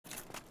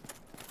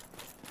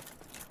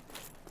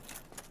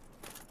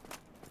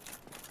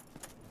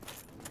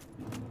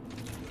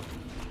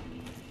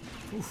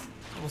Oof,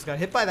 almost got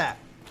hit by that.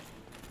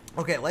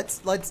 Okay, let's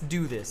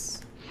do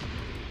this.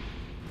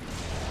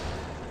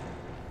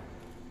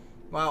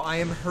 Wow, I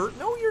am hurt.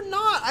 No, you're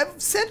not.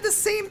 I've said the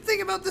same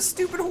thing about the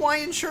stupid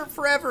Hawaiian shirt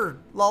forever,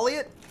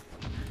 Lolliot.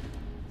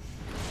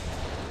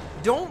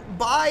 Don't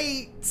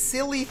buy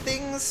silly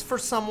things for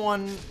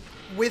someone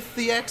with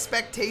the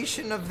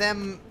expectation of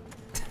them.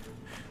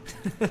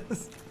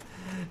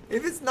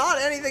 If it's not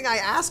anything I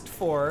asked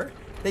for,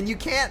 then you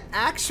can't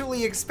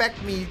actually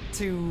expect me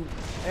to.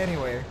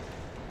 Anyway,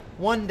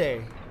 one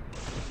day.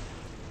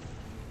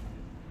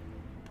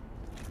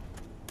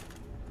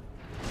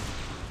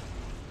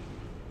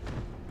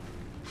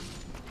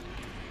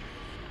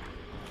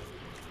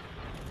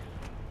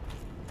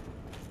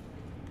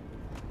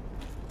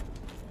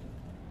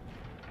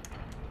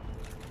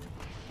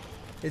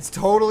 It's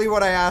totally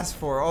what I asked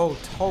for. Oh,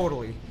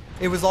 totally.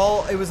 It was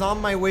on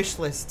my wish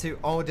list too.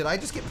 Oh, did I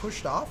just get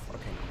pushed off?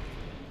 Okay.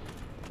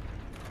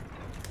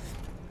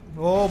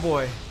 Oh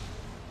boy.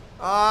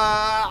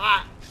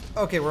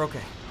 Okay, we're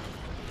okay.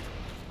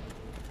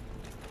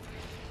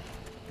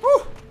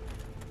 Woo!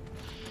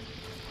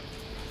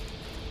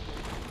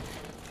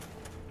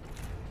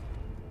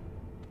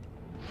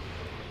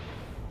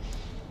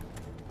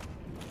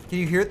 Can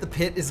you hear it? The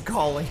pit is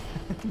calling.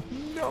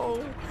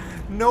 No.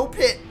 No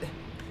pit.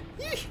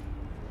 Yeesh.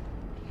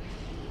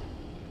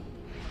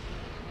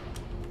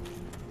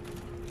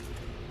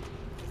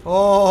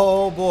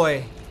 Oh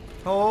boy.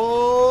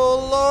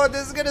 Oh Lord,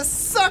 this is gonna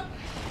suck.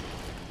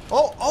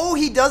 Oh,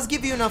 he does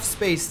give you enough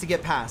space to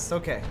get past.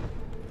 Okay.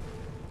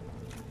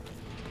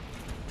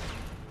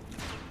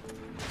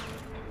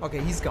 Okay,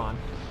 he's gone.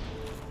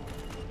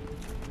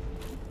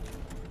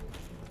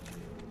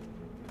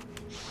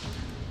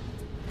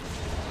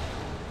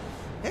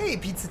 Hey,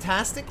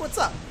 Pizza-tastic, what's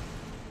up?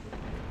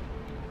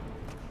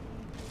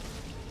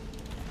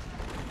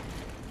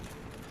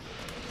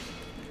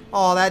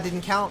 Oh, that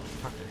didn't count.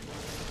 Fucker.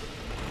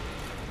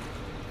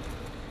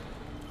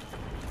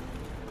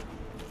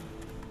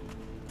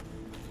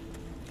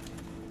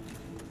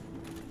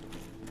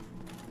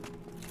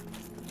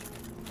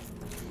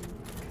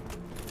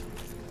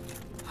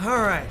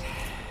 Alright.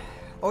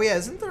 Oh yeah,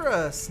 isn't there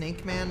a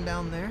snake man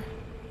down there?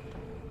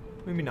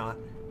 Maybe not.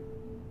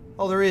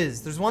 Oh, there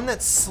is. There's one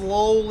that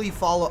slowly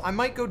follows. I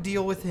might go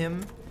deal with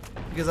him,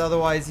 because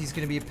otherwise he's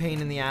going to be a pain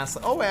in the ass.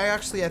 Oh, I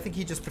think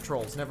he just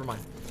patrols. Never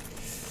mind.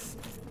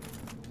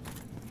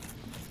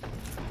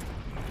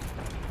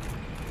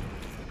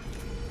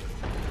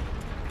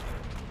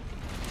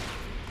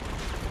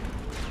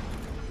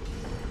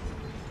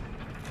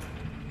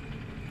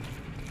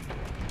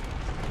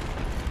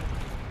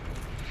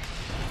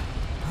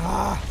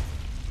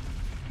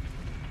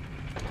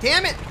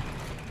 Damn it!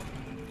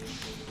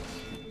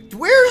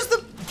 Where's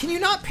the... Can you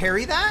not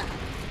parry that?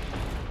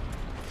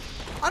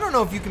 I don't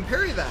know if you can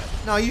parry that.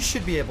 No, you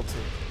should be able to.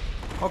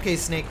 Okay,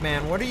 Snake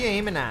Man, what are you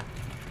aiming at?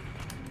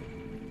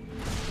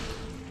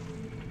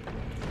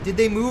 Did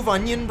they move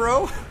Onion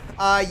Bro?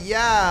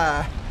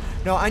 Yeah.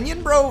 No,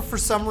 Onion Bro, for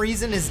some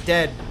reason, is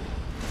dead.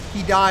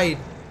 He died,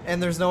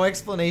 and there's no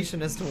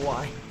explanation as to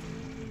why.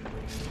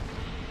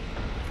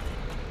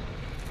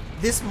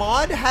 This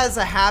mod has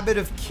a habit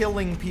of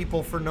killing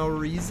people for no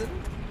reason.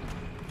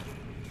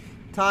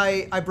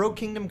 Ty, I broke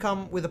Kingdom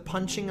Come with a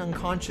punching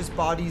unconscious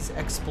bodies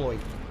exploit.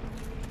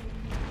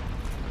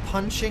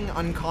 Punching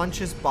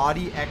unconscious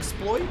body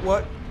exploit?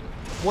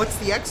 What's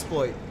the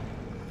exploit?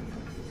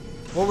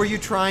 What were you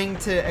trying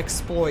to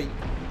exploit?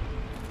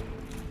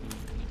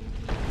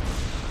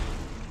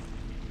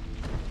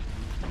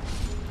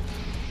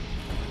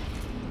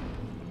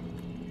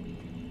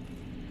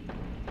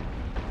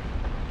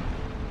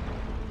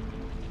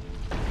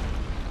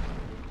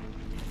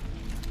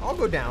 I'll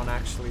go down,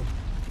 actually.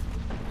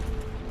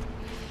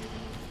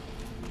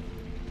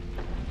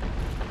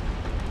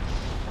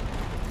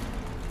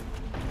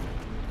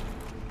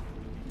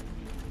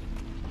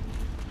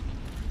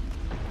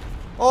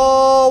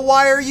 Oh,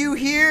 why are you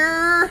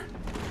here?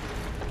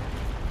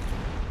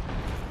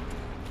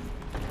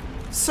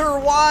 Sir,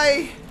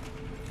 why?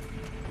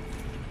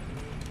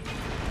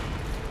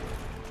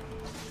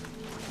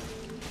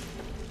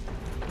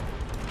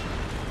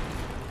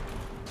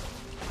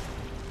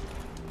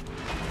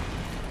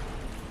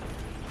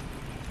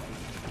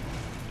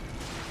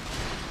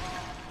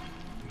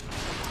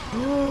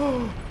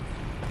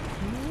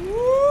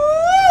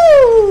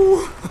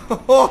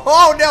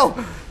 Oh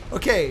no!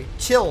 Okay,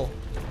 chill.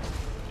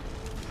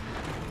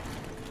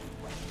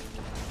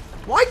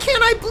 Why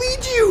can't I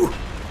bleed you?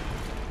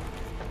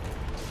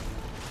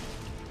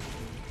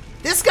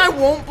 This guy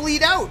won't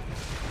bleed out.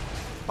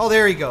 Oh,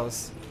 there he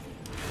goes.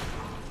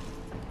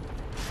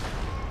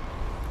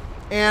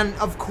 And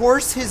of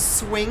course his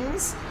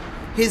swings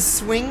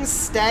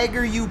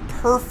stagger you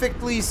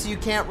perfectly so you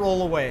can't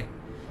roll away.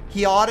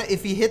 He ought to,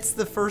 if he hits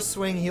the first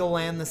swing, he'll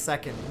land the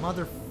second.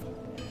 Mother...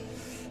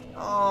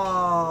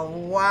 Oh,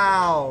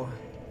 wow.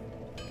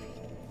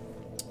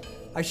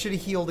 I should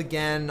have healed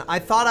again. I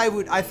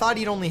thought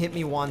he'd only hit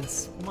me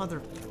once.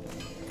 Mother...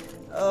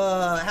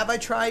 have I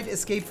tried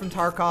Escape from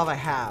Tarkov? I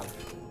have.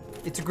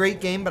 It's a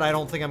great game, but I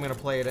don't think I'm gonna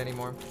play it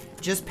anymore.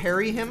 Just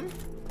parry him.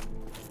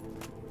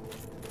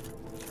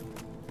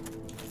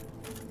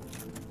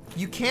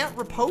 You can't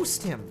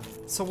riposte him.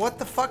 So what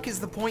the fuck is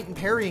the point in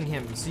parrying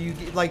him? So you,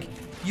 like,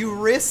 you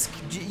risk,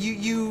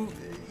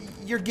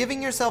 you're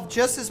giving yourself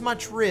just as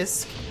much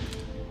risk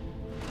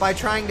by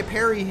trying to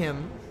parry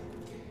him.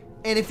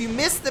 And if you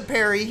miss the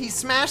parry, he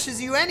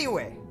smashes you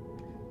anyway.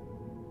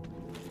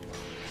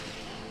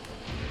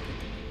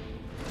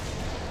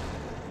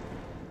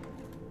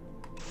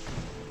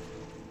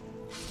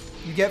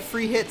 You get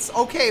free hits.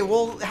 Okay,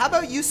 well, how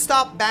about you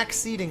stop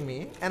backseating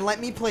me and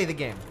let me play the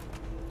game?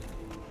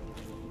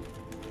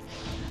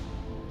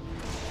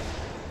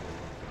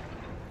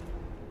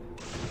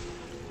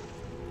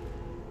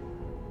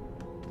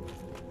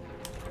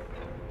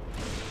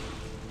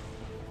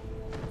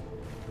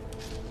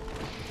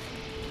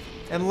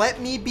 And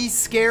let me be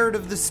scared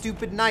of the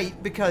stupid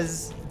knight,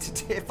 because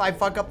if I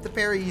fuck up the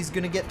parry, he's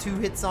gonna get 2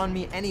 hits on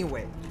me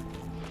anyway.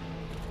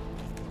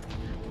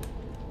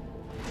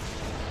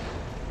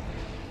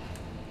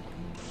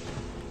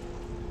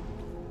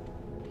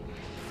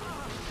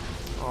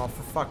 Oh,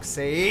 for fuck's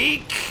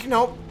sake.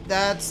 Nope,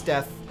 that's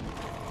death.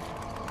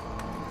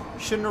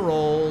 Shouldn't have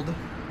rolled.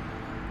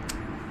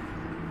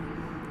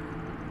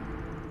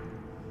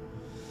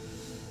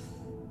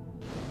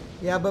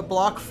 Yeah, but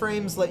block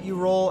frames let you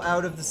roll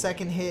out of the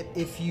second hit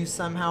if you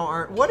somehow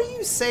aren't... What do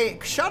you say?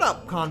 Shut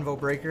up, Convo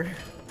Breaker.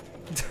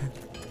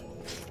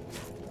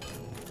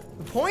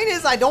 The point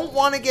is, I don't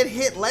want to get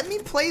hit. Let me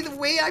play the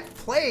way I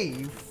play,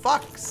 you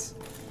fucks.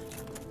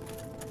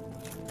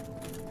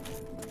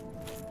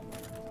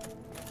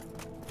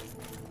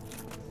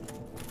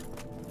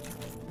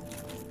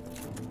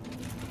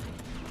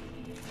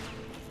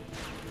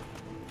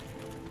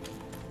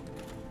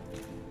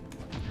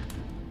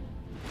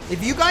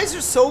 If you guys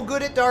are so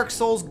good at Dark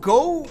Souls,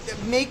 go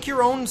make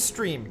your own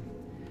stream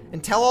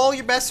and tell all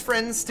your best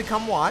friends to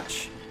come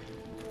watch.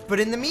 But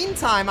in the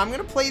meantime, I'm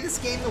gonna play this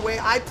game the way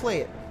I play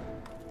it.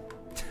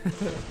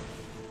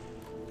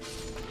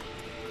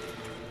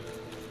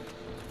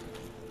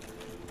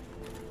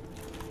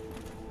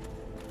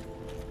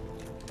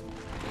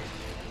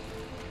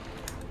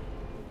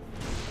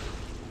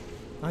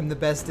 I'm the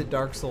best at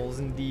Dark Souls,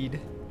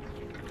 indeed.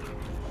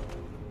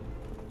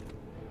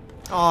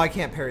 Oh, I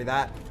can't parry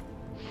that.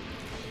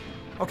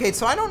 Okay,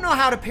 so I don't know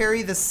how to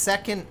parry the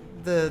second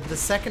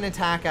second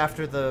attack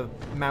after the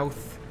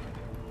mouth,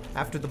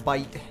 after the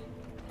bite.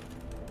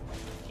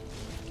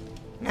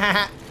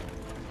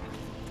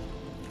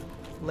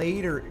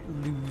 Later,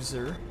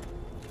 loser.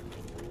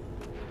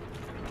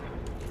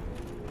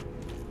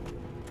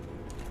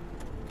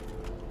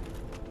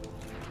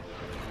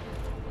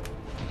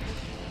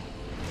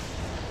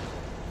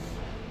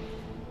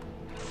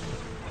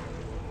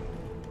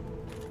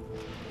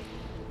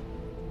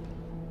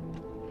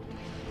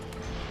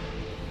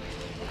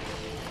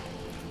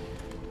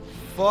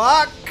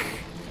 Fuck!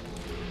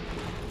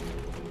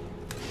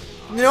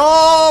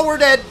 No, we're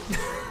dead.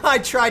 I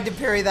tried to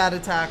parry that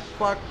attack.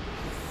 Fuck.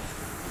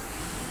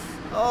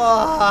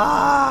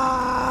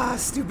 Ah,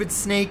 stupid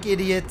snake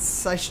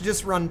idiots. I should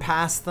just run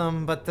past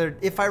them, but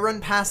if I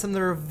run past them,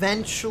 they're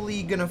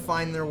eventually gonna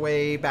find their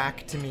way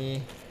back to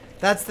me.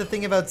 That's the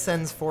thing about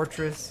Sen's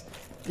Fortress.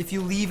 If you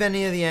leave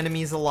any of the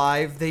enemies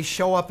alive, they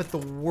show up at the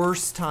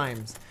worst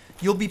times.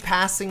 You'll be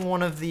passing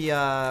one of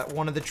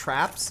the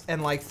traps,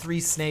 and like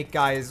 3 snake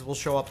guys will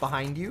show up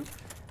behind you,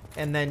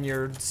 and then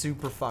you're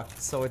super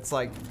fucked. So it's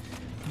like,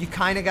 you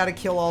kind of got to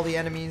kill all the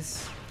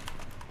enemies.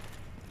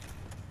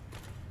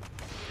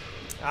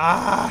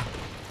 Ah!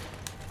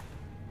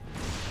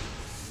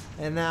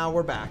 And now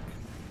we're back.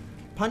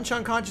 Punch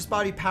unconscious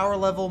body, power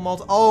level,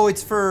 multi. Oh,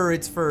 it's for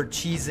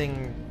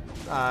cheesing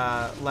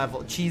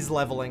cheese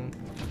leveling.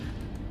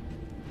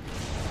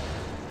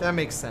 That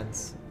makes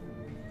sense.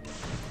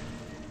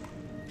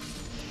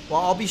 Well,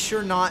 I'll be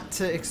sure not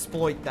to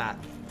exploit that.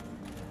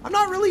 I'm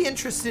not really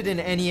interested in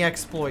any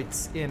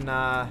exploits in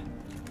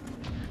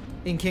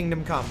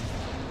Kingdom Come.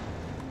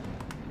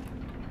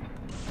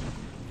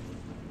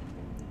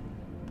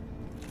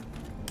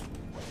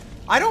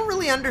 I don't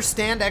really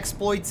understand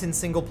exploits in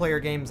single-player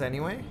games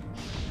anyway.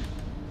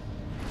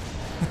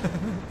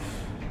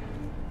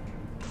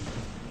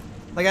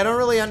 Like, I don't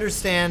really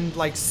understand,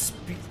 like,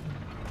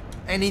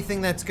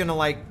 anything that's gonna,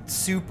 like,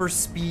 super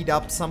speed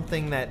up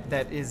something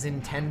that is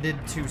intended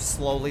to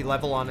slowly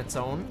level on its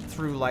own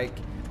through, like,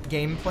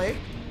 gameplay.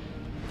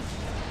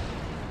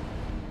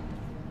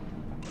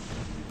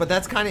 But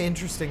that's kind of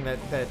interesting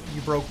that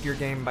you broke your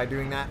game by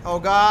doing that. Oh,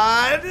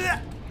 God!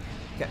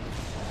 Okay.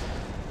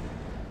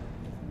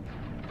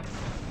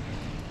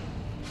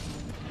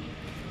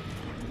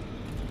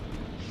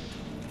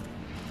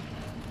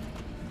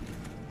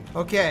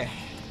 Okay.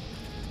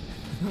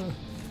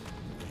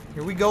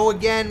 Here we go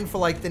again for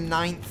like the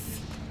 9th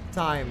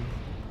time.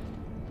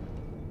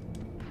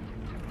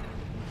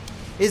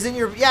 Isn't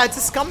your... Yeah, it's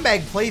a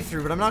scumbag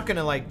playthrough, but I'm not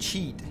gonna like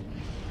cheat.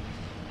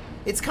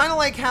 It's kind of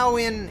like how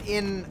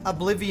in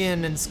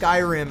Oblivion and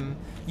Skyrim,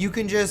 you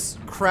can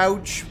just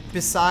crouch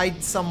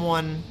beside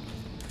someone.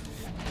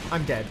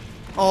 I'm dead.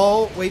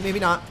 Oh, wait, maybe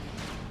not.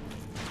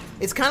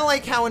 It's kind of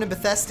like how in a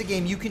Bethesda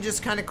game, you can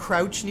just kind of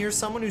crouch near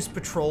someone who's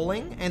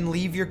patrolling and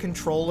leave your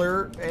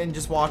controller and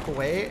just walk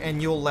away,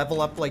 and you'll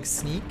level up like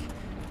sneak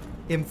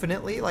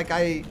infinitely. Like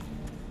I've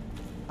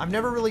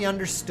never really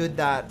understood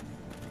that.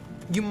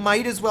 You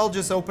might as well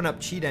just open up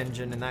cheat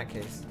engine in that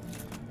case.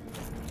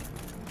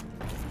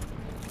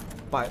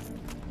 But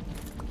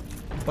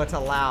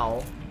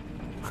allow.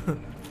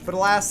 But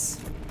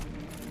alas,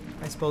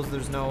 I suppose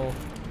there's no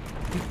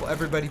people.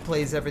 Everybody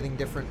plays everything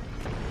different.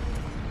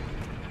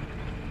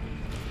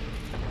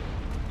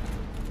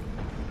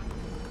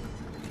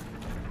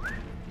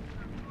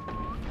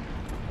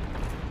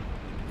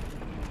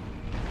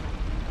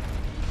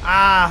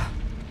 Ah!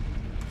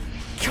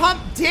 God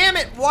damn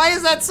it! Why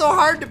is that so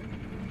hard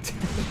to...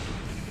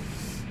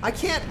 I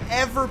can't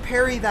ever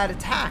parry that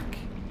attack.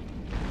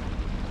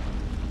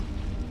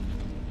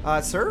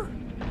 Sir?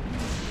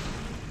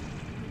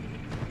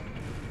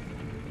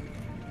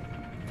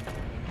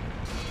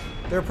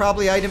 There are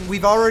probably items...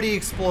 We've already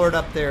explored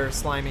up there,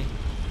 Slimy.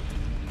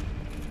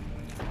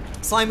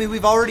 Slimy,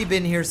 we've already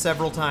been here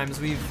several times.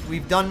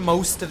 We've done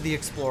most of the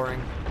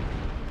exploring.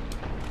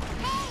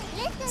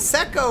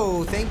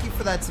 Secco, thank you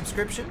for that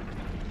subscription.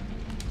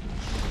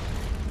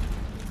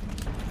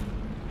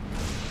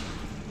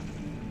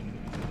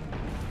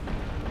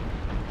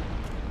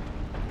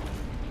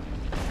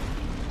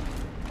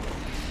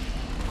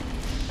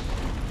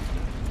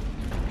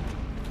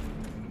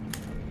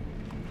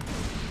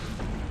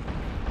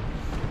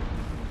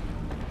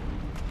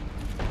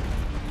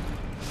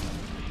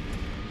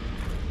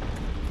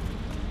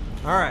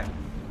 All right.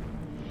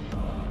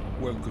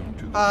 Welcome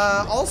to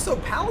also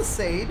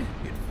Palisade.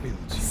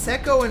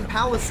 Secco and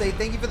Palisade,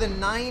 thank you for the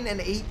 9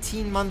 and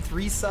 18 month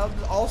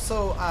resubs.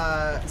 Also,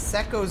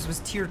 Secco's was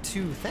tier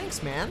 2.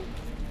 Thanks, man.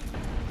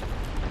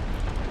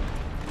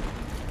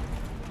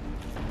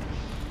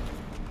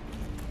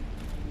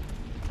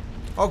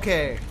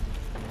 Okay.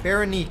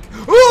 Veronique.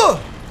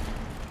 Oh!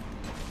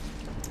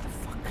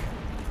 Fuck.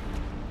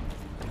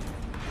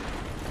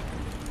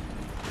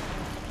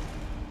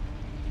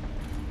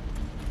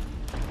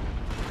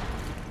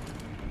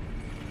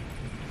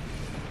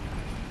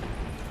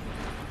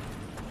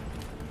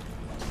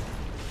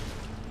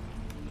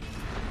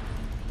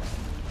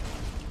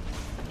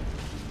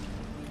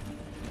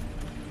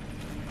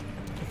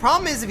 The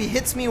problem is if he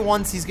hits me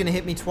once, he's gonna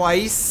hit me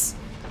twice.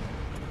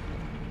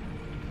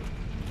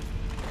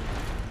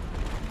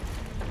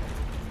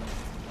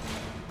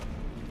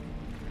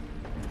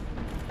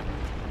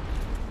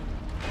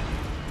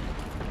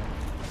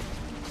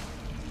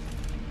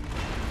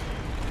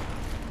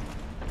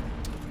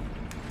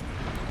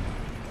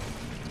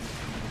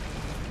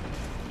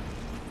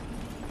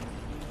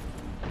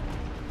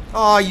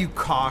 Oh, you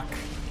cock.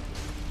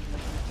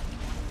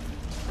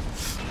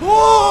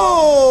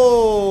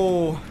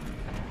 Whoa!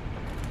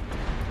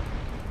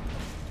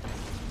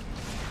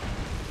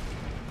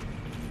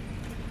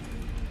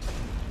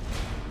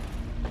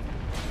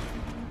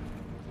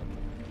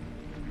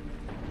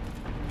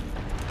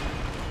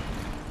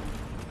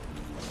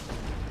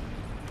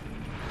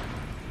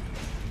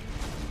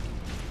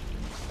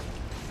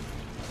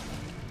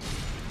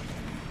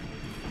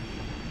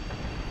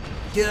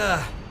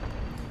 Yeah.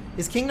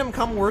 Is Kingdom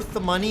Come worth the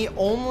money?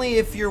 Only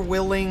if you're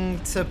willing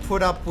to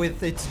put up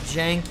with its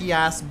janky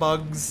ass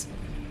bugs.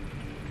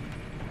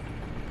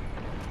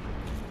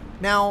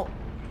 Now,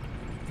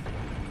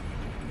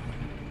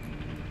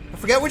 I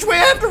forget which way I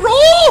have to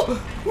roll!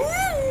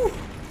 Woo!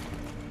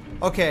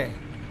 Okay.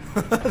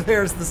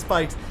 There's the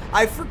spikes.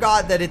 I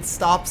forgot that it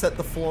stops at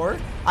the floor.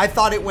 I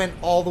thought it went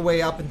all the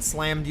way up and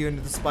slammed you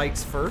into the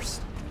spikes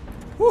first.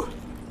 Whew.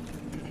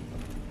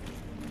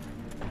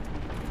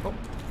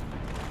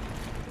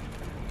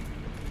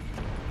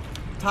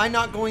 Ty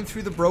not going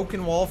through the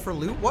broken wall for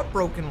loot? What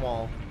broken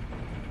wall?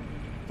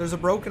 There's a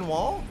broken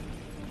wall?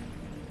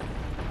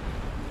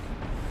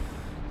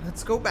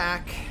 Let's go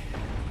back.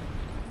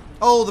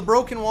 Oh, the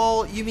broken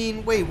wall, you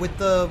mean, wait, with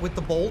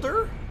the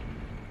boulder?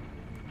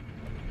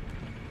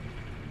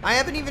 I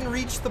haven't even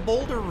reached the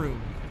boulder room.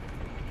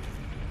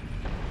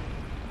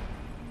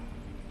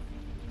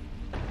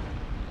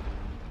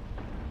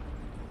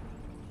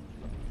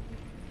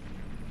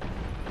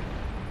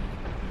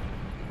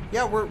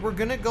 Yeah, we're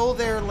gonna go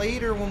there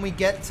later when we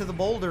get to the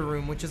boulder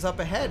room, which is up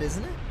ahead,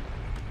 isn't it?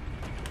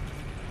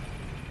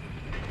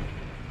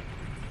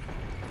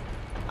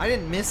 I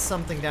didn't miss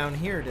something down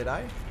here, did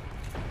I?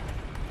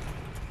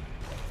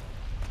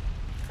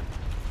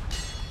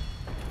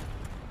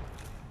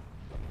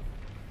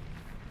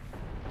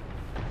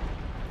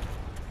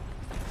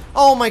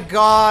 Oh my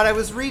god, I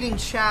was reading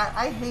chat.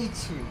 I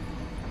hate you.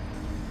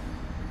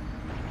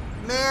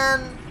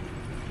 Man.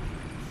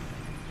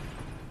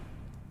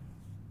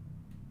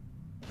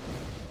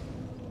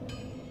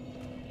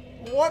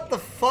 What the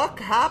fuck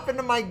happened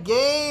to my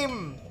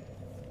game?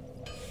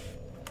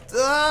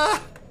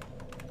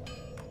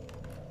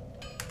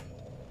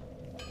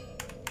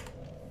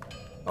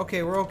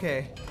 Okay, we're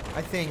okay.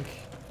 I think.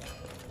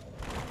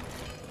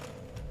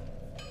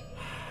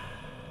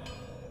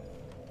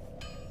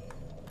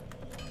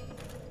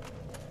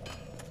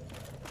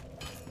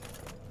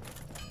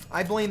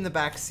 I blame the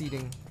back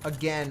seating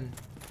again.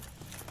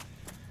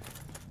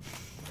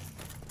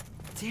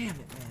 Damn it,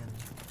 man.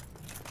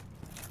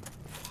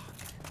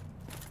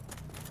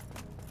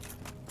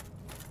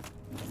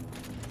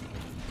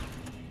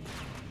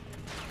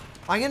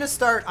 I'm gonna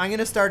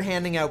start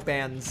handing out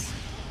bans.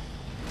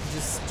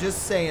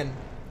 Just saying.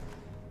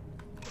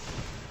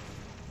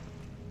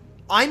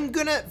 I'm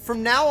gonna,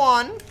 from now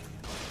on,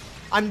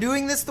 I'm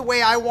doing this the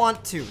way I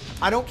want to.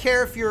 I don't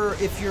care if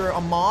you're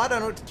a mod. I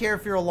don't care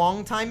if you're a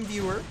longtime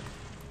viewer.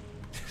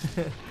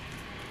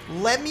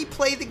 Let me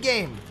play the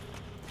game.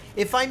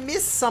 If I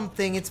miss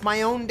something, it's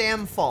my own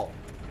damn fault.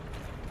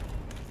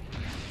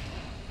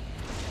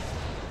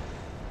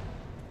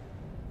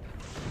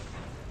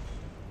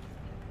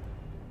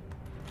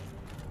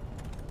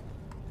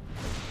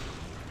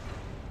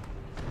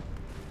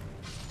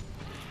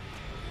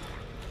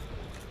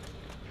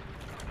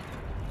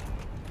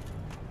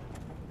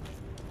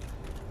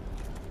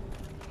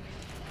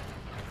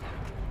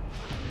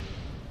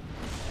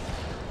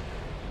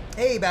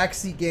 Hey,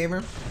 backseat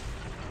gamer.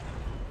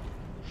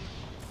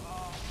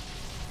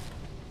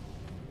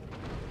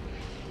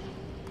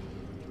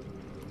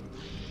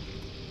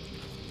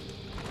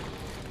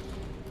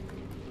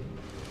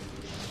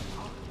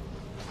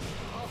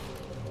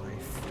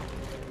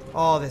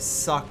 Oh, this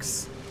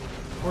sucks.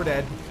 We're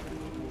dead.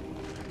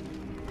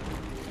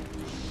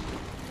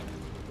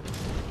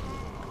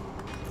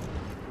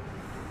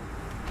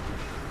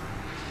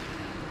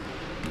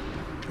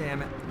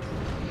 Damn it.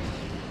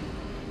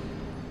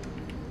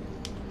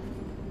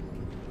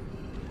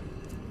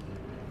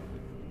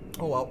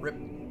 Oh well, rip.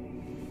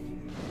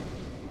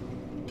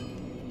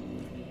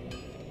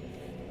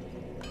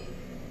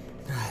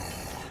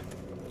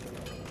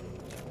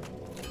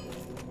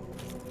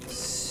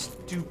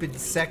 Stupid,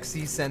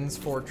 sexy Sen's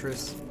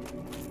Fortress.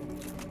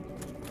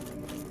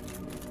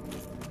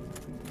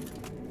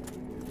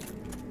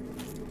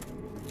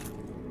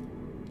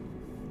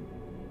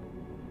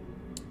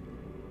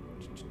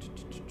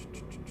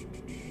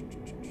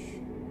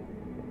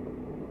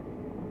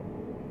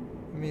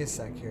 Give me a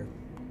sec here.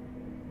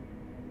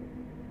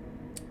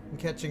 I'm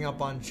catching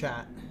up on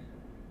chat.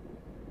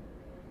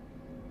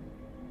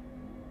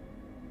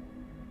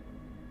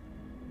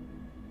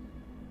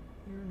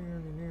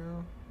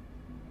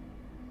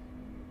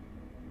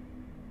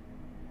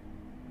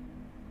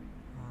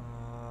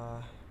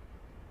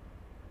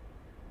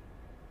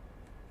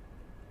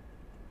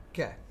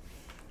 Okay.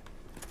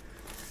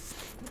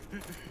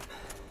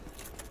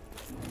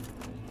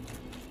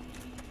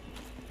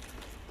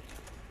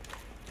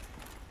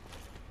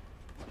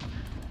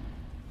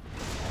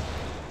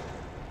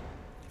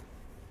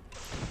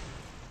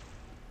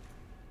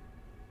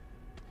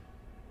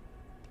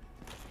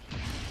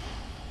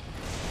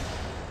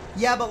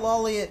 Yeah, but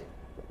Lolly,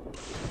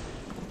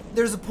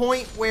 there's a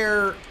point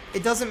where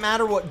it doesn't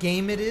matter what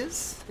game it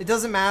is. It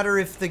doesn't matter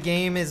if the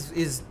game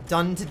is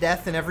done to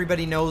death and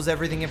everybody knows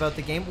everything about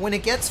the game. When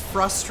it gets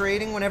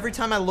frustrating, when every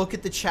time I look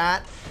at the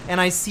chat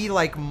and I see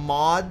like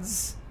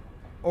mods,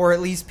 or at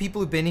least people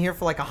who've been here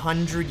for like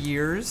 100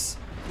 years,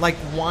 like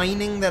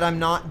whining that I'm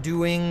not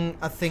doing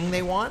a thing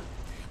they want.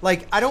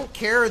 Like, I don't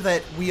care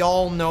that we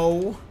all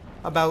know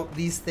about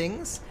these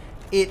things.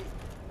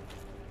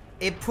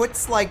 It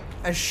puts like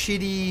a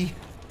shitty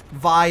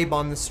vibe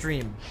on the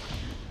stream.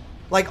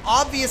 Like,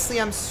 obviously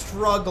I'm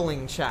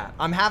struggling, chat.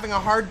 I'm having a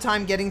hard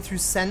time getting through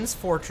Sen's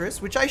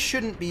Fortress, which I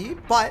shouldn't be,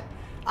 but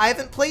I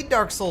haven't played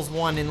Dark Souls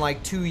 1 in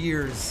like 2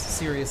 years,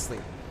 seriously.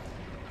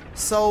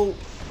 So,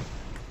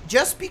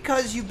 just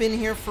because you've been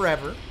here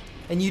forever,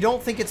 and you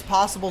don't think it's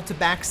possible to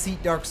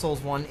backseat Dark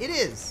Souls 1, it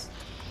is.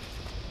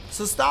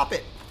 So stop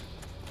it.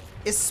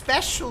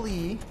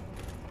 Especially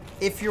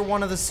if you're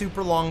one of the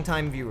super long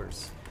time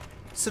viewers.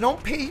 So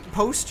don't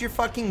post your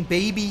fucking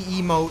baby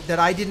emote that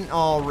I didn't...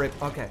 Oh, rip.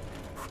 Okay.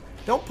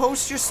 Don't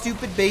post your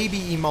stupid baby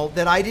emote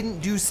that I didn't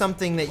do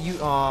something that you...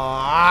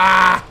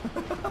 Ah!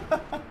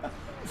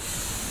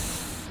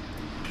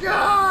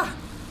 Gah!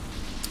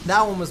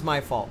 That one was my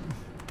fault.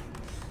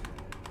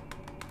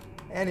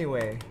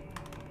 Anyway.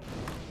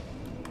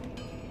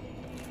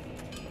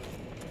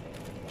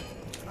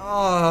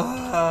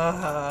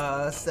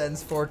 Oh,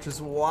 Sen's Fortress,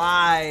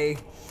 why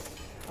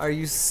are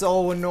you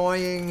so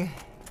annoying?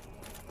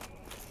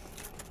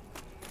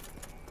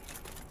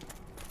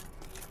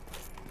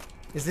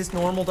 Is this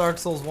normal Dark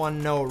Souls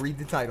 1? No, read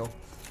the title.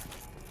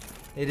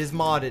 It is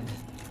modded.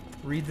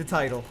 Read the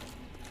title.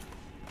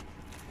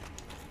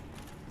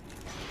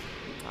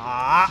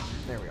 Ah,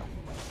 there we go.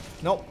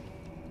 Nope.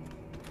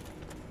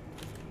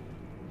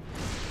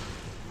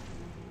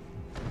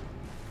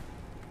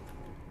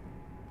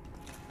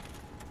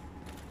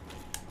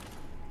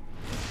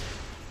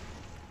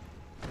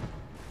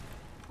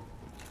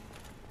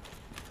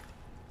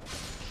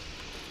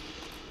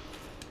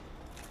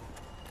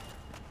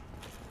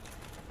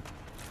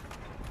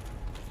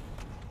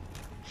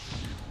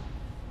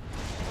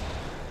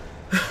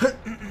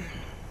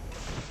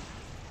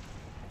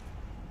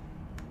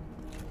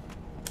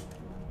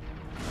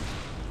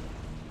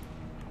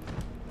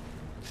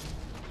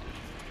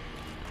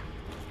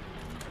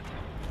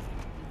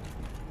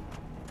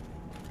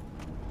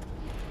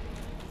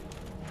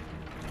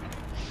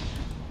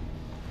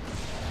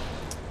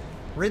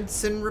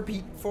 Rinse and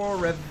repeat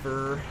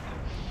forever.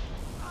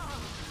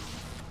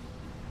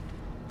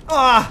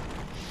 Ah!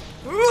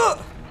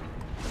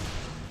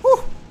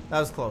 Whew! That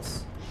was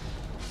close.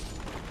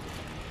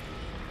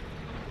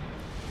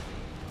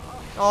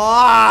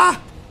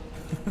 Ah!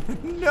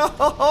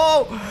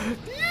 No!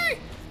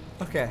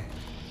 Okay.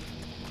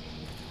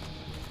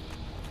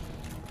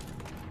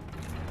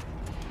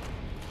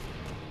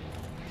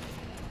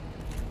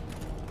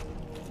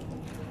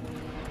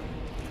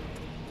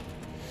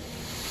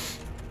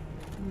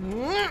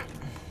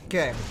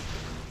 Okay.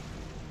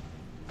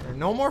 There are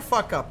no more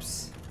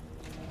fuck-ups.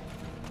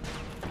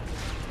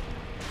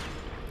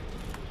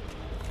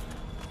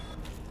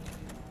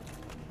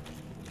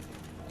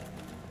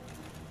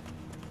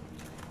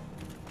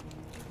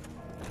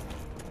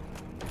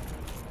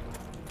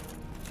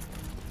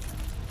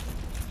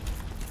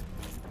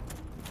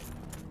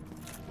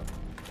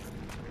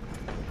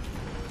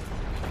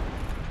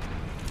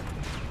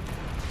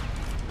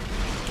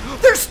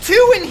 There's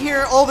two in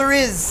here! Oh, there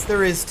is.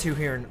 There is two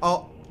here.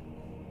 Oh.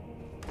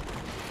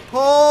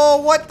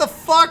 Oh, what the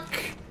fuck?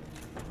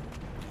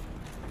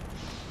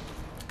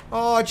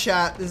 Oh,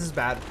 chat. This is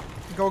bad.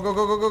 Go, go,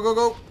 go, go, go, go,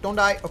 go. Don't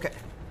die. Okay.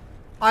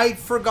 I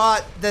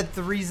forgot that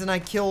the reason I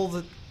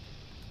killed...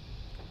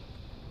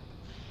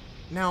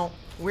 Now,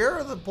 where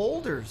are the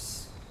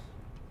boulders?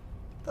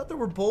 I thought there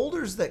were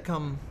boulders that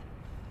come...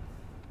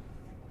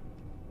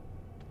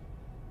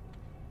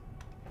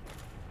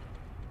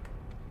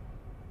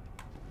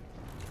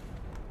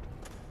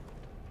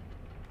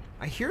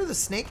 I hear the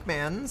snake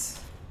mans.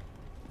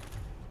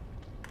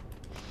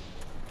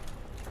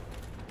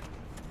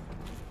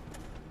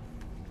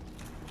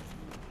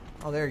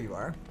 Oh, there you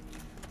are.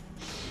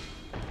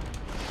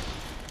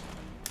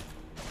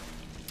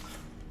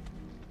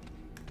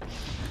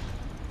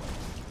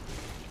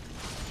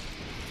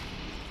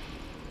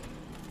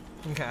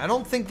 Okay, I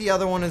don't think the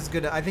other one is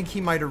good. I think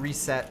he might have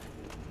reset.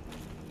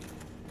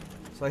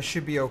 So I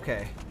should be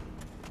okay.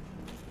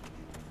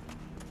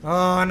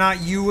 Oh,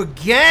 not you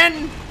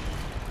again!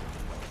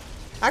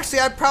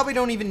 Actually, I probably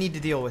don't even need to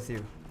deal with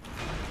you.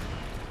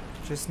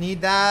 Just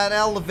need that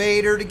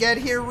elevator to get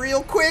here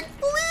real quick,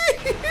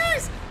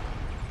 please!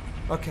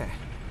 Okay.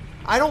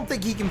 I don't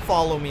think he can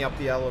follow me up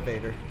the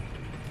elevator.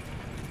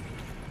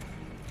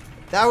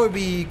 That would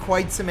be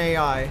quite some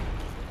AI.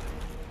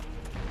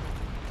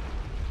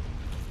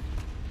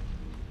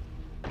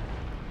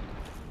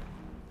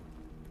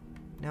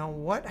 Now,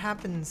 what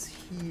happens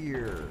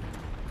here?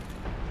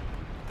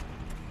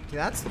 Okay,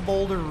 that's the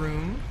boulder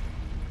room.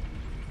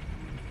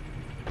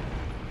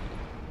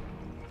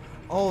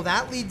 Oh,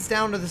 that leads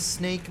down to the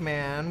snake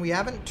man. We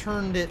haven't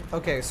turned it.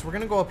 Okay, so we're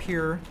gonna go up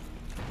here.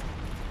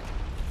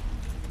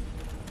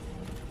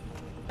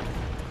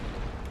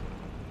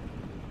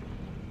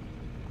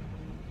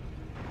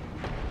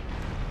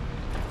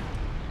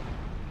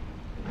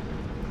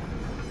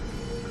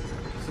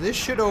 So this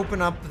should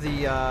open up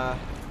the,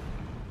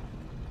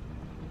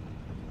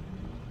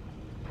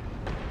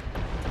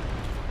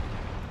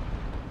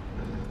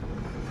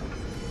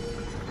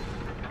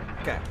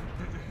 Okay.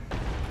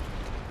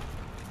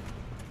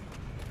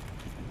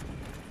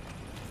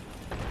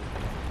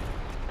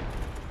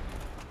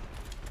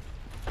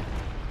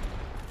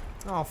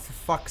 Oh, for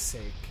fuck's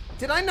sake.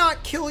 Did I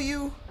not kill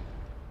you?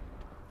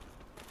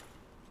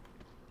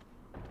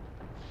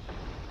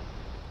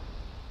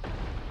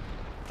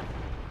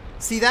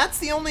 See, that's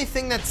the only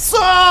thing that's... So,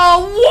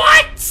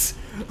 what?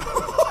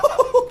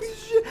 Holy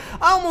shit.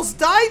 I almost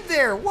died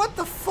there. What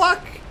the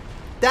fuck?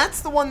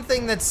 That's the one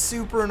thing that's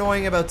super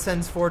annoying about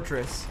Sen's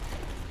Fortress.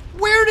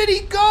 Where did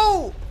he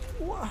go?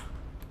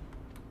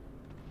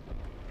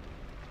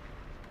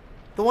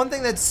 The one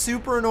thing that's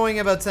super annoying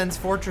about Sen's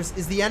Fortress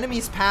is the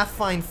enemies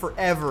pathfind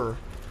forever.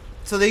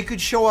 So they could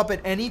show up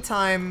at any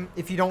time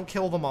if you don't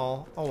kill them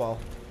all. Oh well.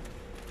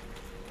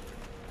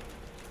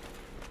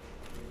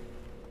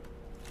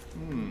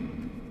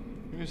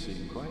 You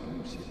seem quite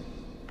lucid.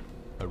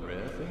 A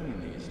rare thing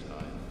in these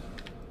times.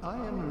 I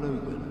am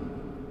Logan.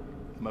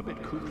 I'm a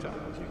bit cooped up,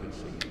 as you can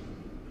see.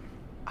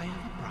 I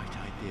have a bright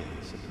idea.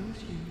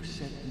 Suppose you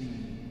set me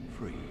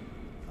free.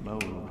 I'm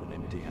old and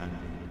empty-handed,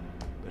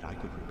 but I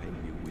could repay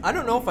you with... I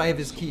don't know if I have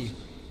his key.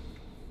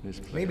 This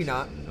place Maybe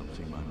not. is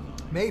melting my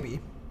mind.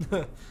 Maybe.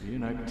 The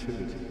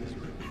inactivity is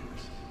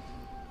ridiculous.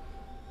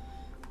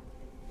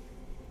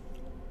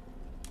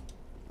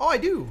 Oh, I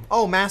do.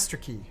 Oh, master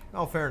key.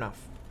 Oh, fair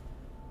enough.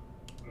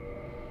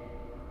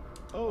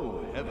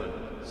 Oh,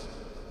 heavens.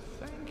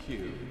 Thank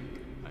you.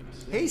 I'm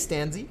safe. Hey,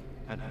 Stanzy.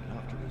 And I'd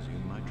love to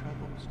resume my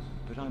travels,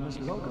 but I must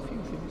log a few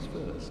things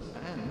first,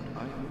 and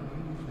I owe you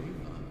a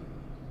favor.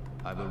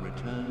 I will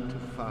return to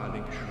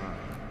Farling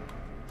Shrine.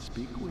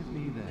 Speak with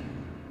me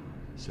then,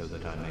 so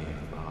that I may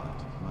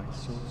impart my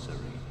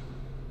sorcery.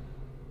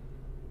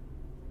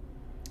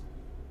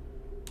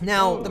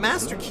 Now, the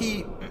master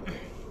key...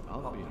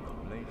 I'll be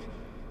along later.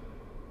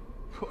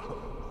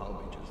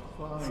 I'll be just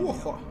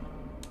fine.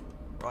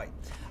 Right.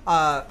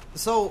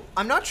 So,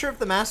 I'm not sure if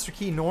the master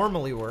key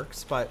normally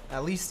works, but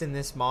at least in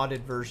this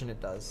modded version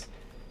it does.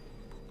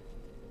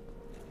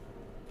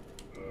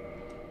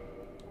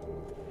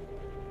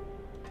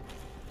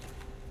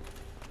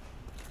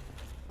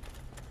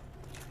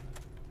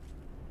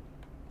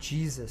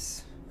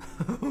 Jesus.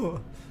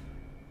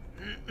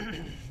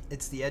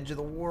 It's the edge of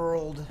the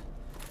world.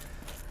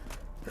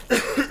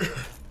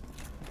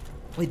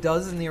 It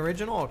does in the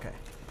original? Okay.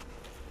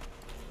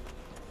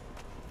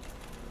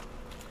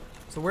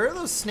 So where are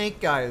those snake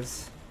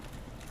guys?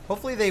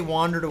 Hopefully they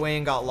wandered away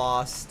and got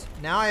lost.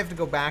 Now I have to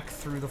go back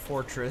through the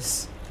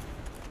fortress.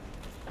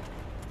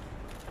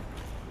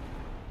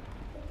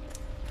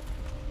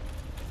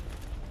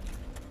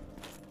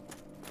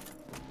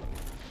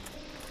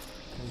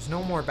 There's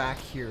no more back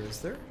here, is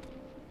there?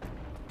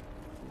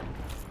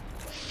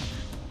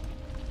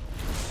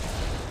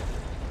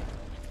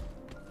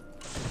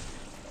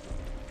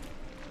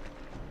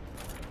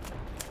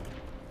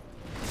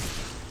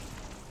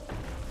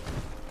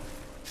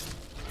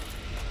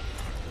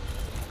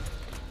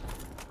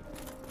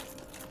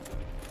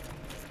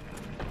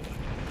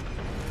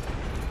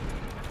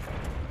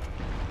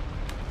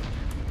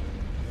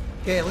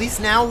 Okay, at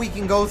least now we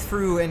can go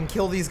through and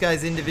kill these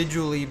guys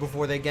individually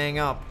before they gang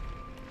up.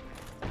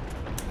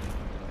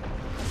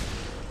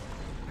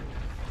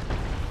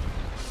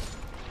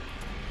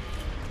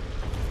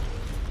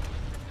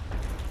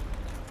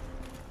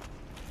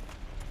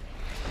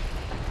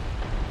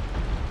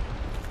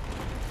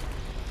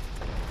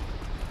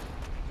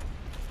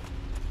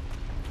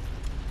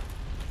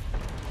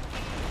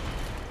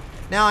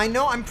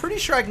 Now I'm pretty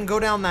sure I can go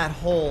down that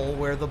hole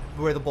where the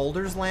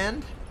boulders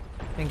land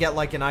and get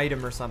like an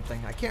item or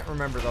something. I can't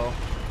remember though.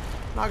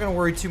 I'm not gonna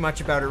worry too much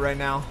about it right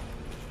now.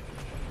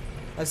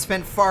 I've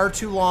spent far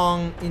too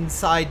long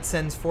inside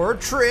Sen's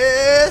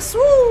Fortress.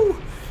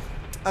 Woo!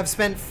 I've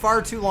spent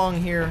far too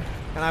long here,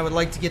 and I would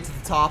like to get to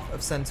the top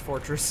of Sen's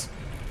Fortress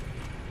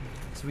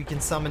so we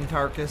can summon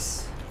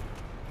Tarkus.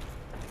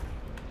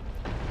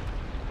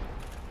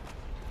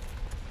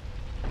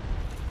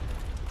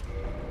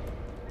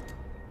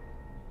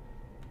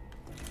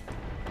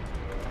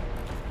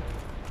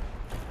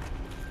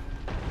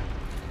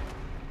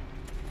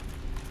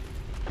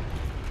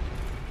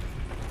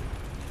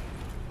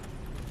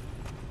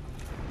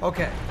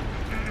 Okay.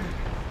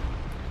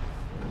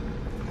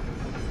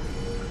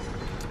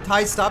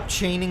 Ty, stop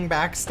chaining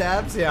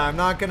backstabs. Yeah, I'm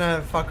not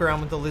gonna fuck around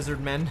with the lizard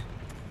men.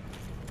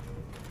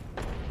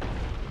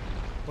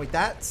 Wait,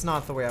 that's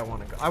not the way I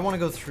want to go. I want to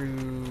go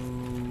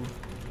through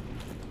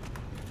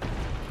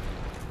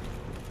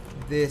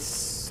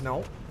this.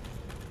 No.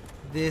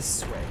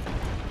 This way.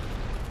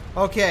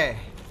 Okay.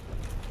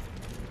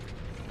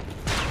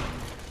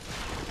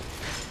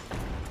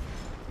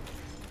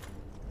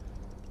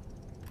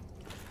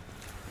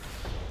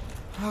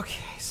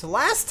 Okay, so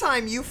last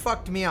time you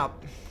fucked me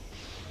up.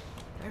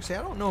 Actually,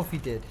 I don't know if he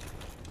did.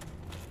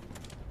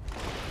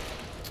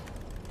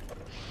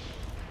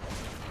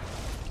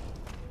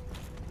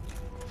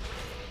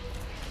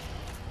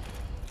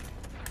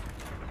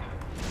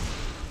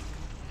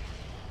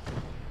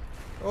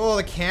 Oh,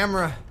 the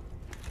camera.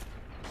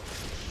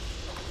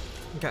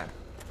 Okay.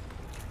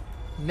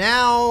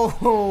 Now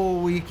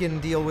we can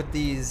deal with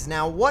these.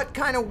 Now, what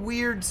kind of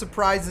weird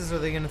surprises are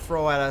they going to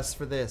throw at us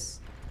for this?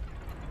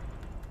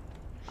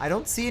 I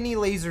don't see any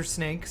laser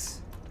snakes.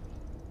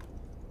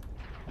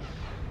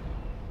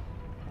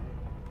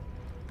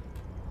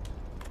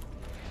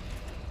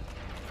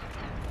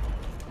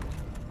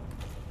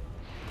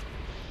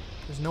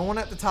 There's no one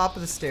at the top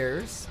of the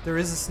stairs. There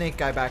is a snake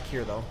guy back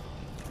here, though.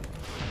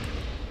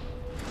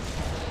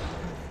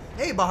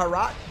 Hey,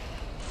 Baharat.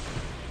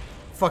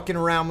 Fucking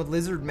around with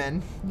lizard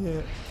men.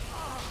 Yeah.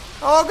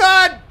 Oh,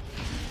 God!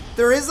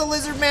 There is a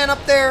lizard man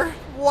up there.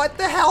 What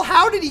the hell?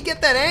 How did he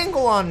get that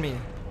angle on me?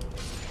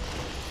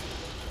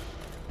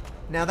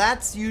 Now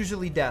that's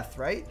usually death,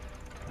 right?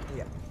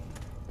 Yeah.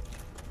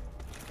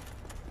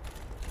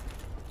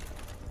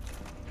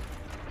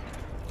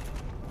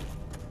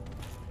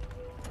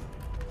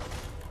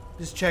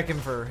 Just checking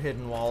for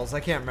hidden walls. I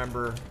can't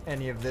remember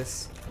any of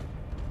this.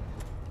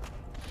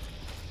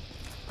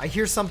 I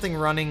hear something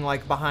running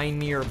like behind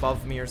me or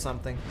above me or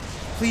something.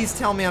 Please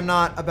tell me I'm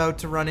not about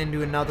to run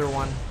into another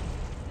one.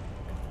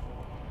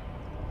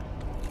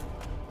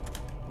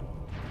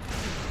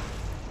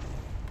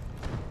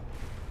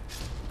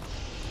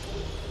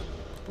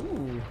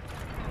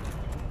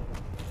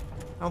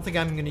 I don't think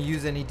I'm going to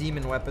use any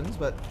demon weapons,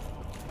 but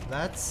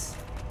that's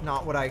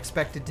not what I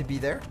expected to be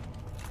there.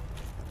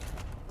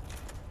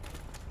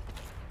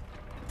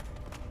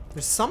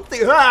 There's something.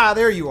 Ah,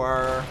 there you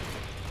are.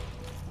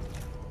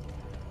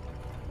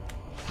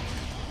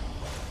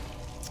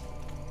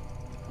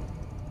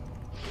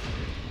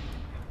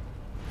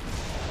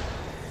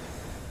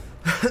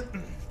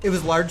 It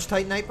was large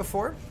Titanite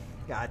before?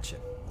 Gotcha.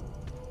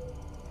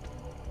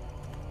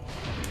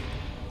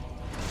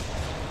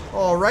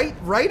 Oh,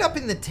 right up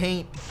in the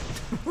taint.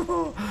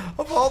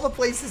 Of all the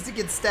places to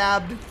get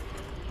stabbed.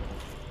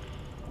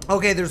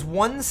 Okay, there's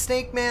one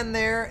snake man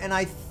there, and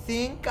I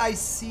think I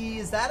see...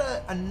 Is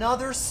that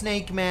another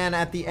snake man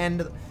at the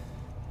end of...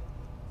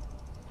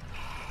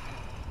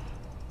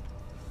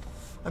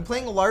 I'm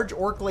playing a large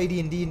orc lady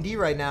in D&D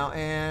right now,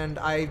 and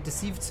I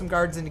deceived some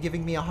guards into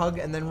giving me a hug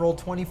and then rolled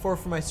 24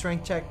 for my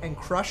strength check and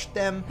crushed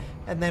them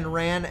and then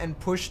ran and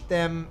pushed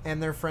them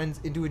and their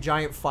friends into a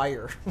giant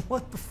fire.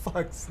 What the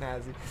fuck,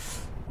 Snazzy?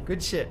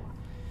 Good shit.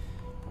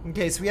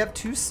 Okay, so we have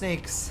 2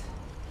 snakes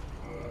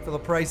for the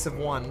price of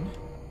 1.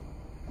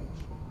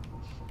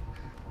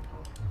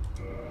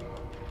 Do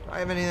I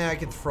have anything I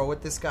can throw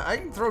at this guy? I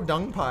can throw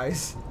dung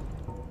pies.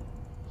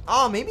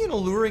 Oh, maybe an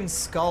alluring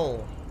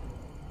skull.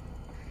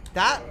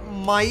 That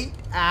might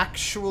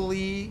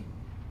actually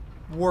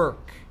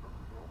work.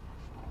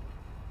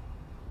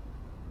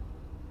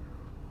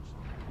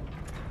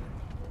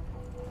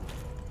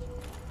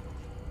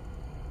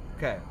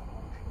 Okay.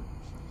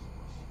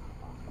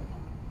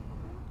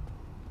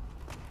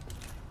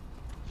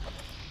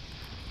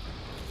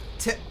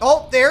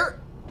 Oh, there.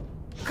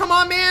 Come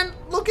on, man.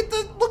 Look at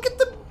the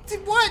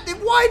what?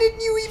 Why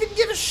didn't you even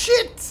give a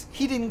shit?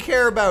 He didn't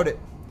care about it.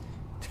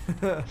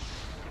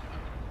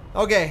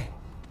 Okay.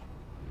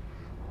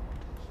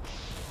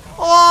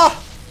 Oh!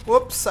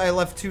 Whoops, I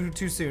left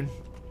too soon.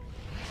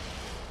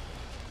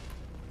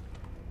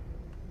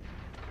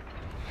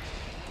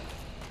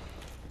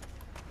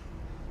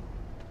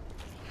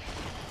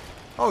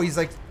 Oh, he's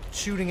like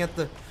shooting at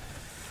the...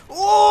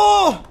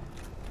 Oh!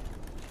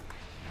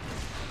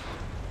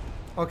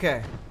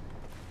 Okay.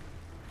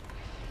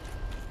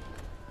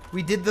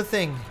 We did the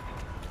thing.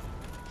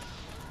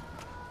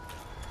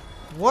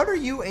 What are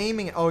you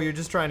aiming at? Oh, you're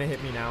just trying to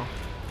hit me now.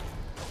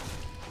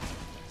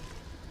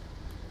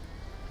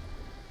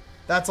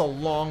 That's a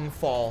long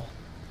fall.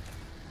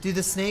 Do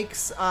the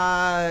snakes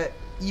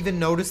even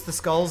notice the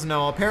skulls?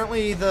 No,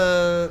 apparently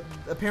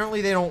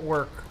they don't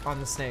work on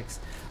the snakes.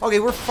 Okay,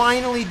 we're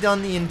finally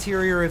done the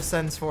interior of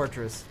Sen's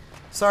Fortress.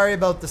 Sorry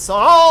about the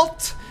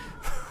salt.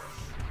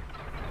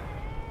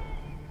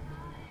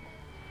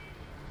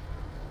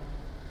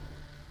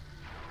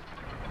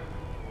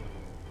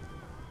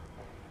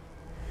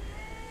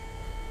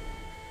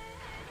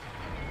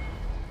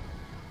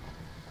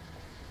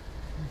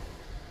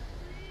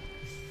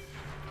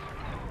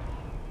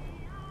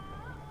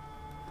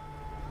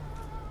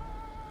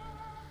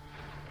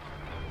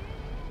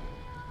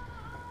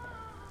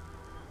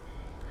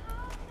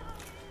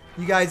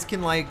 You guys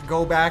can, like,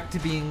 go back to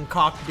being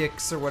cock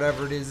dicks or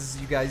whatever it is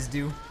you guys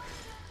do.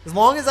 As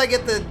long as I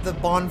get the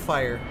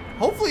bonfire.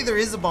 Hopefully there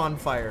is a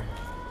bonfire.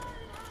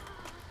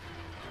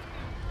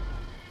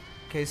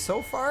 Okay,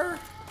 so far,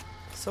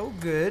 so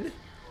good.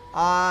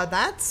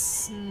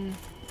 That's...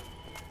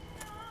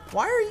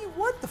 Why are you...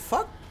 What the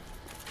fuck?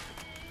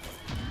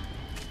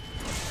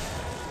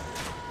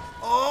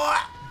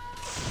 Oh!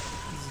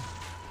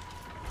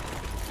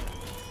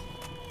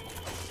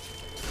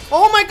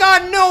 Oh my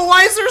god, no!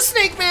 Why is there a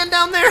snake man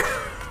down there?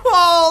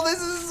 Oh,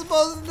 this is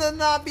supposed to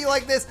not be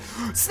like this.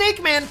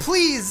 Snake man,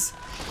 please!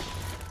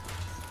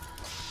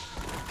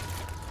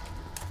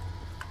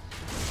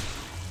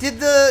 Did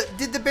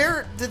the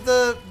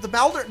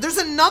Baldur... There's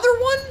another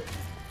one?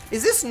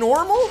 Is this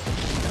normal?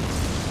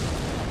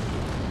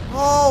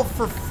 Oh,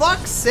 for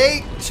fuck's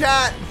sake,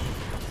 chat.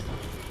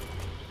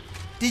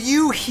 Did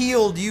you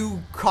heal,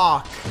 you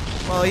cock?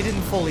 Well, he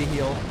didn't fully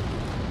heal.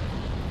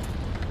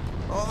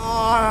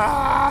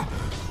 Ah!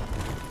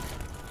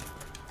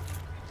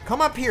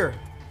 Come up here.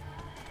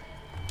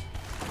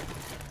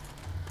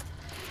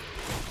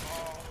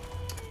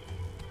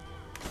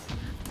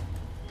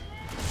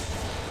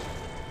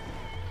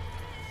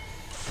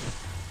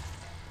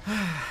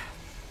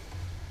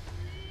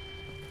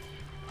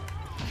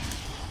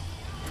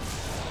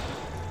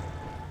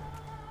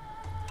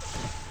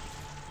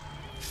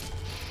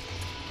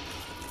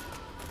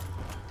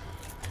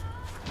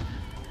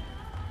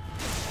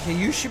 Okay,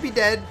 you should be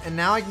dead, and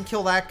now I can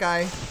kill that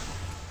guy.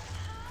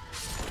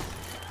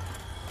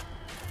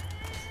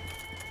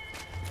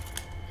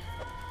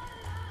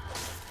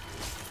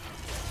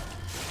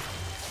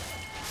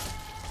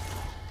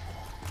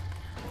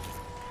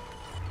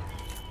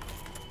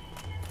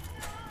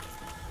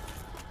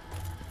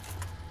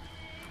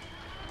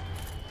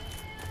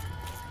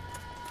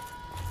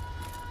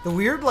 The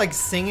weird, like,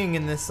 singing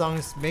in this song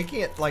is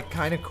making it, like,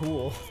 kind of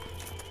cool.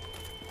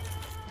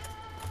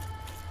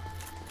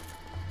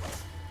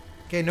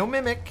 Okay, no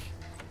mimic.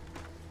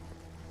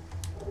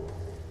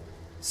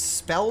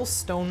 Spell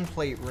stone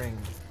plate ring.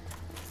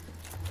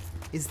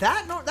 Is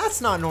that no?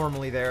 That's not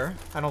normally there.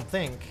 I don't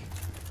think.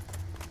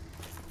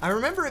 I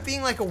remember it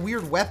being like a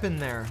weird weapon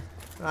there.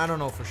 I don't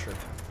know for sure.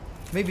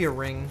 Maybe a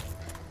ring.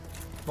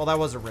 Well, that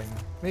was a ring.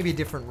 Maybe a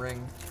different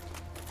ring.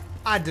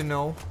 I don't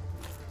know.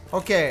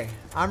 Okay,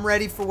 I'm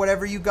ready for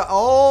whatever you got.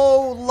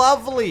 Oh,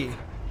 lovely.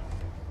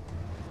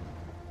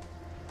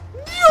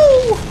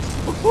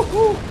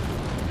 Yo!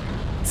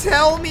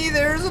 Tell me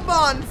there's a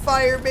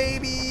bonfire,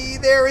 baby.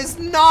 There is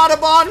not a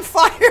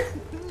bonfire.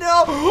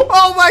 No.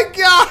 Oh my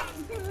god.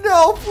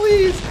 No,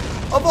 please.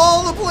 Of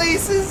all the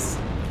places.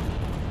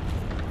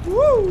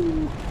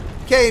 Woo.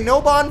 Okay,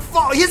 no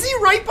bonfire. Is he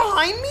right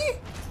behind me?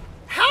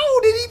 How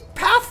did he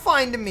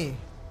pathfind me?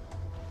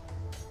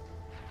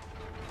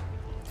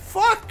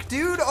 Fuck,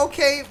 dude.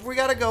 Okay, we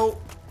gotta go.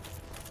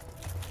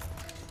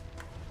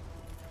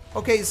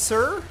 Okay,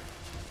 sir?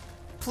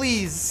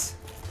 Please.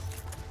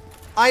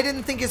 I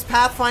didn't think his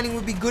pathfinding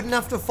would be good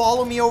enough to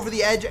follow me over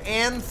the edge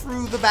and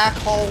through the back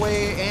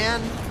hallway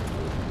and...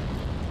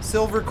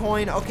 Silver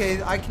coin.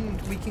 Okay,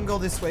 we can go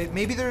this way.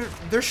 Maybe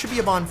there should be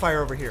a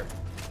bonfire over here.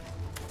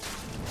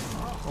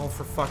 Oh,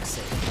 for fuck's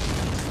sake.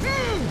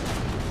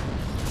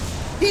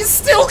 He's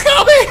still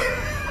coming!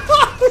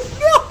 Oh,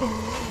 no!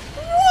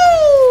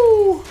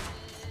 Woo!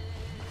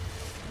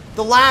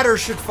 The ladder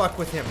should fuck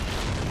with him.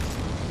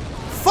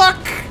 Fuck!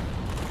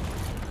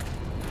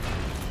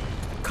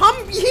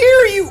 Come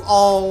here, you...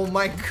 Oh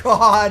my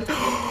god.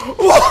 Oh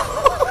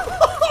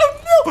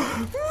no! Whee!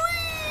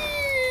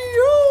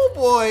 Oh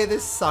boy,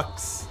 this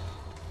sucks.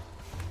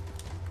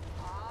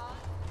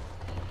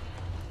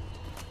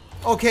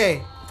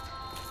 Okay.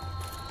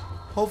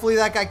 Hopefully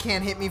that guy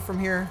can't hit me from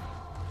here.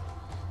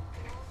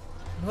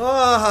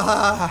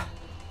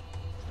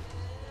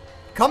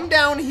 Come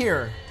down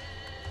here.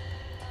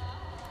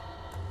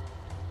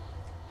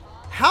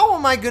 How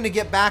am I gonna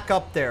get back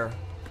up there?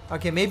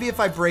 Okay, maybe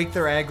if I break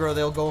their aggro,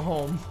 they'll go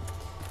home.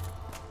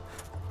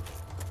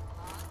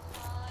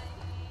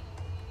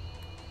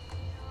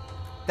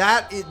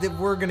 That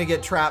we're gonna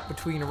get trapped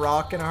between a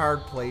rock and a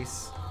hard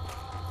place.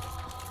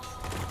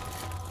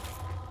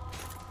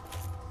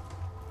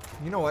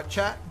 You know what,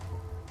 chat?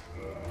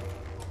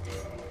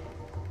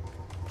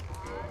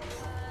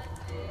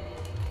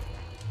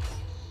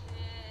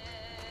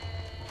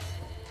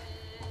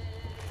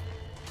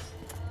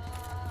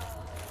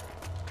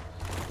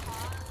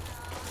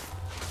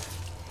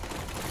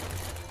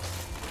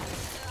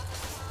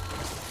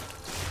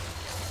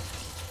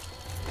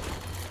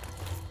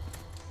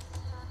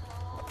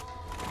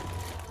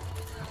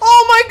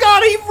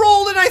 He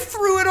rolled and I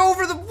threw it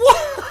over the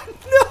wall.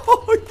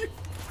 No!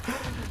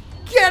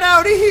 Get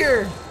out of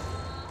here!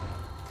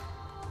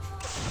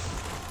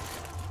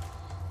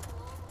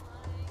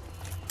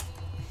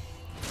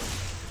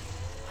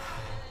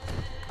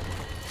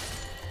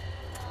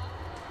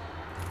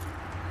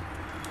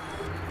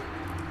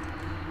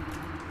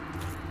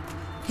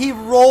 He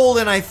rolled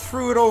and I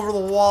threw it over the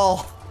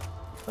wall.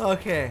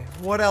 Okay,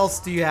 what else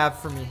do you have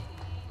for me?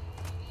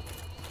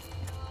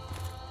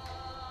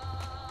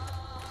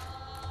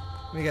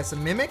 We got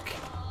some mimic?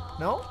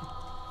 No?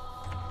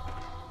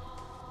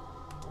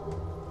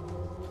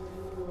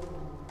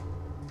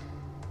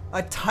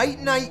 A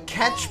Titanite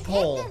catch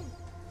pole.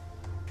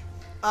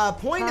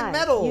 Pointed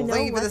metal. You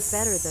know what's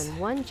better than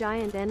one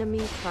giant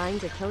enemy trying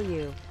to kill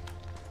you?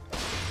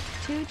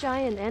 Two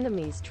giant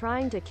enemies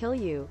trying to kill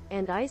you,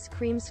 and ice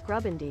cream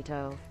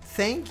scrubbandito.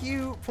 Thank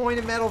you,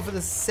 Pointed Metal, for the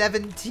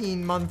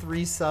 17-month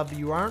resub.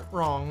 You aren't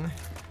wrong.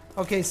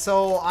 Okay,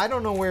 so I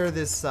don't know where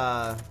this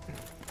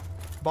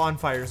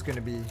bonfire is going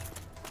to be,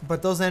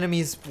 but those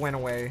enemies went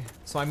away,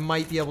 so I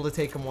might be able to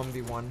take them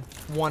 1v1,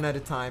 one at a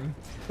time.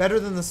 Better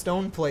than the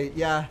stone plate,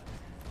 yeah.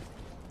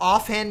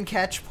 Offhand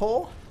catch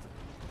pole?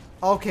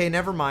 Okay,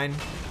 never mind.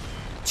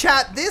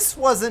 Chat, this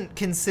wasn't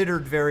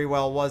considered very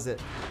well, was it?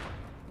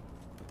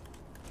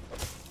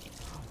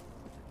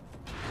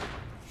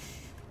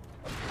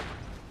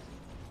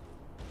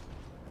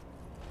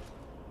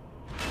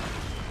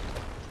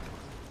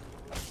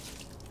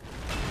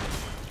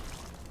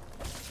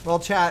 Well,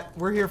 chat,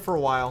 we're here for a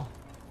while.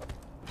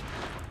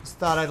 Just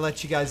thought I'd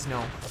let you guys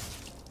know.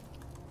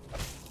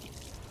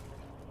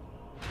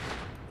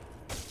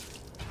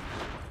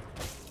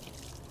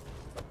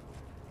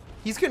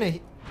 He's gonna...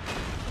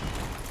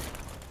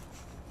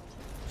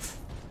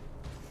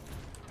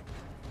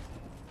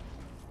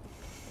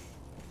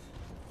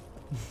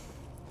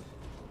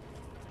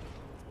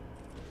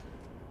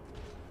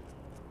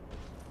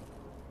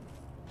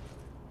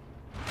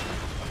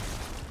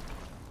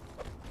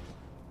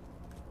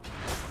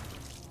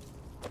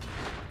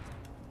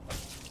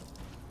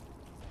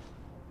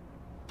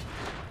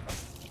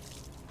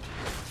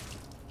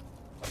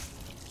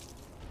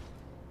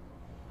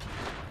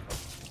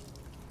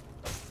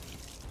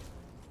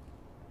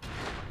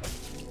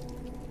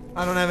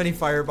 I don't have any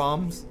fire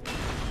bombs.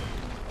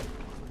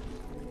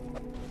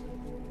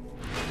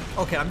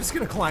 Okay, I'm just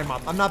gonna climb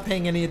up. I'm not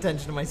paying any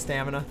attention to my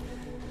stamina.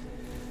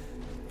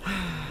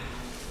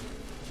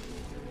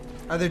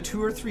 Are there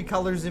 2 or 3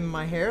 colors in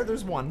my hair?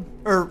 There's one.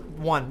 Or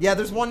one. Yeah,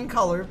 there's one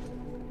color.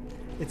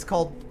 It's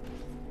called...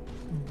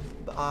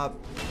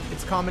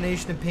 it's a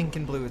combination of pink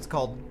and blue. It's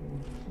called...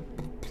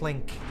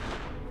 Plink.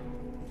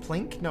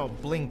 Plink? No,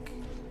 blink.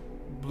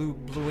 Blue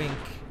ink.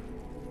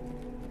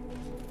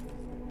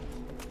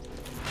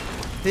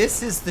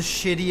 This is the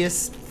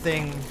shittiest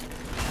thing.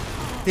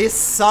 This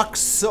sucks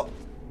so...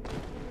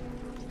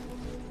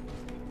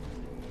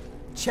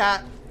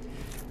 Chat.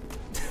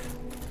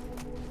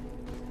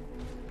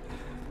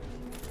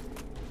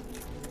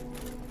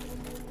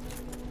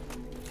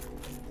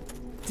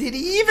 Did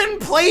he even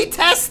play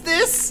test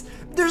this?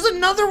 There's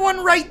another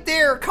one right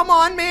there. Come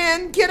on,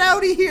 man. Get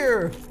out of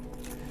here.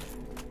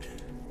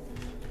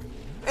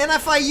 And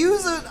if I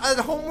use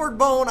a homeward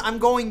bone, I'm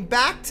going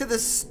back to the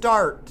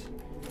start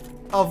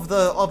of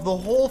the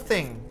whole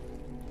thing.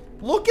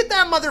 Look at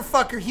that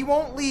motherfucker. He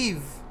won't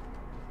leave.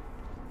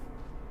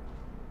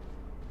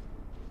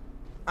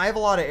 I have a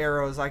lot of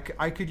arrows. I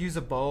could use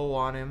a bow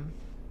on him.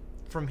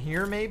 From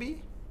here,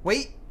 maybe?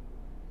 Wait!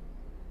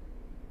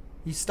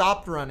 He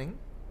stopped running.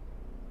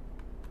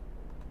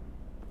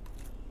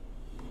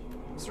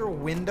 Is there a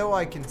window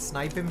I can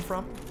snipe him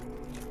from?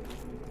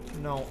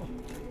 No.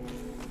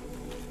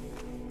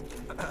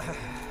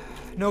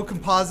 No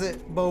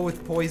composite bow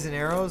with poison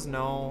arrows?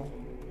 No.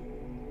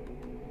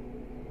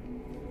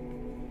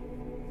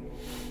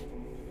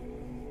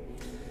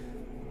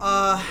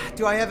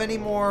 Do I have any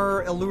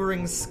more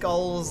alluring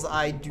skulls?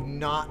 I do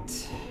not.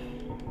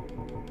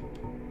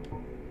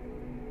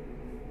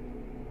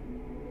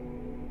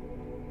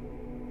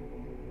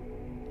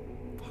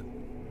 Fuck.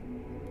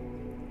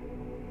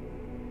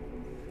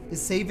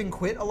 Is save and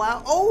quit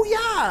allowed? Oh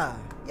yeah!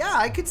 Yeah,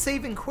 I could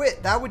save and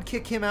quit. That would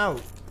kick him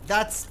out.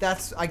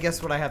 That's I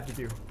guess what I have to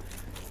do.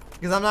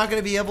 Because I'm not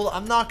gonna be able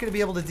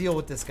to deal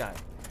with this guy.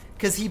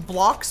 Because he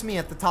blocks me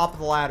at the top of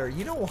the ladder.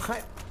 You know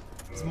what?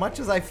 As much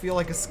as I feel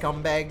like a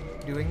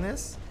scumbag doing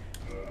this,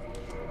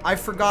 I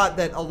forgot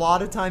that a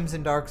lot of times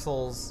in Dark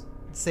Souls,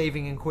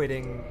 saving and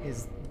quitting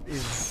is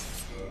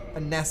a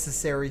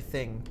necessary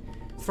thing.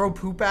 Throw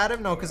poop at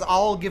him? No, because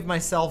I'll give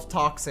myself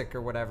toxic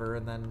or whatever,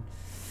 and then...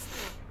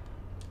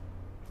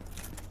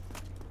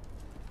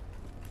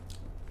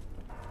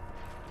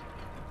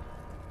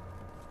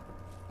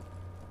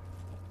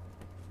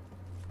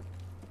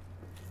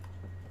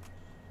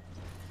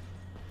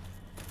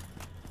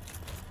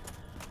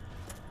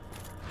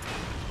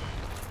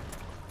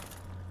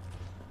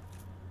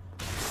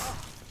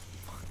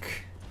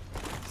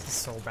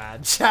 So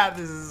bad, chat.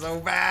 This is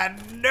so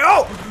bad.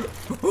 No!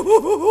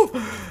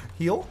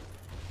 Heal?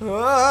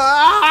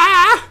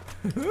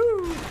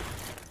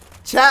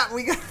 Chat,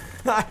 we got...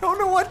 I don't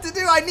know what to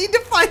do. I need to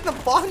find the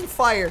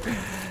bonfire.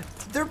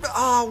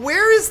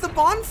 Where is the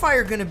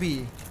bonfire gonna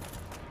be?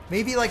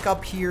 Maybe like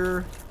up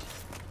here.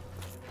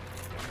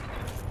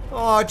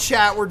 Oh,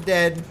 chat, we're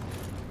dead.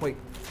 Wait.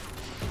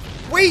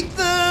 Wait,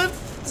 the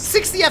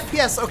 60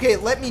 FPS. Okay,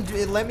 let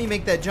me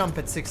make that jump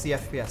at 60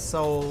 FPS.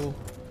 So...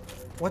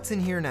 what's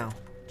in here now?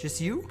 Just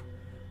you?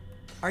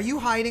 Are you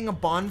hiding a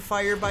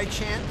bonfire by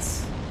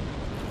chance?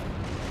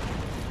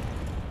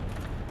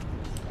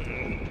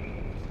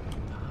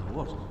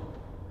 What?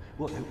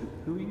 What?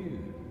 Who are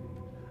you?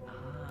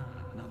 Ah,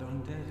 another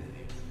undead.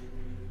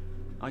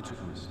 I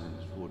took my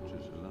son's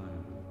fortress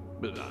alone,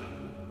 but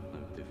I'm no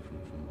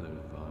different from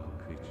those vile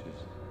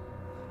creatures.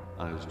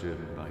 I was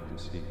driven by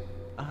conceit.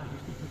 Ah, you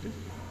think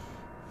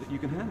that you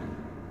can handle it?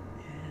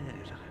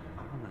 Yes,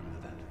 I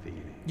remember that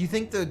feeling. You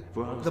think the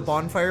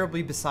bonfire will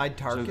be beside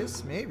Tarkus?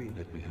 So maybe.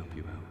 Let me help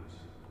you out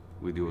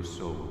with your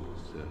soul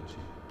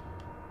searching.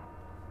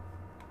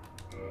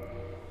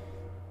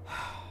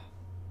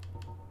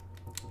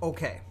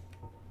 Okay.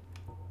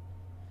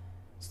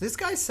 So this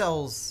guy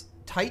sells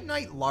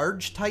Titanite,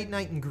 large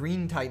Titanite, and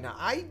green Titanite.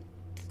 I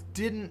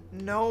didn't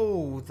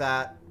know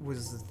that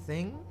was the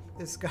thing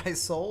this guy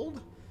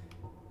sold.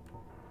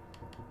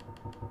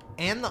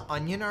 And the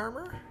onion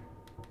armor?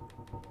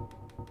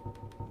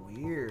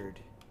 Weird.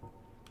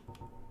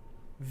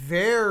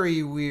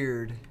 Very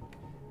weird.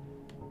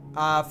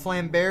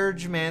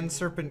 Flamberge, Man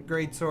Serpent,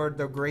 Greatsword,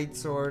 the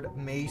Greatsword,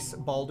 Mace,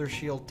 Balder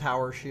Shield,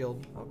 Tower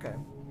Shield. Okay.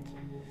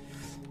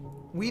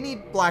 We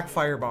need black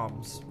fire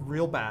bombs.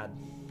 Real bad.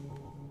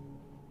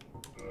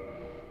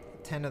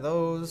 10 of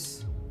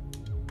those.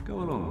 Go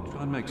along,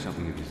 try and make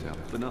something of yourself,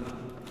 but not...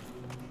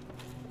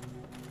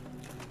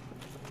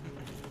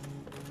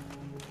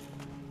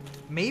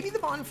 Maybe the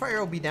bonfire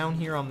will be down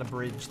here on the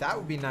bridge. That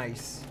would be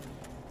nice.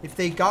 If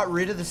they got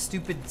rid of the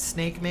stupid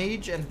snake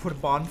mage and put a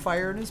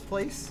bonfire in his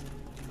place.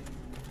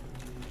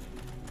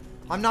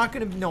 I'm not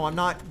gonna... No, I'm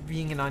not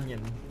being an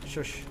onion.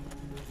 Shush.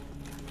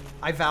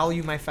 I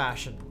value my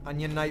fashion.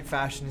 Onion Knight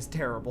fashion is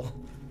terrible.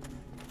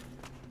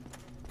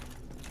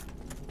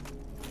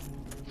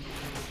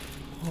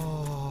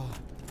 Oh.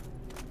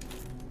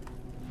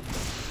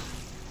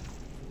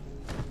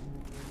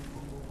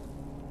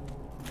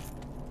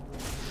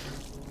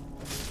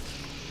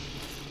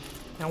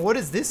 Now what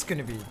is this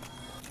gonna be?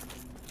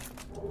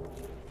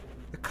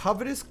 The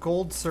covetous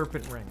gold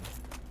serpent ring.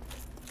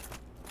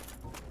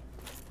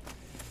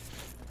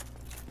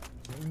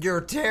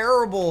 You're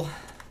terrible.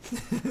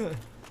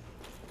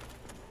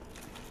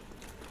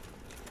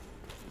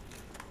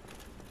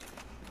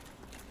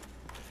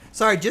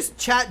 Sorry, just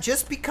chat.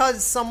 Just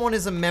because someone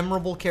is a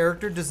memorable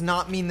character does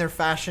not mean their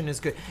fashion is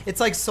good. It's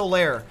like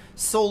Solaire.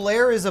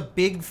 Solaire is a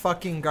big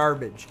fucking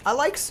garbage. I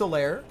like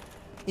Solaire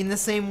in the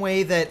same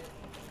way that,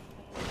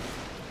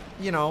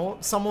 you know,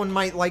 someone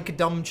might like a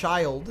dumb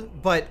child,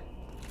 but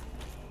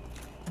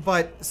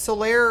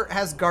Solaire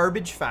has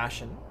garbage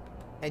fashion,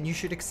 and you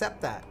should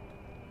accept that.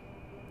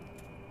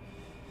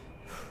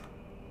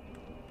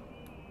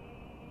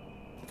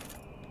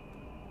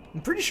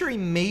 I'm pretty sure he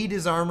made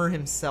his armor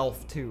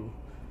himself, too.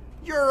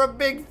 You're a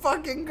big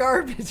fucking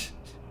garbage.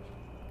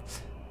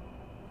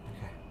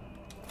 Okay.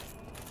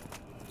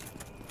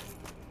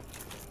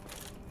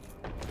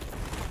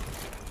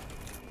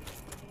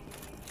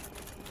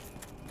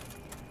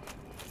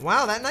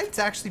 Wow, that knight's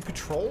actually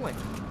patrolling.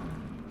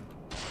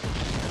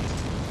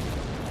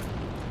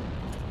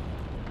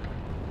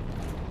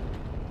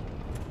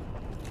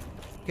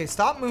 Okay,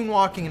 stop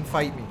moonwalking and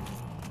fight me.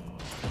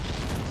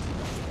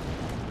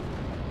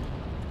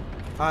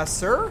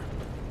 Sir?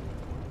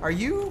 Are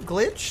you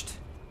glitched?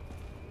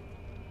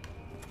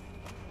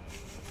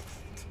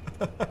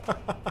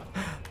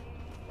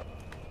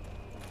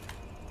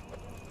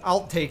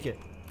 I'll take it.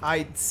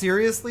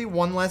 Seriously,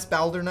 one less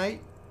Balder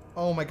Knight?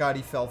 Oh my god,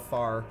 he fell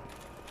far.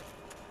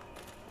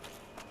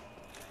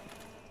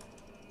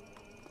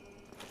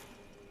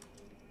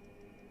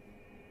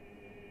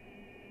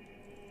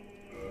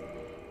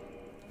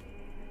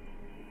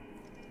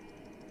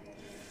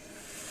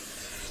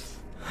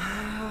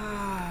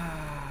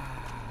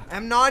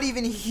 I'm not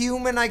even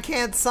human, I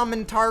can't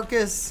summon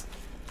Tarkus.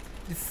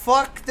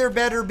 Fuck, there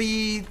better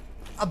be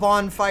a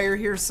bonfire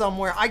here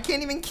somewhere. I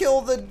can't even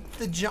kill the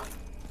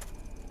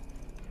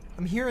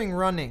I'm hearing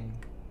running.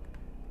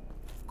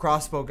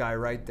 Crossbow guy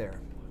right there.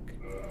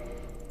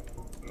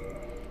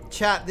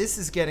 Chat, this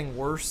is getting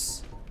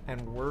worse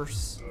and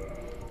worse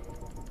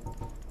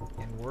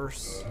and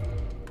worse.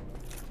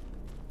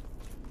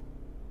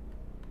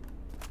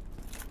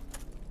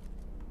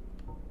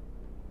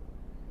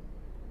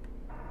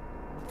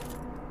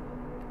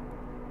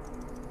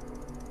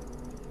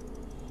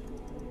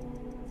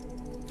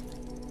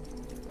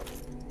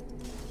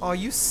 Oh,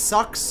 you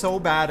suck so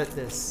bad at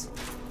this.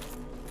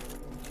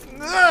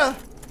 Ugh!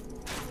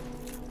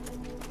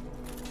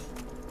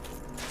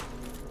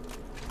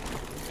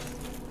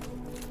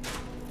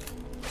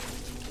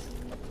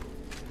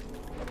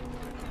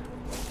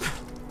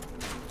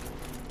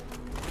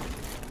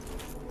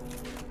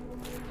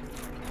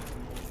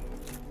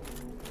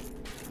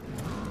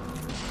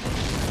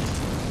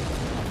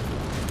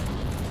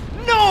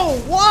 No!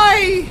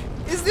 Why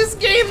is this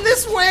game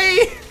this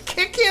way?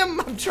 Kick him!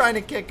 I'm trying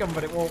to kick him,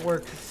 but it won't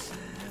work.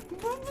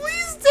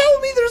 Please tell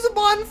me there's a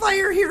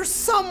bonfire here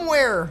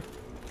somewhere.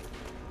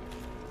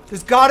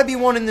 There's gotta be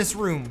one in this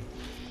room.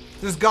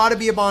 There's gotta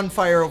be a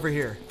bonfire over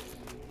here.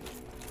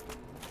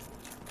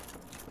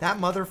 That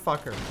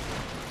motherfucker.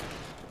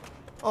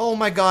 Oh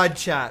my god,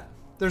 chat.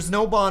 There's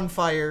no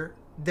bonfire.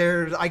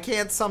 I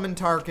can't summon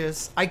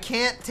Tarkus. I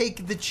can't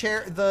take the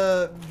chair,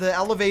 the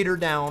elevator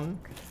down.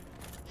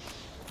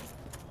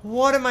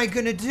 What am I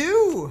gonna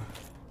do?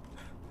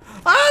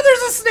 Ah,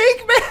 there's a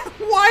snake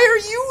man! Why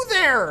are you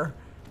there?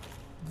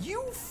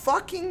 You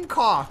fucking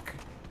cock.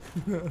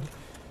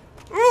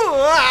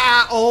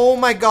 Oh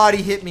my god,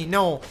 he hit me.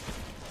 No.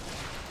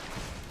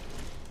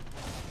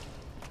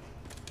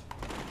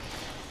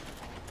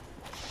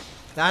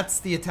 That's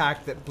the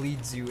attack that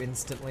bleeds you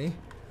instantly.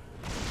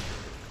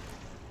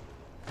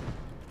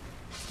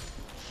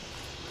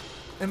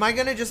 Am I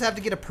gonna just have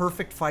to get a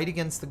perfect fight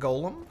against the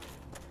golem?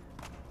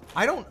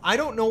 I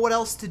don't know what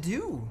else to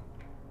do.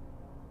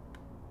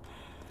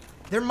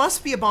 There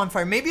must be a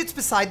bonfire. Maybe it's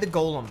beside the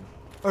golem.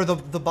 Or the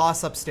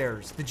boss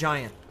upstairs. The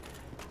giant.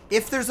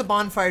 If there's a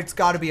bonfire, it's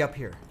gotta be up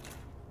here.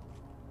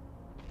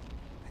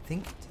 I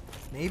think,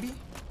 maybe?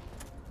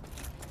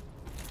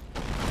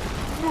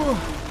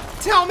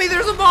 Tell me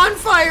there's a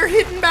bonfire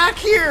hidden back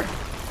here!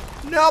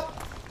 Nope.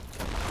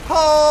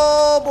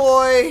 Oh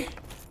boy.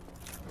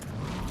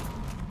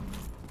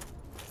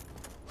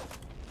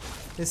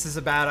 This is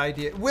a bad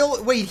idea.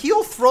 Wait,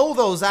 he'll throw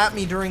those at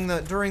me during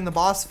the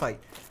boss fight.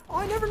 Oh,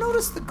 I never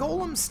noticed the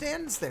golem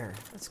stands there.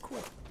 That's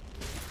cool.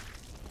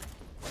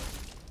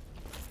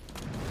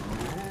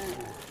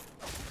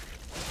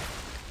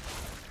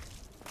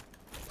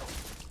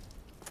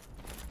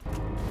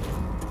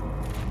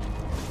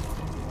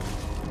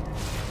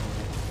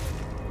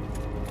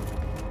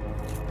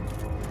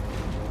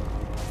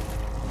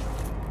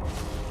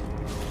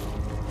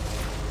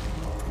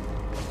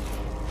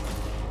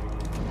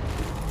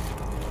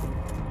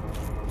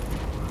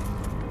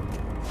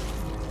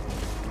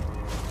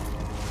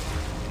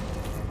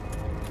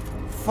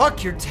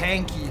 Fuck, you're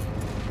tanky.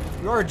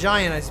 You are a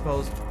giant, I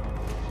suppose.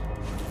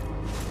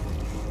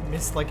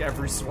 Missed like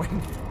every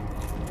swing.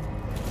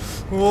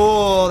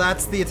 Whoa,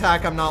 that's the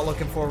attack I'm not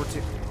looking forward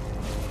to.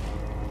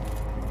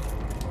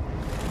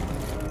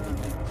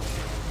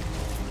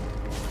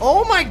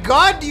 Oh my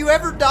god, do you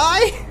ever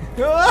die?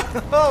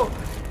 Oh.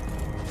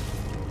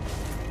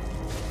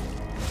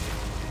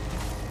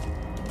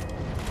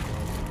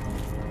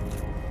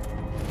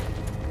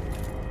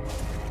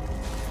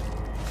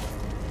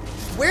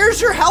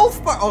 Where's your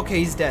health bar? Okay,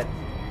 he's dead.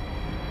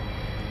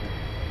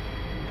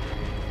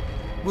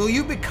 Will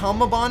you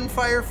become a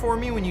bonfire for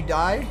me when you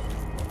die?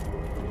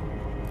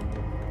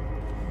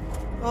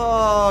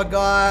 Oh,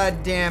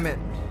 god damn it.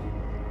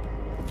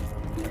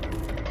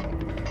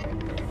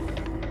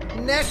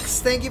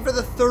 Next, thank you for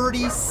the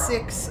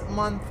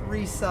 36-month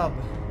resub.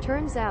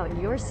 Turns out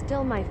you're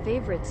still my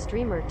favorite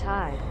streamer,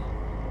 Tide.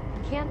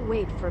 Can't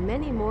wait for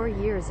many more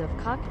years of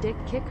cock-dick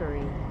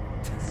kickery.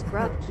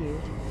 Scrub cute.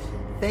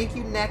 Thank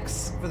you,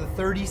 Nex, for the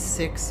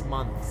 36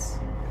 months.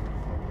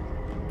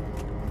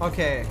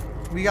 Okay,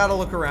 we gotta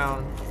look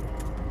around.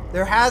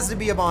 There has to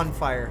be a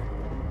bonfire.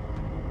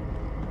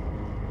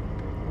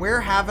 Where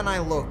haven't I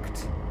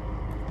looked?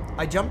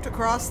 I jumped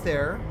across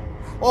there.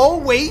 Oh,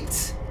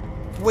 wait!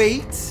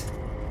 Wait!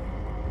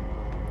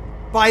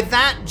 By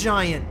that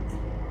giant!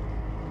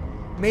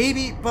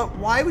 Maybe, but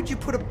why would you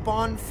put a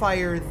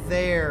bonfire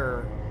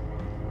there?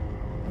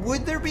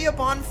 Would there be a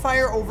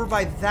bonfire over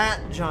by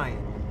that giant?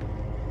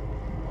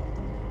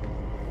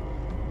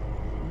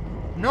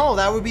 No,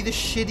 that would be the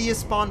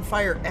shittiest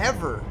bonfire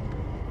ever.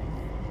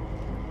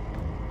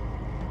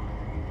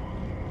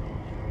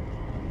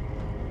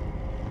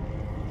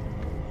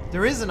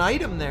 There is an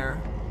item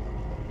there.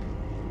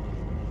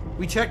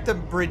 We checked the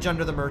bridge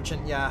under the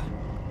merchant, yeah.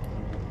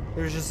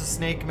 There's just a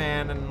snake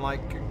man and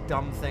like a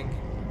dumb thing.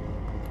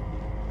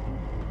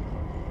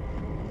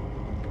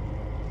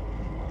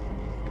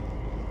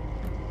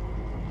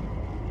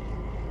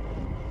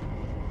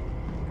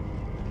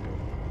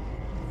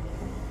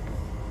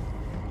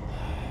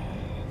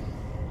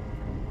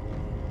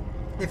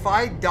 If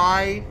I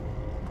die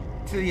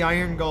to the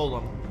Iron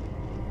Golem,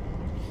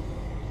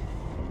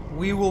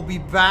 we will be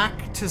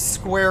back to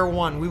square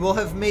one. We will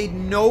have made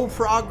no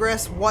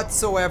progress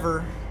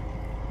whatsoever.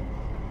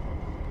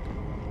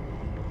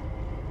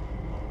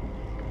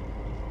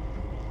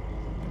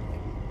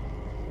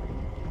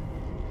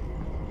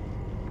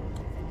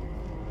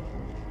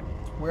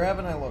 Where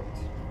haven't I looked?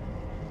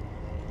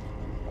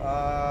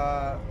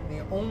 The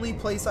only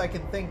place I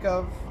can think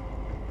of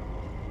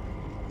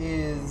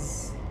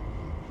is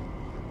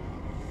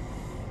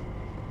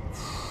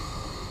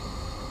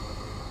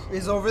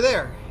over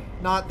there.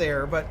 Not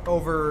there, but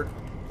over,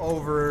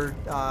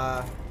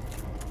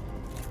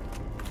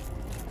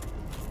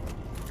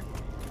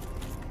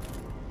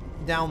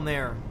 down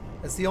there.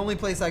 That's the only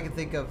place I can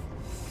think of.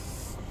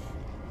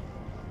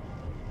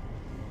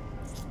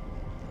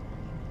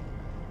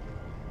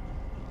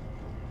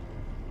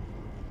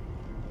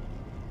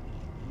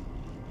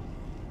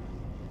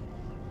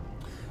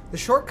 The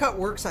shortcut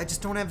works, I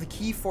just don't have the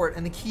key for it,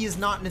 and the key is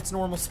not in its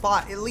normal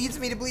spot. It leads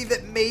me to believe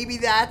that maybe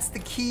that's the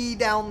key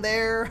down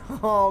there.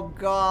 Oh,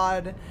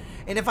 God.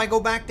 And if I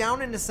go back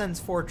down into Sen's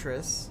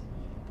Fortress,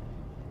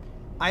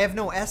 I have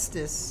no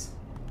Estus.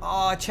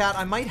 Oh, chat,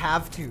 I might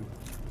have to.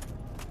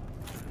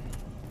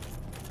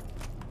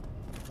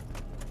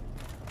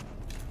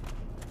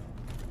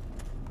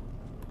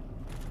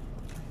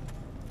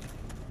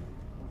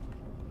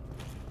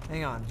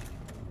 Hang on.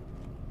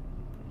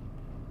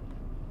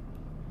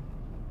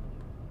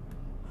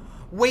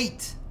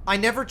 Wait, I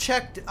never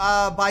checked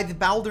by the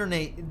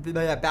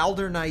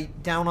Baldurnite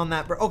down on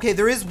that. Okay,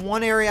 there is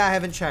one area I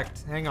haven't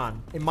checked. Hang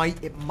on, it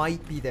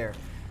might be there,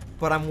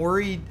 but I'm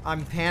worried.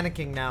 I'm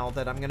panicking now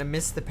that I'm gonna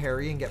miss the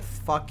parry and get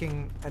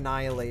fucking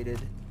annihilated.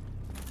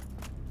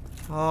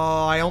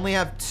 Oh, I only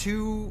have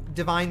 2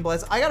 divine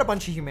bless. I got a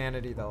bunch of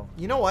humanity though.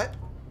 You know what?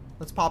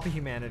 Let's pop a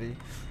humanity.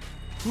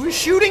 Who is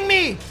shooting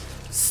me?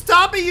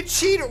 Stop it, you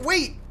cheater!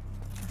 Wait,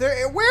 where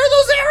are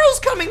those arrows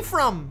coming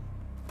from?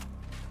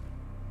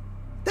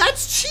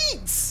 That's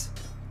cheats!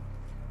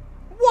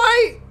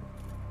 Why?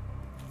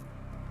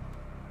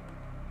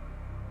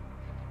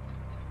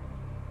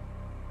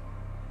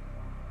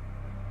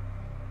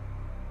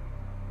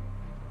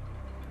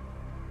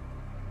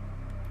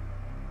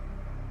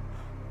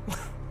 This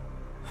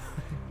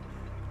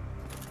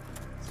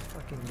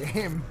fucking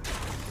game.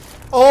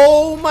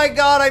 Oh my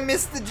god, I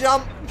missed the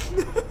jump.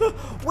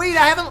 Wait,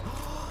 I haven't...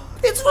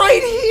 It's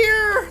right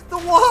here! The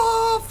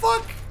wall,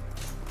 fuck!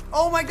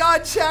 Oh my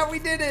god, chat, we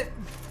did it!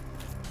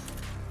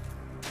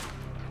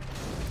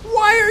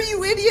 Why are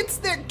you idiots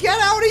there? Get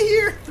out of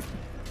here!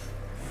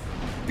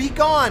 Be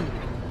gone!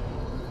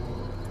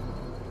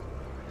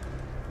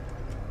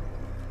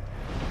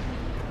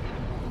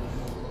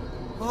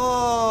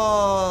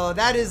 Oh,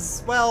 that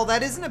is... Well,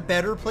 that isn't a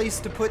better place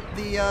to put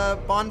the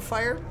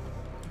bonfire.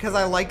 Because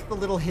I like the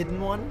little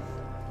hidden one.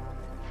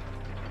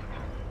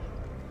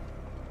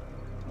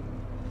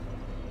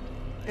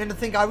 And to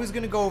think I was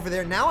going to go over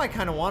there. Now I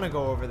kind of want to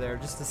go over there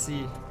just to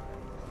see...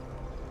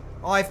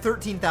 Oh, I have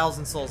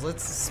 13,000 souls.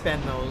 Let's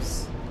spend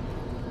those.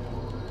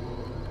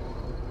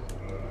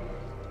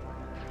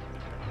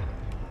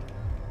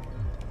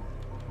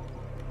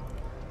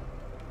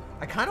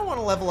 I kind of want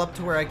to level up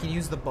to where I can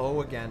use the bow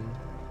again.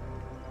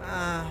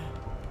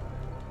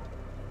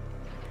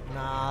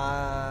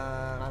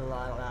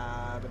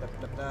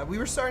 We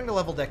were starting to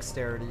level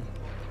dexterity.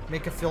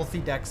 Make a filthy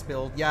dex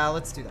build. Yeah,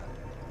 let's do that.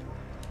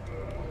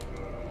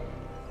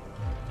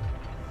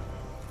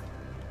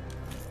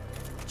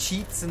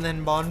 Cheats and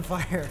then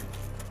bonfire.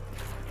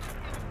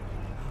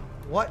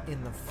 What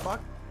in the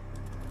fuck?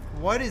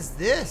 What is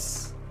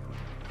this?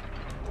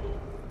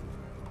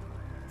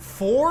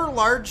 4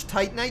 large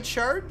Titanite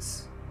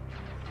shards?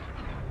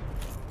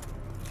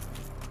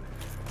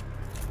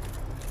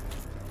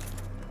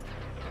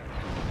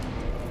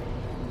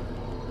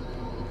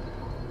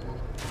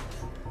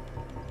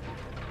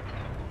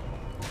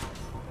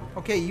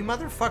 Okay, you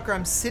motherfucker,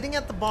 I'm sitting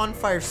at the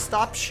bonfire.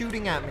 Stop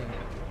shooting at me.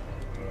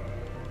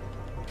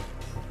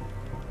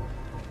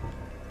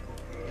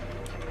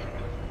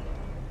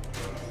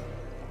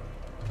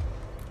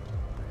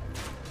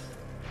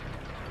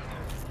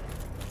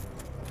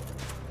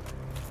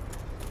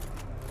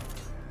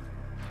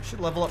 Should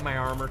level up my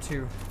armor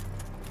too.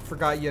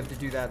 Forgot you have to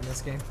do that in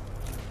this game.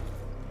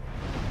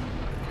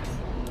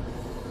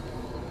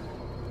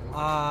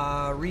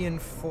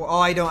 Reinforce. Oh,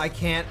 I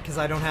can't because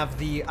I don't have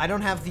the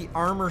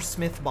armor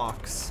smith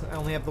box. I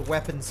only have the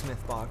weapon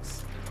smith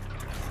box.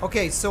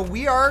 Okay, so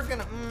we are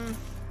gonna.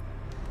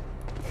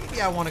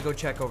 Maybe I want to go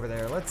check over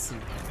there. Let's see.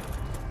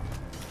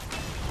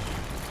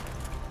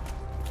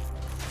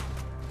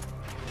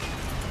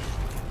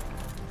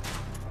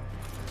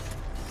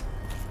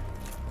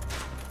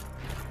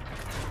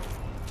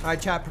 All right,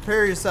 chat,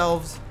 prepare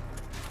yourselves.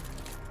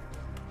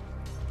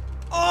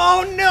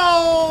 Oh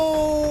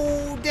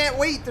no! Damn,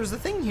 wait, there's a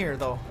thing here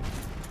though.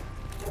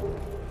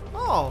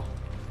 Oh.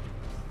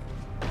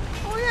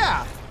 Oh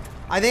yeah.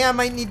 I think I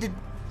might need to.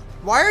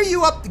 Why are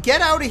you up?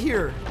 Get out of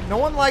here. No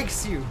one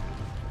likes you.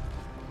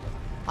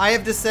 I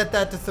have to set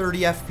that to 30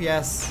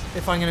 FPS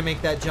if I'm gonna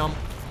make that jump.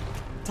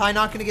 Ty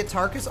not gonna get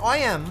Tarkus? Oh, I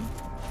am.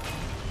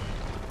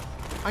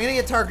 I'm gonna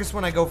get Tarkus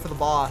when I go for the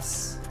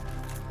boss.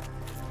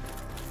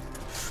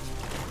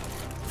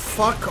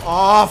 Fuck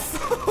off.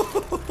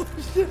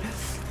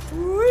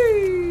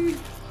 Whee.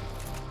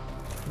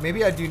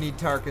 Maybe I do need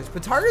Tarkus,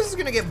 but Tarkus is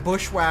gonna get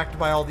bushwhacked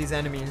by all these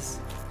enemies.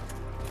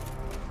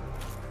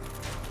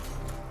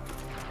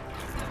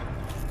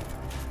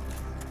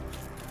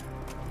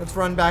 Let's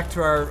run back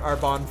to our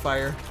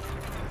bonfire.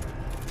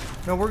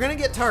 No, we're gonna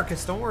get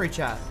Tarkus. Don't worry,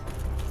 chat.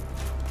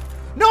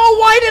 No,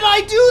 why did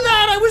I do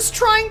that? I was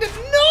trying to.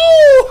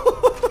 No!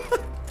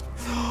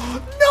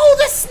 No,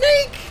 the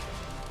snake!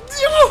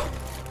 No!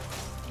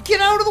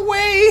 Get out of the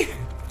way!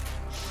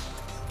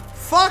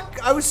 Fuck,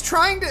 I was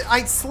trying to.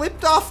 I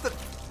slipped off the.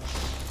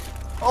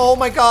 Oh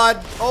my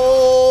god.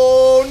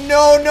 Oh,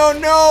 no, no,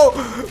 no!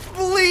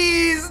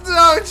 Please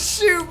don't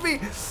shoot me!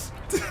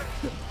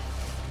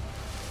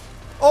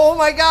 Oh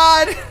my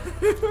god!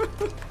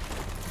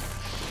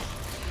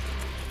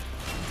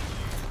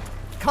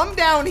 Come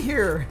down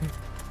here!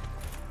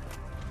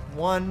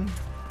 1,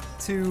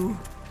 2,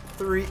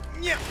 3.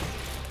 Yeah.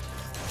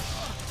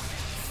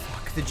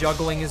 Fuck, the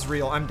juggling is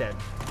real. I'm dead.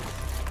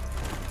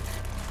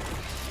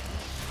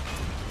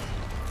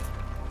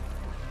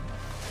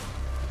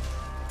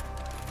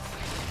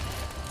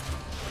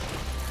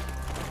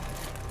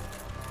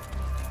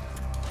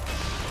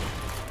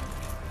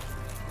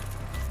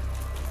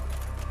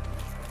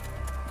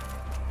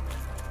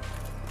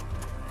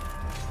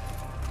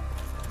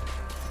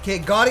 Okay,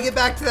 gotta get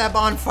back to that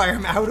bonfire.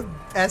 I'm out of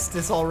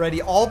Estus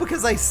already. All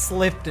because I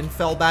slipped and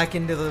fell back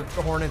into the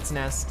hornet's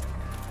nest.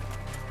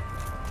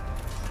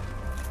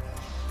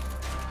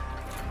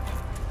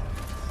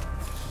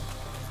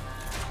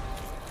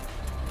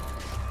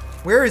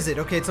 Where is it?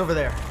 Okay, it's over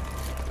there.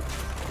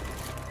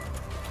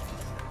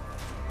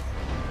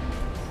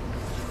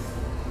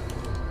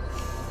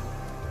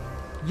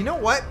 You know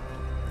what?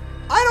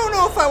 I don't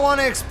know if I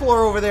want to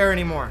explore over there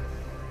anymore.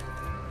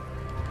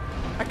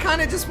 I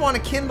kind of just want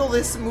to kindle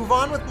this and move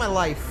on with my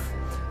life.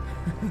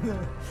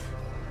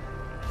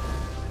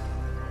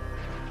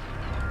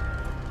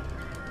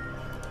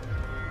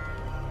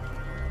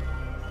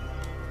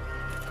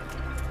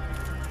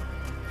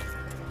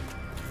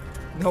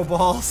 No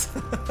balls.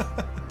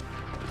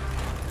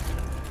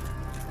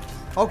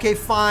 Okay,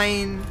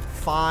 fine.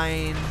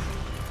 Fine.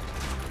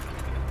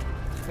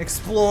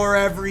 Explore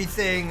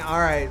everything.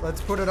 All right,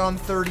 let's put it on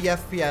 30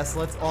 FPS.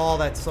 Let's. Oh,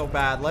 that's so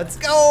bad. Let's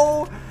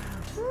go.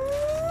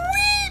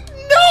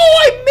 No,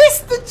 I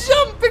missed the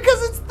jump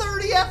because it's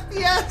 30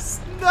 FPS.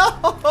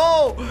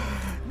 No,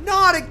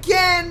 not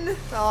again.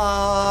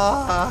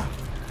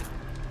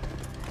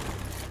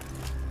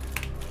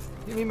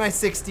 Give me my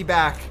 60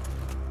 back.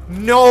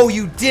 No,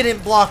 you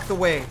didn't block the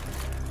way.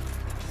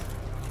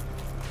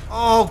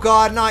 Oh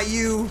God, not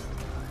you.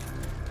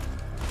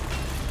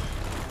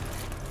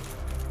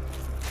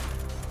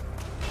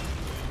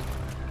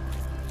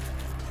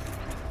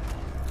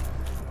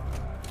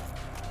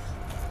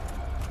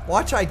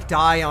 Watch I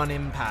die on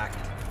impact.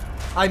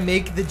 I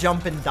make the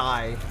jump and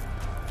die.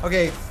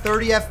 Okay,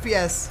 30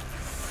 FPS.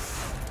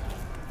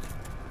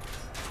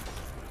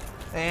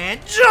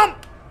 And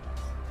jump!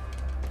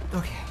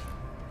 Okay.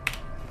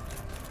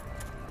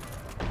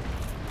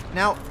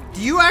 Now,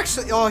 do you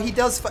actually... Oh, he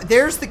does...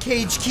 There's the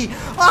cage key.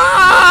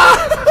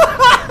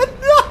 Ah!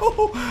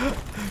 No!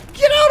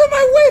 Get out of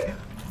my way!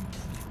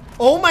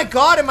 Oh my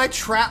God, am I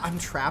trapped? I'm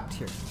trapped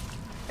here.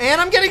 And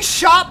I'm getting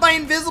shot by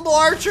invisible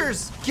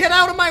archers! Get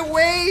out of my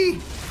way!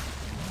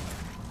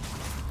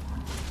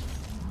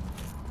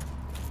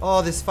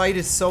 Oh, this fight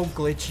is so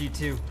glitchy,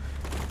 too.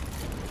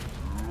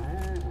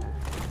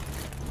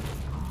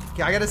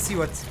 Okay, I gotta see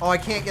what's... Oh, I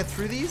can't get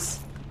through these?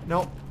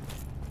 Nope.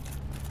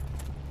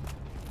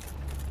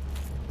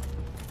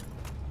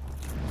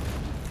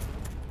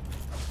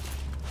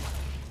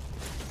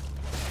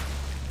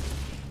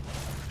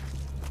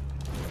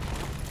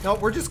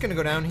 Nope, we're just gonna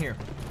go down here.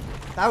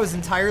 That was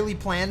entirely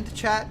planned,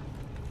 chat.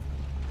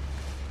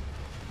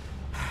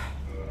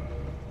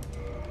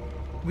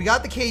 We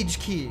got the cage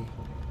key.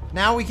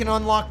 Now we can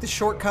unlock the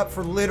shortcut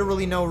for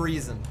literally no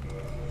reason.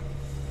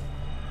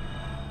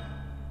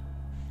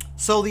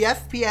 So the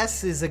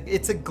FPS is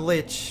it's a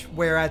glitch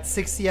where at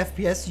 60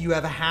 FPS you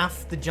have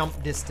half the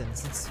jump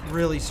distance. It's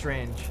really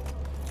strange.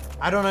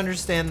 I don't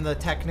understand the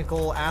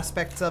technical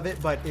aspects of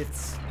it, but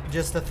it's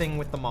just a thing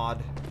with the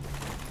mod.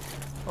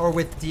 Or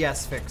with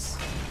DS Fix.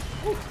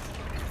 Whew.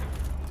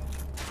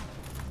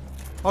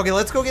 Okay,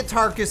 let's go get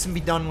Tarkus and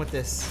be done with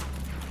this.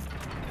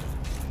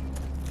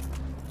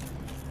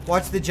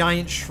 Watch the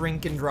giant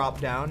shrink and drop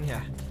down.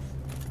 Yeah.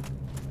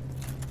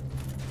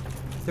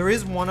 There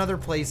is one other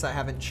place I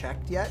haven't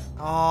checked yet.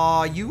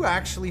 Aw, you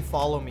actually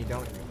follow me,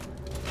 don't you?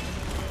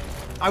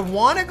 I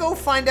want to go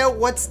find out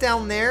what's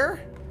down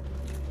there.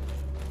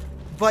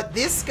 But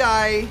this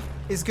guy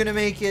is going to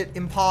make it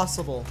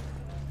impossible.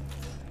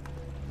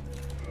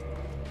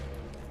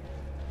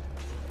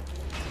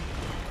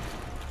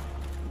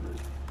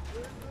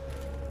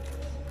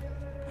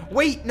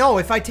 Wait, no,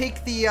 if I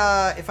take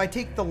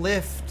the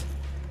lift,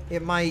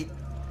 it might.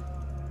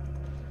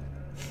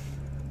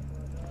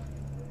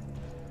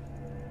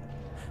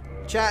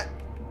 Chat,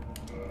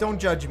 don't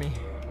judge me.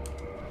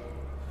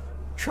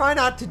 Try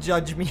not to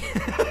judge me.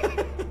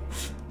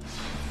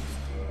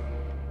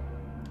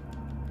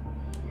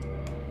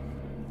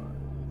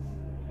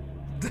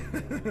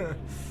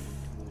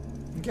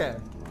 Okay.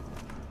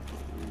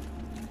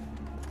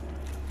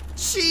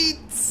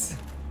 Cheats!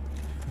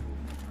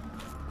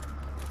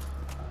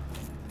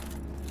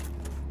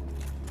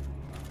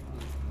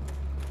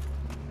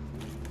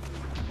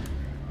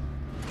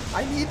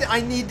 I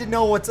need to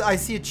know what's. I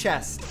see a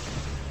chest.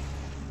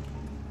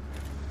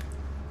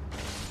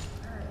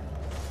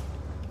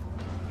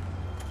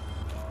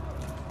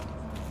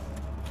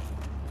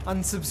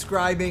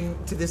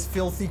 Unsubscribing to this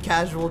filthy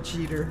casual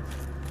cheater.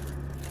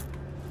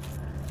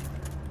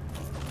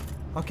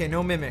 Okay,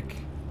 no mimic.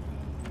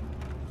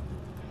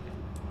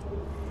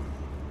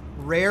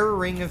 Rare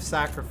ring of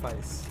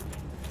sacrifice.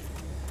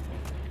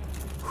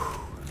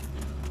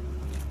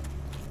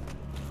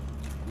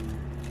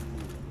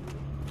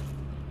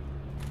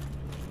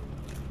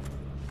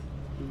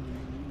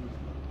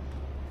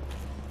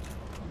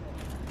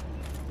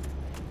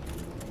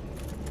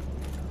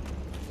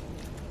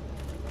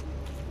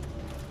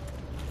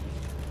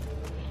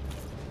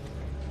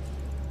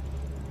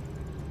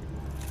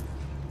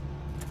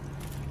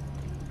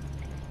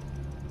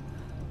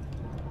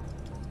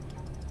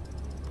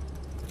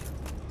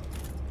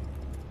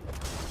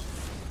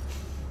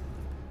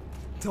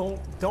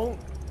 Don't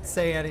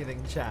say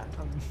anything, chat.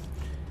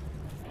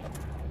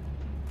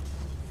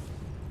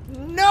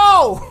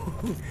 No!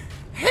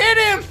 Hit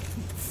him!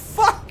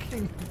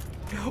 Fucking.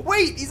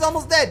 Wait, he's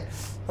almost dead.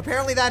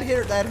 Apparently that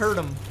hurt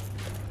him.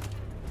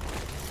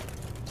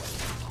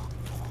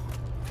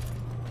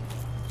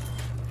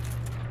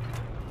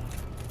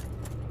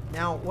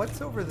 Now,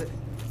 what's over the...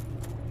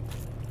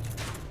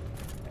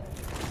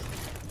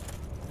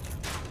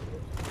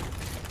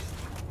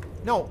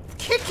 No,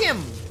 kick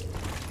him!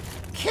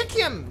 Kick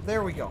him!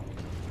 There we go.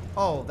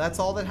 Oh, that's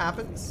all that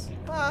happens?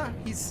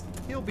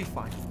 He'll be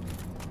fine.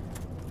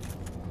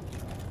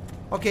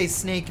 Okay,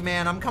 Snake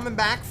Man, I'm coming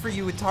back for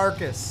you with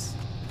Tarkus.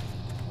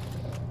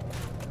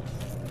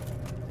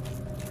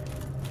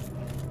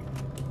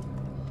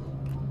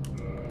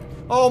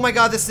 Oh my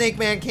god, the Snake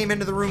Man came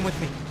into the room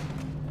with me.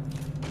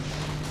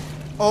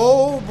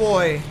 Oh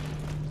boy.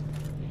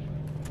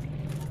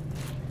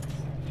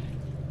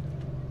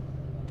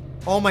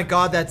 Oh my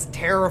god, that's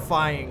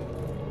terrifying.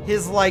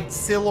 His, like,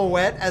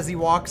 silhouette as he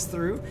walks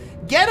through.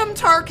 Get him,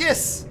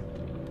 Tarkus!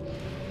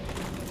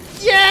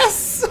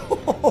 Yes!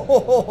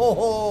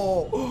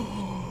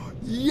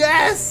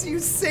 Yes! You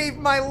saved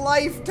my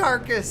life,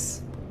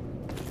 Tarkus!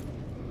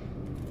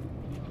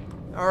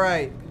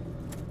 Alright.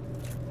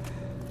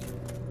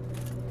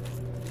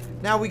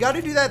 Now, we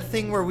gotta do that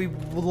thing where we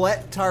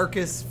let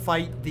Tarkus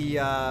fight the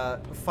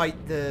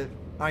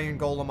Iron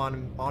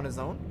Golem on his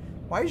own.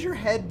 Why is your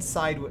head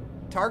sideways?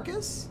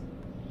 Tarkus?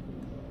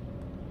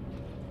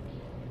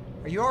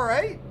 Are you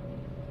alright?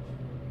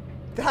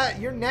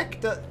 Your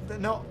neck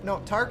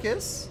no,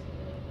 Tarkus.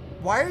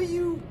 Why are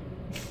you...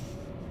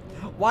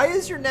 Why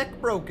is your neck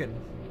broken?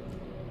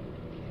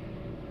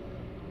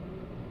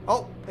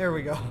 Oh, there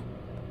we go.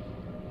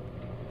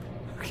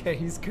 Okay,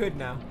 he's good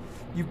now.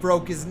 You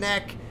broke his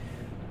neck.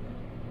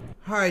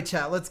 Alright,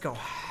 chat, let's go.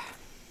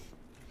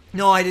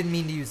 No, I didn't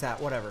mean to use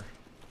that. Whatever.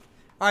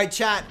 Alright,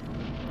 chat.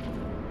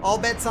 All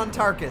bets on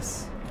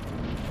Tarkus.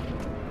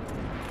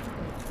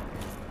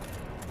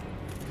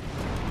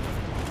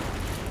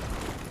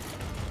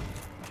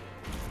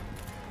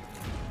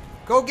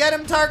 Go get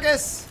him,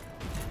 Tarkus!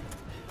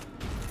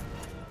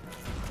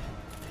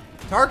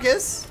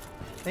 Tarkus?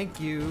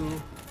 Thank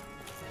you.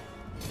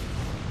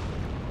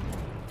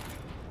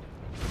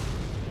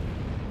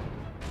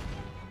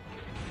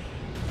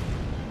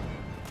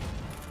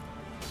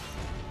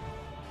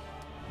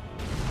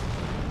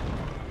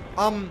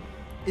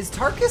 Is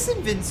Tarkus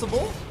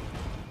invincible?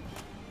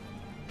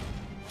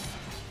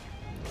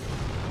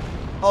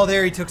 Oh,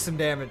 there he took some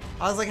damage.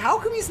 I was like, how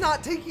come he's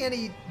not taking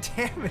any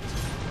damage?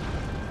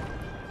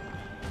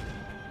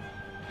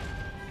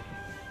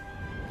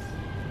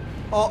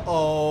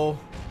 Uh-oh.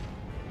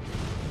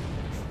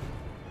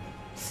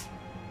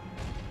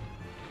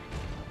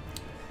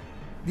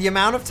 The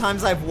amount of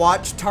times I've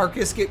watched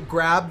Tarkus get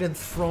grabbed and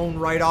thrown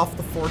right off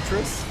the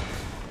fortress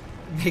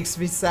makes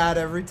me sad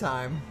every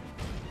time.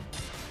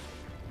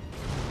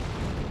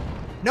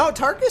 No,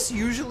 Tarkus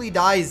usually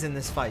dies in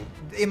this fight.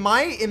 In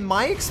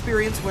my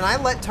experience, when I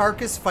let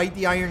Tarkus fight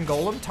the Iron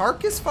Golem,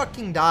 Tarkus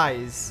fucking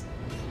dies.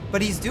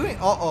 But he's doing...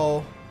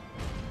 Uh-oh.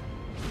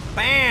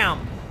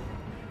 Bam!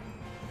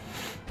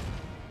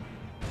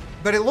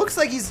 But it looks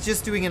like he's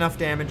just doing enough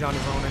damage on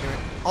his own anyway.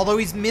 Although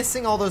he's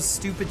missing all those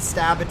stupid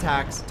stab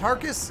attacks.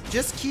 Tarkus,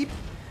 just keep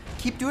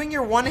doing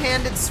your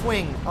one-handed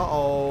swing.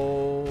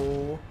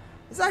 Uh-oh.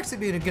 It's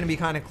actually going to be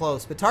kind of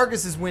close, but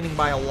Tarkus is winning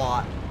by a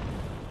lot.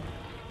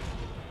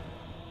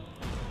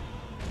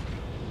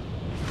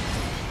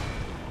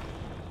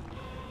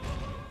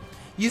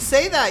 You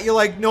say that, you're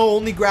like, no,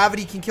 only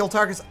gravity can kill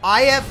Tarkus.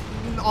 I have,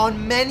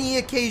 on many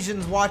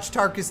occasions, watched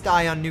Tarkus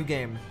die on New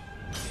Game.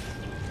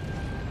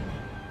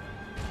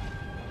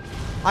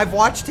 I've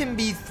watched him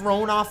be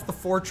thrown off the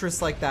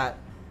fortress like that.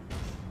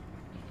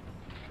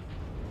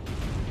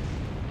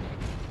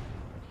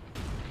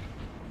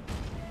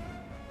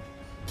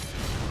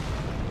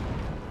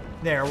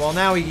 There, well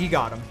now he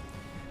got him.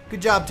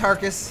 Good job,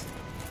 Tarkus.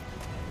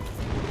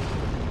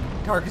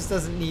 Tarkus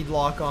doesn't need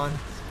lock on.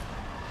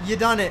 You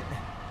done it.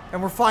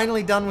 And we're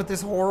finally done with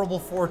this horrible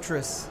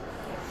fortress.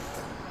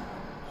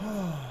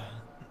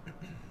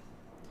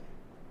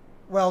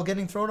 Well,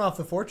 getting thrown off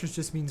the fortress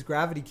just means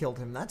gravity killed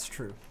him. That's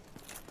true.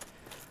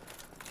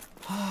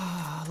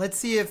 Let's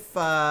see if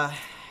our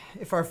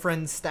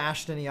friend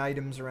stashed any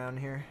items around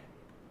here.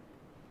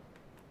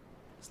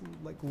 Just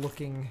like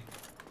looking.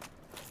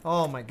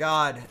 Oh my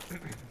god.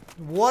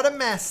 What a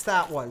mess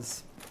that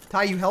was.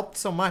 Ty, you helped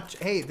so much.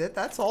 Hey,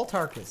 that's all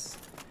Tarkus.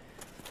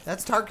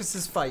 That's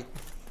Tarkus's fight.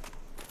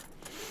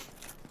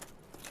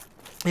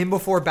 In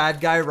before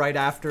bad guy, right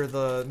after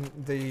the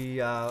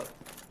Anor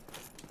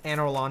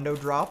Londo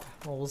drop.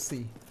 Well, we'll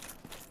see.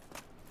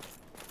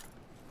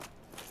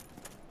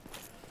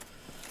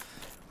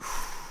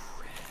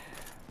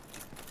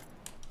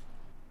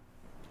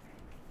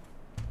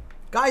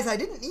 Guys, I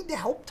didn't need to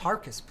help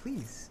Tarkus,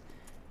 please.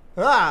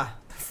 Ah,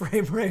 the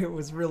frame rate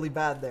was really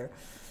bad there.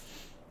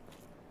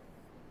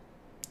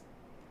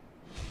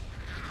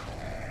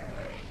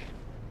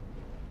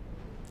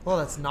 Well,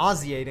 that's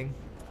nauseating.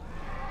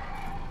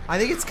 I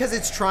think it's because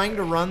it's trying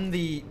to run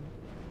the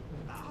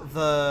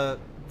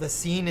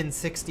scene in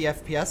 60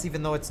 FPS,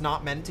 even though it's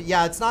not meant to.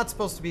 Yeah, it's not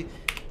supposed to be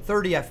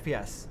 30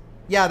 FPS.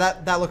 Yeah,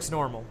 that looks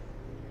normal.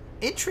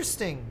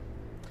 Interesting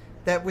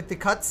that with the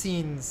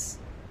cutscenes,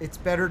 it's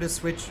better to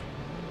switch.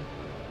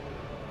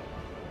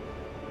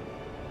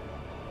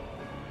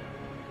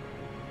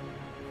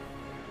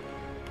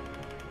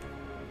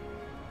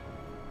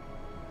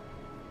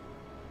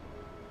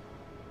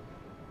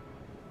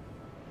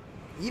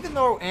 Even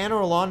though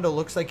Anor Londo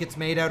looks like it's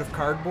made out of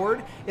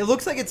cardboard, it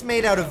looks like it's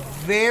made out of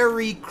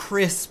very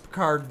crisp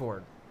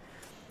cardboard.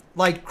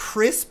 Like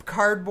crisp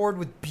cardboard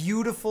with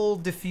beautiful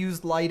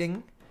diffused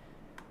lighting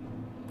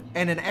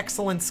and an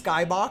excellent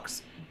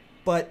skybox,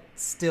 but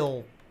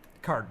still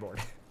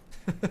cardboard.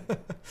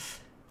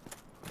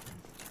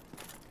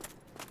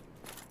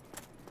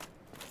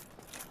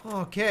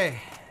 Okay.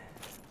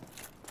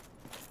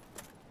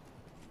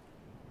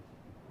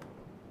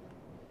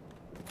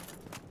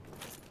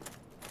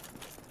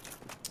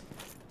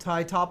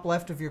 Ty, top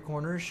left of your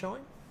corner is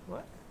showing?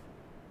 What?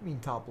 I mean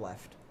top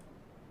left.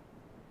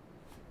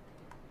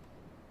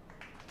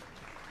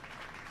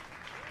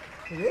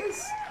 It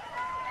is?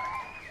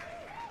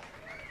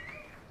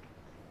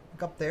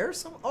 Look up there.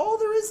 Oh,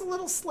 there is a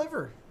little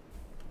sliver.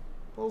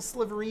 A little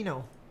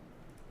sliverino.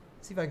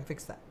 See if I can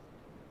fix that.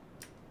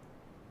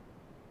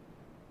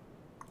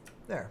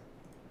 There.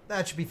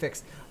 That should be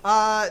fixed.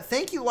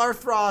 Thank you,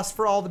 Larthros,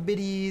 for all the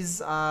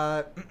biddies.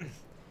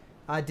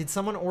 Did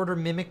someone order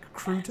mimic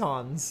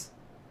croutons?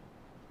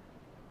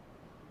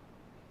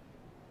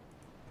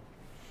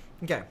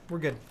 Okay, we're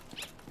good.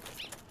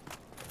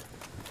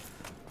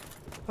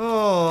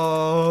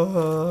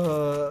 Oh,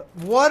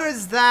 what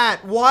is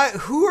that? What?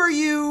 Who are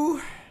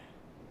you?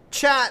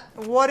 Chat,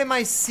 what am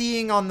I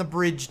seeing on the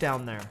bridge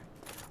down there?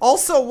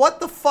 Also,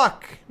 what the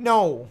fuck?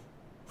 No.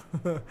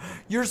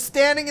 You're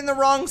standing in the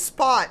wrong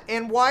spot.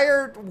 And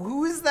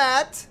who is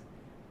that?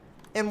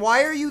 And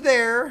why are you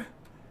there?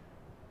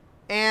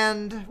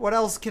 And what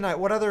else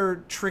what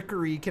other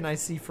trickery can I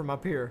see from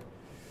up here?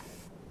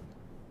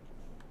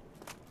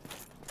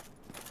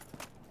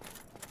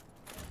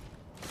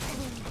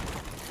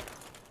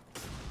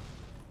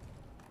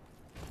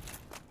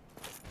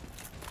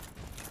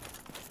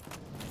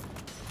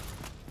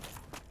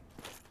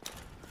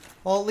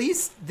 Well, at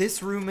least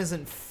this room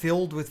isn't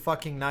filled with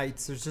fucking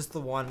knights. There's just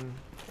the one,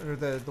 or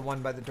the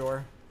one by the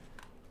door.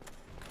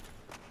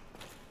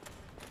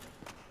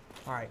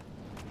 All right.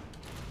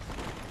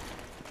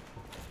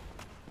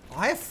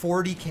 I have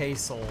 40k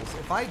souls.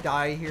 If I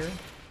die here...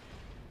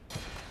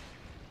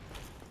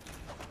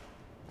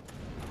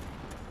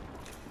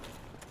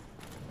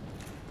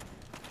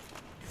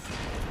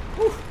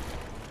 Whew.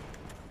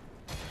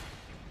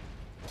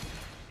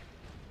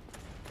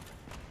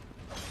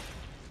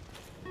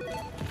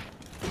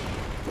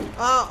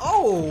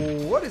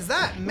 Oh, what is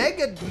that?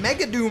 Mega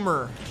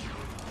Doomer.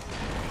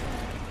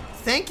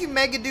 Thank you,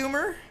 Mega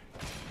Doomer.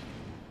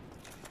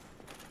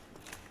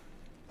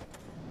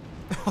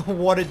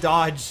 What a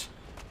dodge.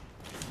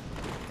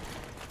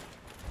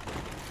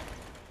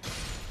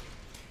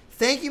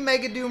 Thank you,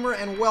 Mega Doomer,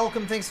 and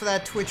welcome. Thanks for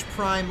that Twitch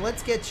Prime.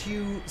 Let's get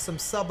you some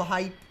sub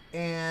hype,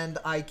 and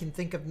I can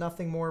think of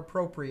nothing more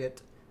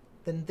appropriate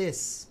than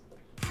this.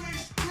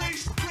 Praise the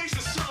sun. Praise the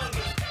sun.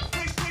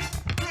 Praise the sun.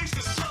 Praise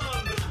the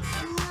sun.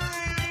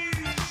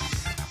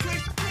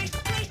 Praise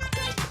the sun.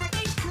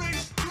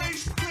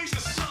 Praise the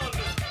sun.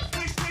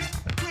 Praise the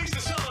sun. Praise the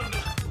sun.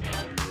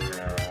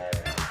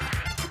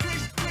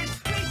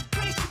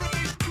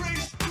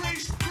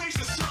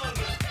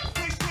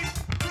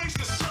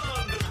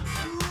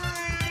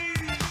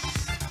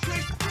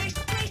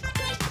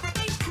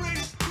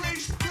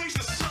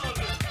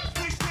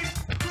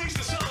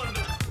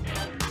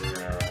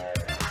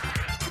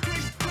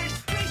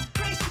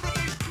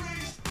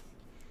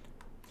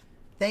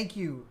 Thank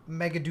you,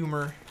 Mega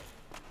Doomer,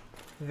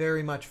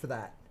 very much for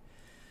that.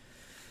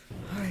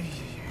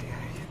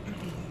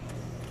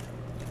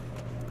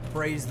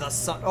 Praise the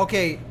sun.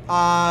 Okay,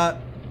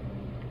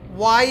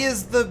 why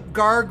is the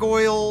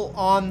gargoyle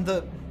on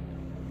the...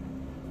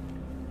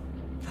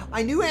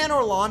 I knew Anne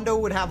Orlando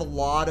would have a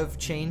lot of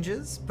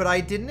changes, but I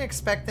didn't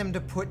expect them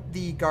to put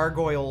the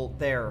gargoyle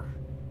there.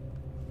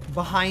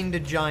 Behind a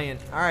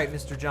giant. Alright,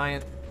 Mr.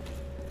 Giant.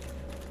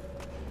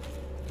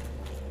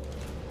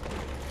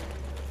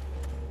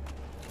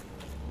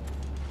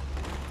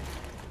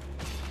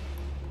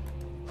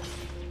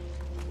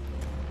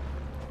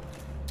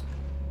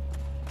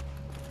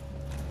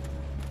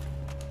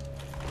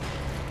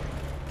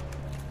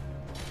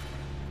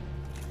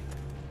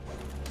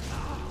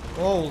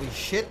 Holy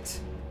shit.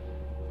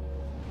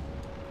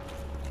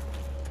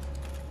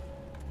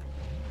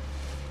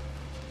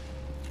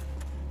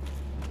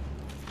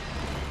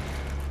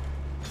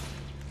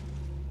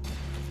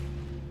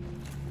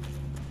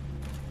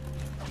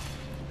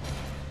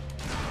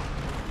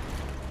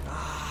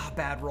 Ah,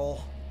 bad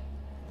roll.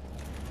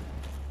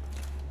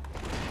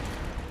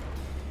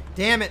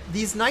 Damn it,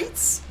 these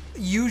knights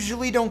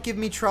usually don't give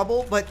me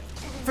trouble, but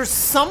there's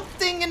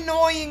something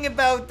annoying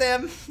about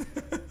them.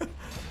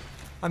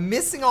 I'm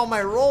missing all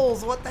my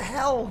rolls. What the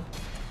hell?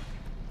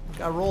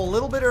 Gotta roll a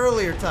little bit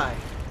earlier, Ty.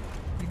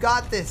 You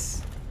got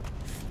this.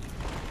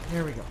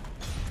 There we go.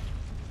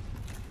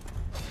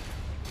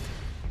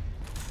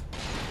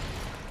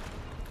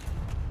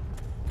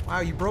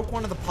 Wow, you broke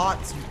one of the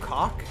pots, you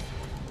cock.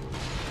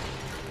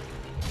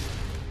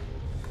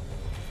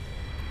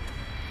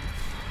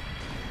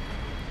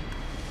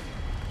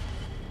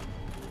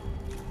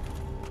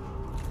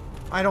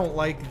 I don't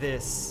like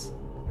this.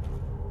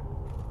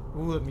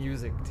 Ooh, the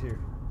music, too.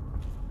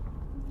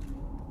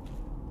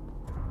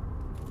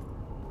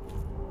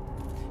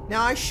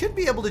 Now, I should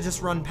be able to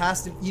just run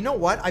past it. You know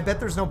what? I bet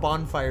there's no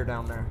bonfire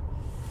down there.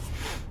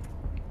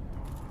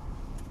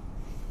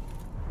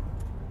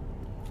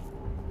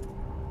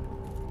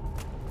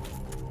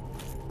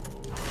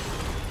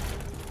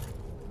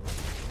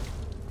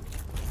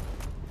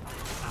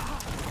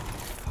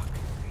 Fuck,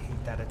 I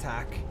hate that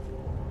attack.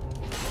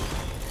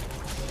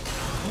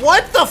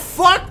 What the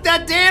fuck?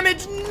 That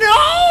damage?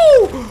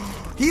 No!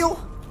 Heal.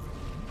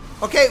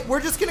 Okay, we're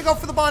just gonna go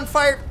for the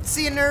bonfire.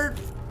 See you, nerd.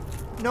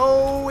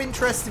 No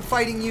interest in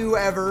fighting you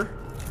ever.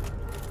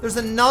 There's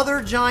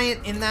another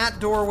giant in that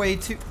doorway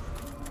too.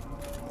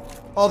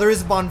 Oh, there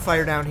is a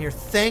bonfire down here.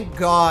 Thank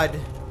God.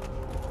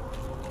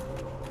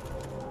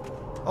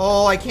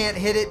 Oh, I can't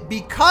hit it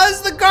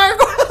because the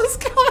gargoyle is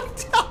coming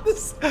down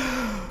this.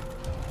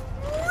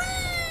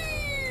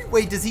 Whee!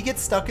 Wait, does he get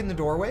stuck in the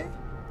doorway?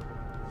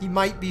 He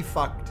might be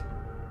fucked.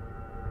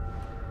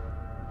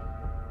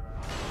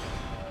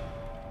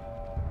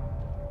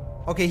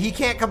 Okay, he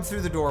can't come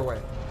through the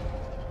doorway.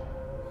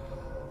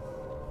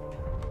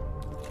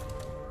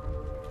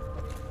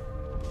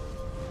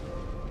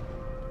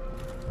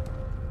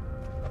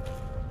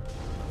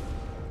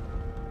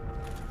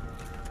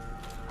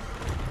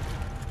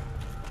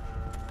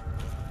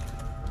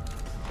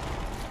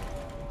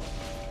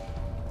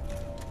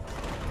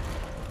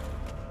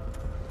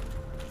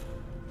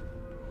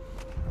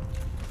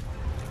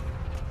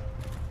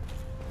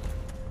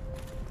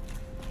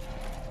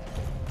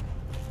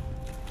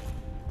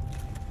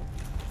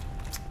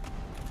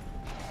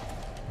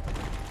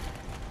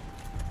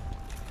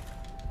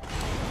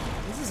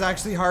 Is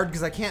actually hard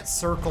because I can't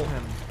circle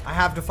him. I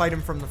have to fight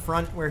him from the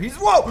front where he's...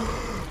 Whoa!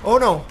 Oh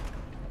no.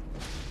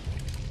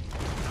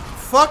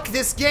 Fuck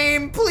this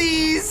game,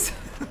 please!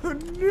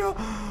 No.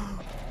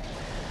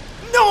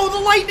 No, the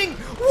lightning!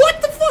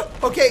 What the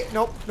fuck? Okay,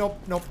 nope,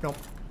 nope, nope, nope.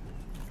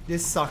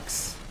 This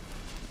sucks.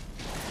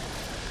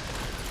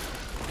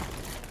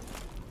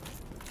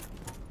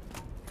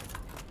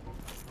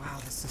 Wow,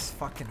 this is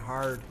fucking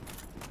hard.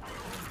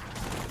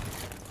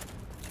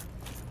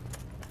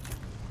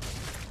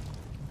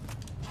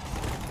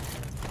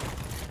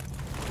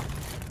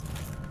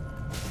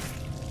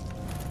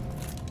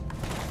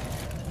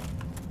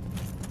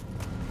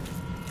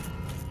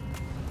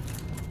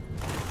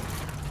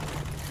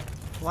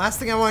 Last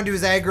thing I want to do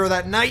is aggro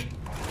that knight.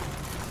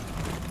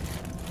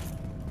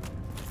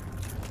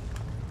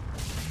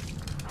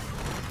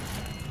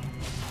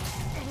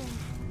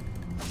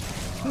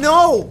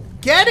 No!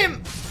 Get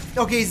him!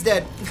 Okay, he's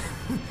dead.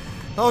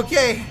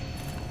 Okay.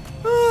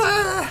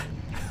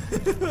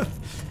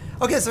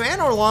 Okay, so Anne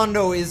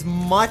Orlando is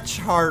much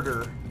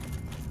harder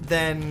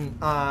than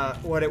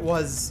what it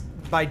was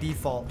by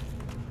default.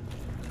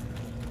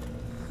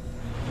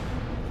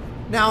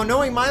 Now,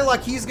 knowing my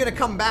luck, he's gonna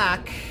come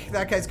back.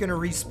 That guy's gonna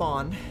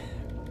respawn.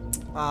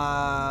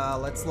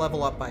 Let's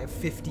level up by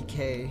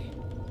 50k.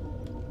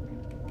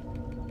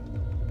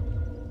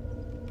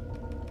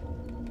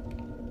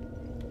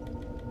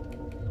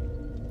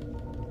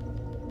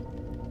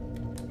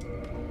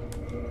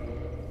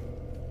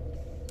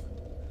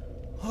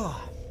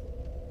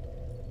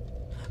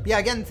 Yeah,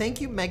 again,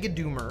 thank you, Mega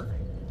Doomer,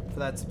 for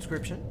that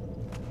subscription.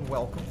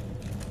 Welcome.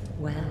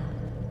 Well,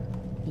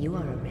 you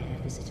are a rare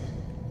visitor.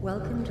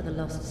 Welcome to the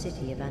lost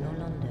city of Anne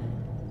Orlando,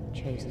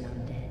 chosen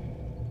undead.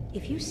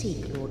 If you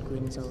seek Lord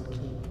Gwyn's old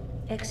keep,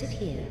 exit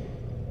here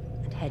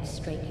and head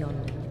straight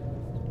yonder.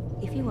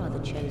 If you are the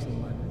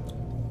chosen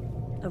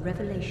one, a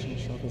revelation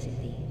shall visit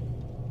thee.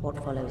 What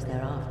follows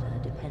thereafter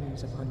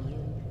depends upon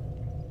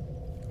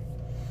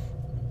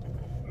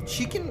you.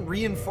 She can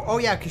reinforce. Oh,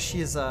 yeah, because she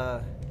is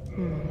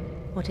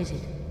What is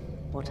it?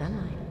 What am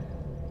I?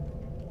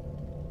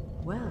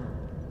 Well,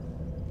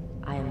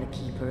 I am the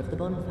keeper of the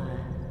bonfire.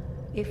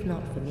 If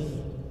not for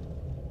me,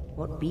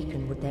 what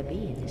beacon would there be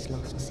in this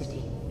lost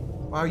city?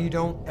 Wow, you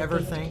don't ever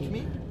thank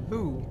gatekeeper. me?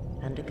 Who?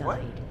 And a guide.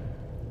 What?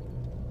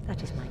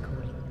 That is my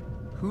calling.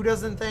 Who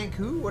doesn't thank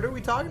who? What are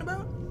we talking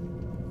about?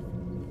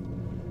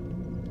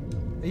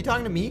 Are you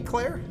talking to me,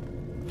 Claire?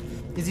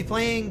 Is he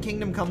playing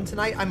Kingdom Come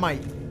tonight? I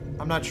might.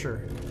 I'm not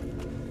sure.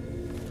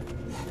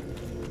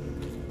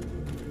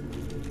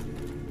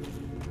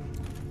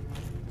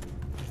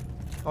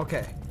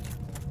 Okay.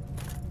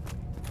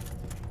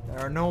 There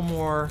are no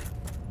more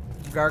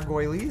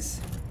gargoyles.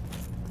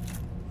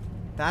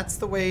 That's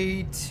the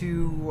way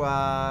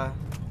to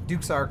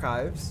Duke's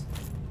Archives.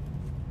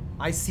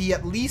 I see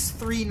at least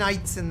 3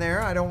 knights in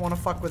there. I don't want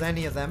to fuck with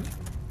any of them.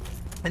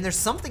 And there's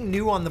something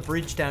new on the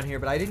bridge down here,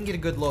 but I didn't get a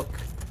good look.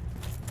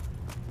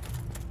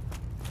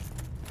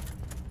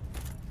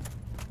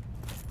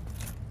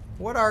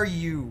 What are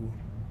you?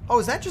 Oh,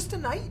 is that just a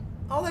knight?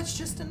 Oh, that's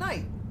just a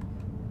knight.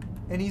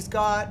 And he's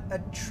got a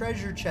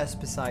treasure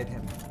chest beside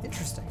him.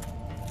 Interesting.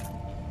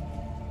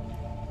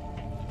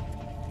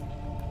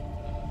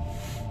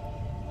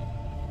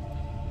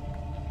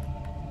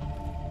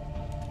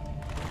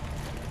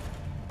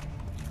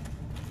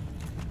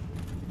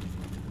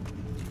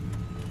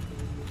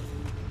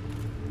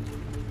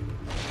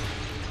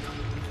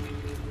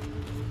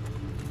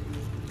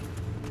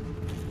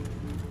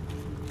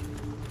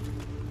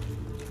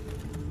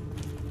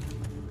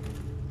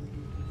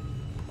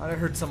 I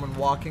heard someone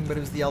walking, but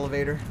it was the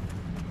elevator.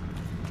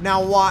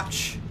 Now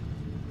watch.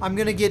 I'm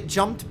gonna get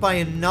jumped by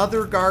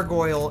another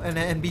gargoyle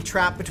and be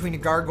trapped between a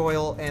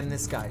gargoyle and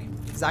this guy.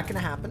 Is that gonna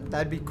happen?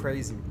 That'd be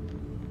crazy.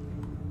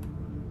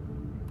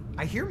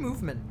 I hear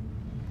movement.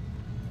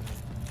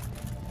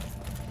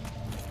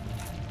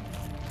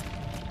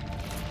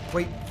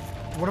 Wait,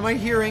 what am I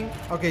hearing?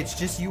 Okay, it's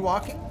just you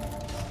walking?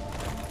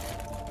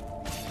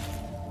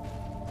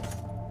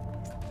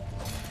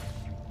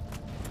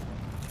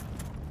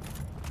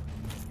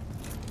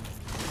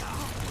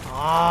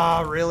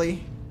 Ah,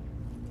 really?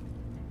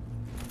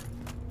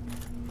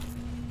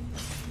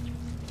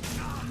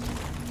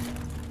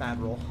 Bad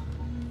roll.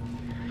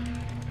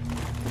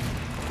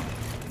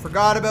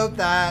 Forgot about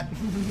that.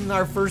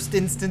 Our first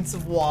instance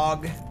of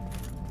WOG.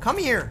 Come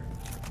here.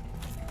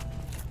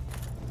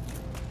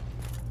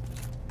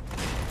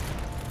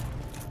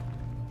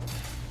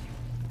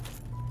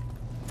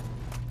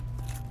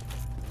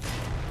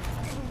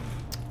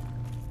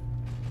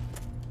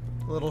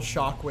 Little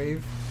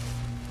shockwave.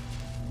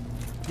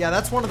 Yeah,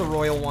 that's one of the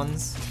royal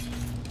ones.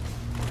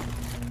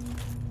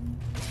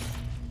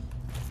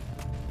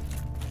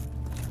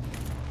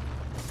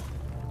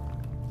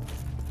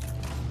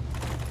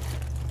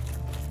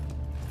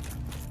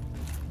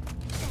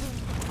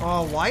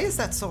 Oh, why is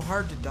that so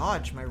hard to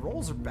dodge? My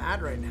rolls are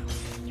bad right now.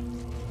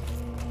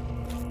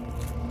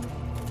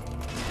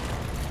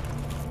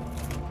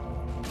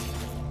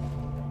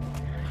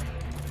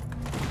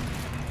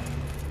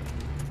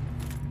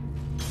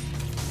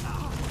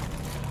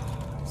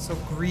 So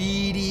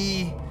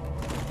greedy.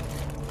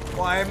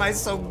 Why am I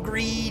so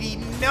greedy?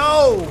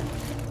 No!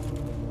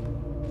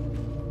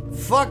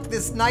 Fuck,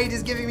 this knight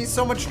is giving me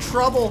so much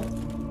trouble.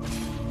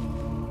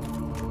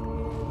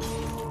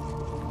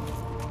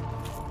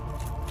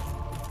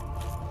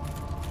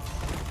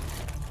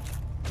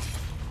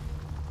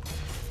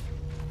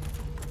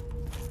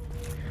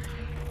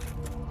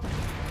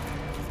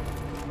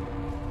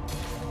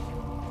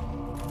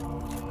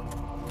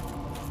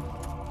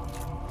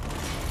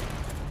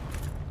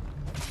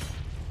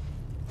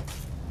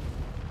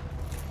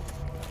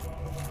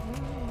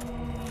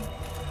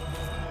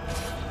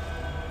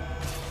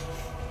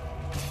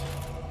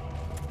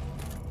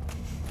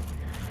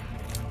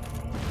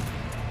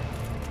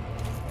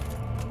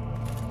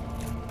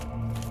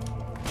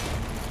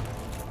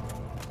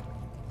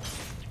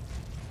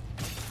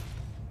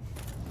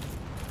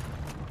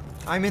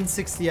 I'm in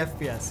 60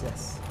 FPS,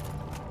 yes.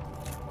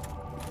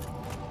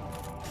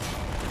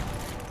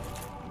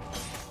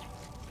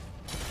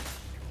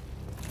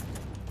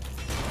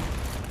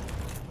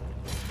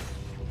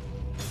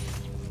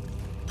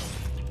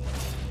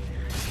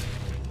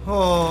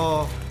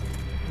 Oh,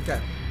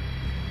 okay.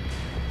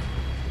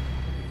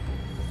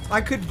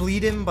 I could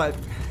bleed him, but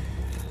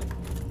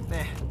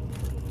meh.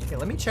 Okay,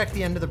 let me check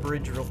the end of the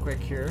bridge real quick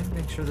here.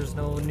 Make sure there's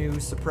no new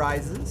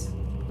surprises.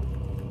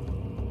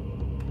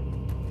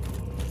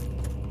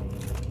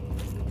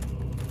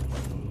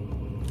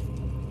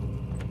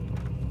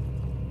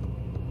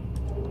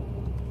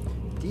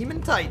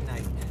 Demon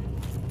Titanite.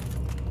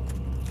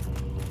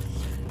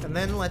 And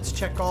then let's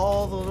check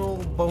all the little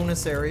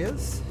bonus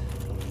areas.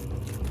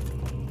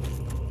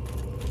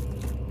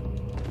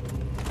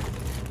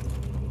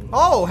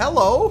 Oh,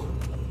 hello!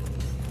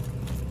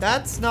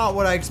 That's not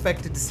what I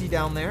expected to see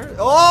down there.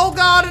 Oh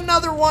god,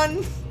 another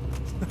one!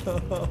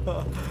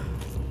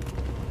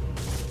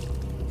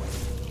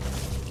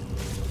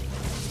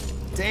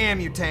 Damn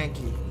you,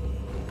 tanky.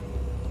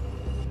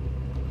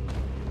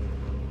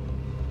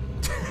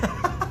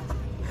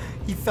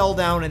 He fell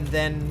down and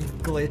then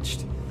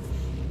glitched.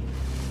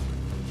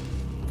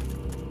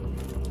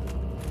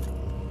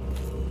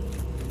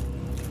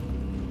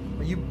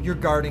 You're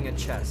guarding a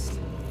chest.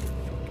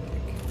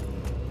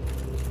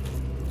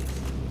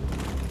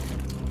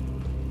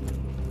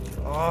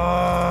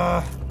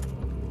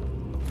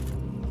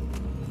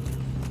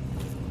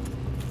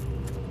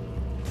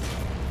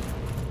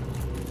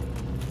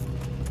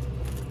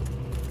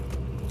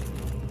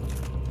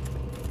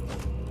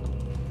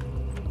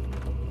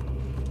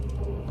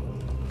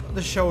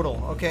 The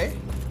Shodel, okay.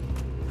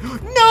 No!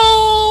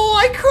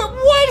 I could.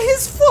 What?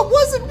 His foot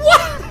wasn't.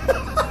 What?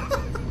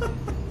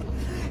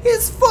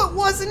 His foot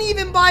wasn't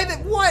even by the.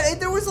 What?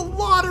 There was a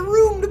lot of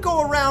room to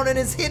go around, and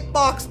his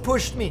hitbox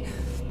pushed me.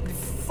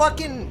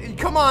 Fucking.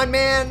 Come on,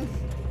 man.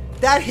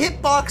 That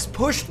hitbox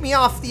pushed me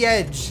off the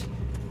edge.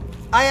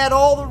 I had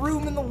all the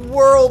room in the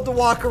world to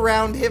walk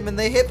around him, and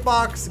the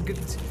hitbox.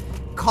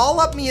 Call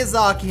up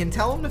Miyazaki and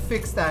tell him to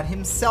fix that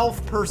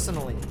himself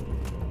personally.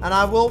 And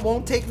I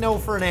won't take no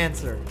for an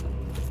answer.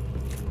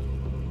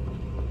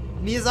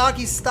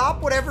 Miyazaki,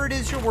 stop whatever it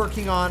is you're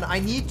working on. I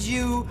need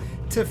you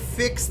to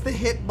fix the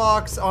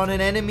hitbox on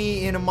an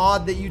enemy in a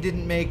mod that you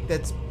didn't make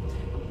that's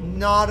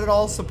not at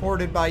all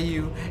supported by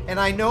you. And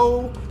I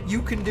know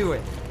you can do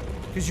it,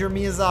 because you're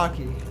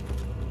Miyazaki.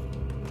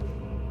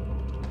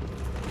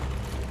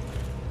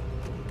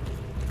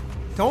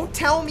 Don't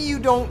tell me you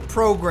don't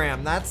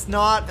program. That's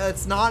not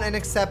an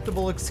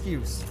acceptable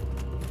excuse.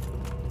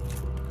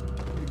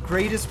 The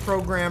greatest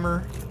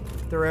programmer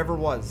there ever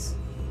was.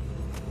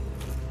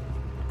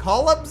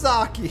 Call up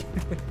Zaki.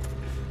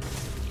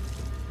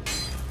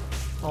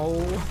 Oh.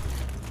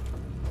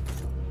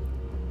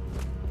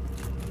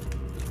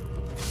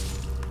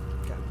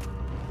 Okay.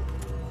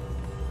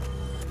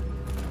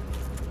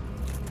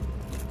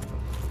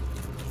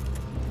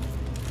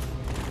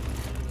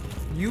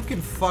 You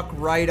can fuck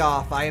right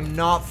off. I am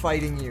not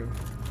fighting you.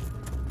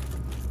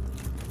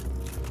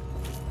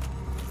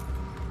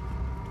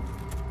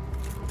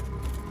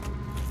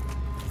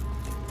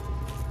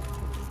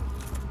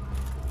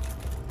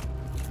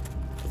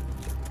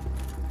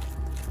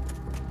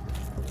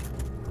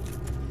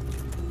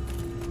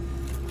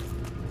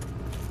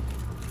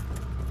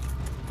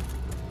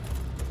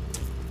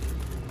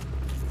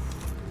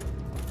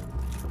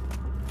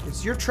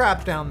 You're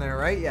trapped down there,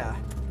 right? Yeah.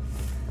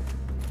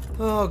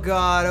 Oh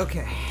god,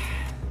 okay.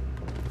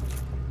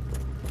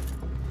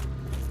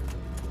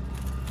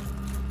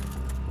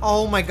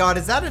 Oh my god,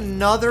 is that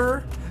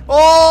another?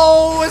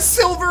 Oh, a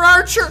silver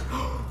archer!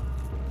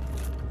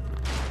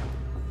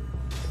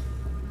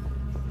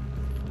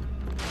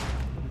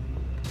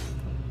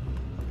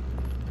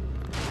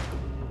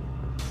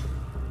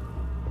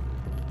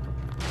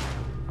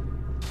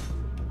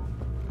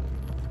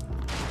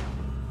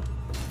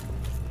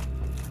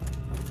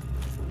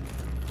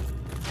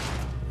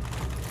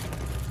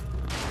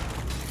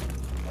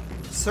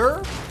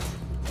 Sir?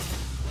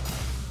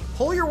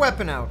 Pull your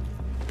weapon out.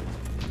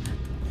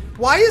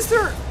 Why is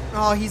there...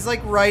 Oh, he's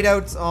like right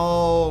out...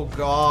 Oh,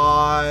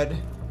 God.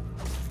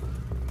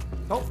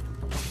 Oh.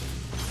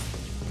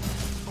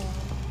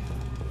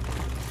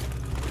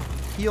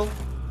 Heal.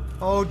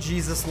 Oh,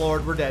 Jesus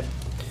Lord, we're dead.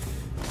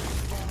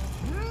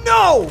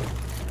 No!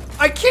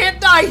 I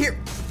can't die here!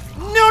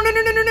 No, no,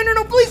 no, no, no, no, no,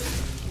 no, please!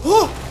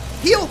 Oh,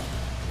 heal!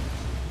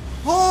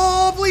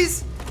 Oh,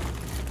 please!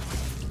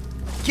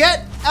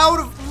 Get out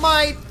of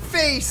my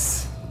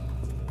face!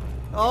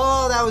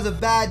 Oh, that was a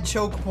bad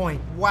choke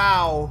point.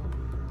 Wow.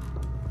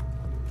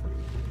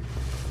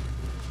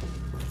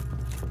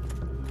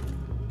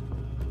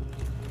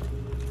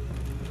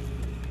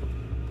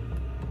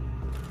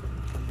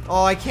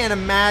 Oh, I can't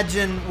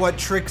imagine what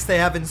tricks they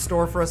have in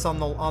store for us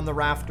on the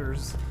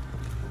rafters.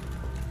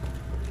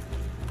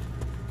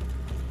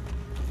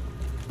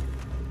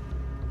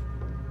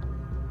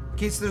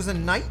 Okay, so there's a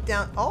knight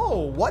down. Oh,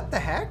 what the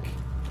heck?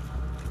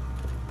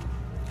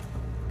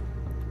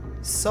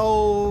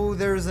 So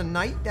there's a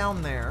knight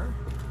down there.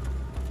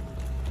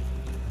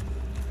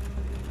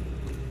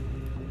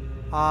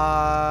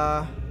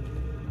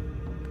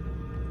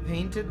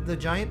 Painted the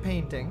giant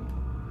painting.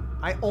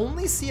 I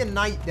only see a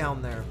knight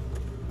down there.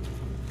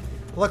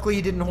 Luckily,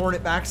 he didn't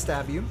hornet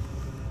backstab you.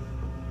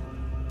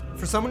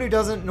 For someone who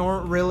doesn't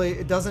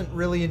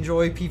really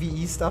enjoy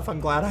PvE stuff, I'm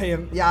glad I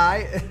am.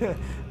 Yeah,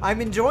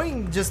 I'm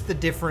enjoying just the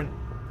different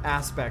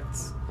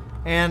aspects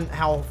and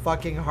how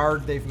fucking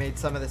hard they've made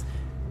some of this.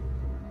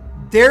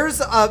 There's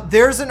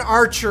an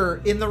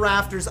archer in the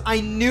rafters.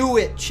 I knew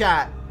it,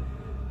 chat.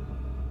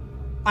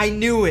 I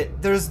knew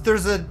it. There's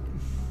a.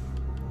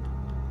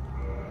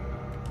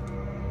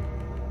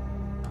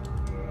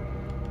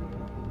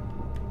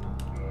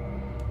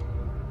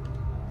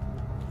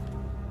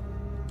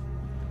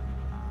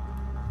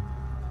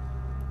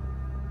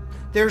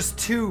 There's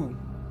two.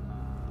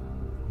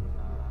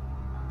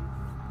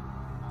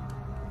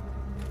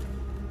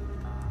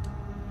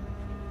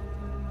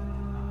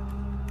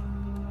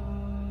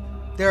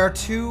 There are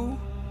two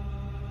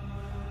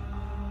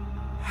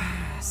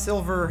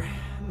Silver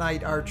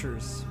Knight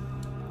archers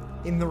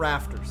in the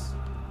rafters.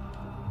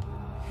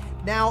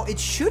 Now, it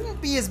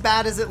shouldn't be as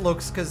bad as it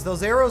looks because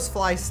those arrows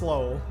fly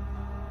slow.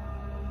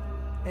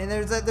 And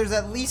there's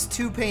at least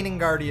two painting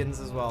guardians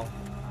as well.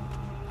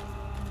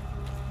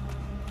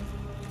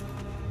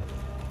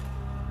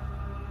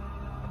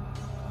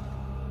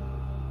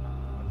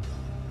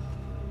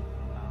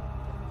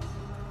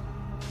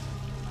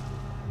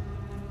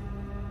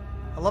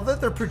 I love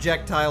that their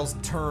projectiles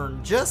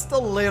turn just a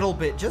little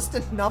bit, just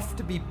enough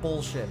to be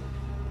bullshit.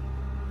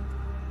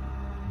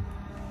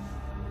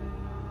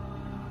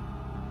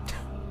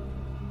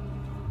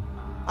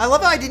 I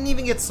love how I didn't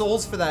even get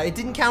souls for that. It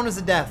didn't count as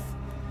a death.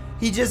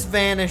 He just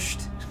vanished.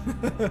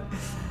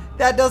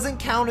 That doesn't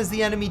count as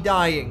the enemy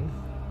dying.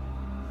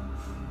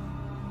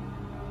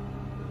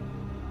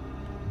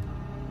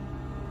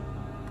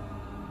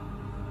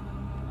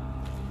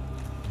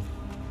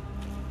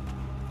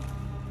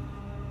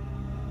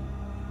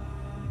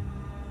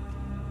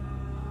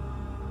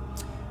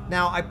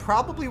 Now, I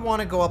probably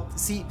want to go up...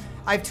 See,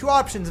 I have two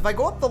options. If I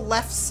go up the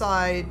left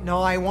side... No,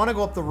 I want to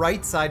go up the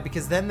right side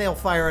because then they'll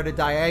fire at a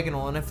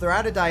diagonal. And if they're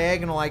at a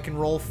diagonal, I can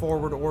roll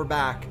forward or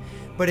back.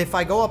 But if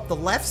I go up the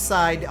left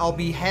side, I'll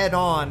be head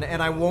on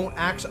and I won't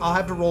actually... I'll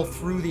have to roll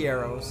through the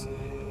arrows.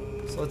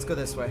 So let's go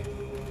this way.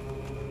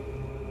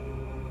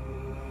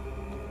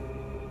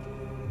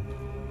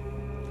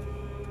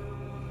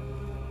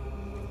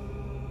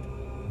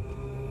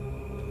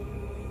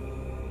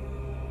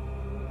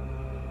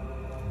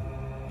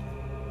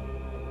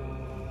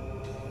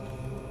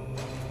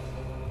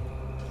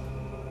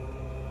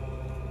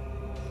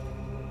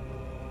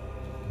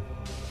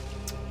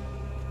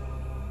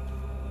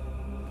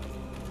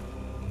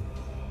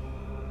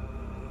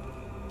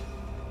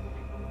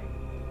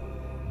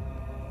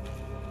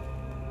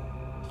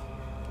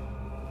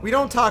 We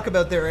don't talk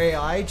about their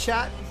AI,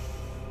 chat.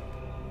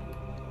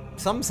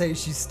 Some say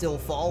she's still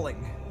falling.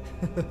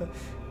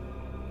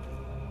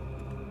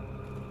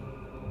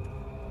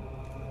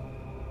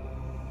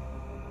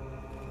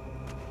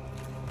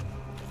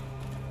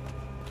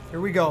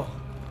 Here we go.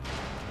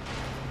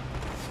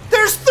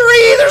 There's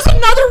three! There's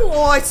another one!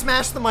 Oh, I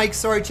smashed the mic.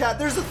 Sorry, chat.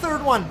 There's a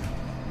third one.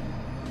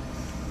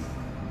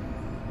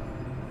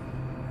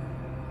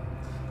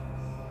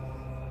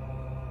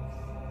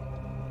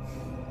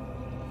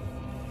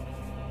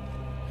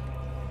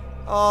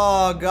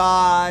 Oh,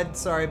 God.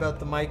 Sorry about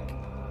the mic.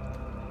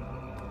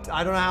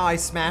 I don't know how I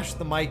smashed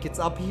the mic. It's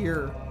up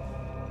here.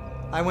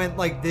 I went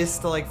like this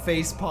to like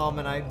face palm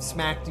and I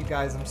smacked you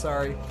guys. I'm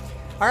sorry.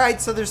 Alright,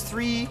 so there's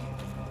three.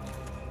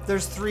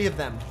 There's three of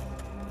them.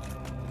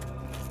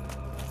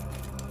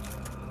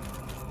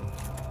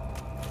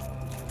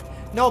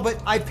 No,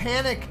 but I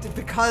panicked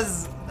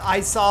because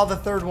I saw the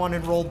third one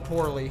and rolled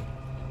poorly.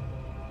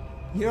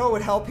 You know what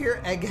would help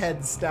here?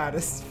 Egghead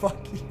status. Fuck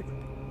you.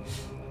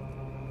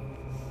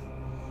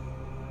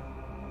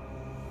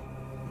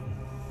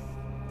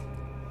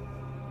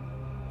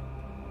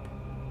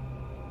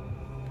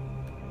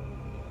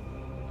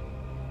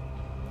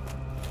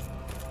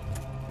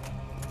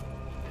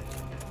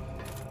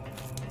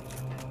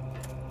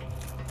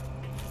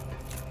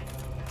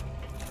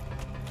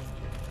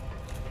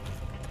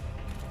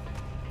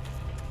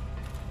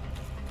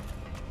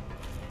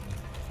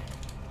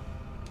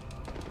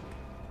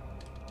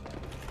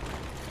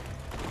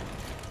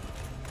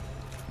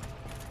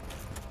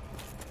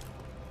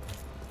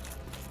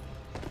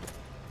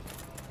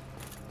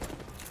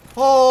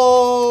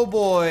 Oh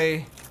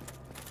boy.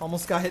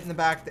 Almost got hit in the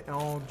back.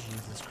 Oh,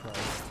 Jesus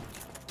Christ.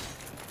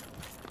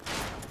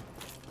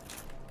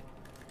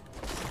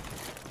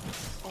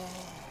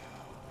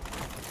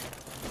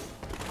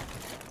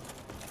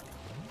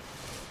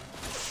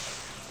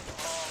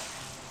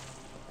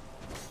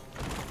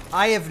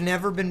 I have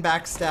never been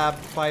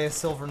backstabbed by a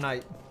Silver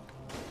Knight.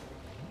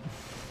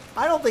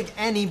 I don't think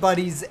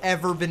anybody's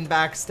ever been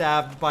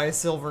backstabbed by a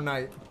Silver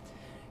Knight.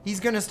 He's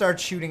gonna start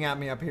shooting at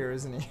me up here,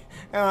 isn't he?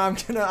 And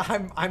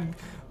I'm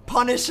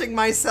punishing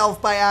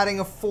myself by adding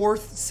a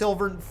fourth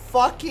silver.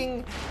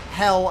 Fucking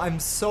hell, I'm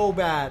so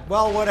bad.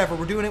 Well, whatever.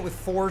 We're doing it with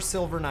 4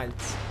 Silver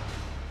Knights.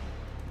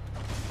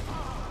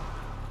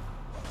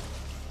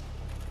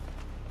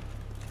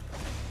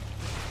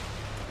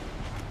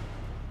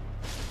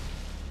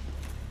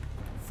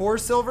 4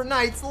 silver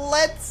knights.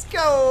 Let's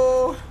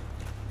go.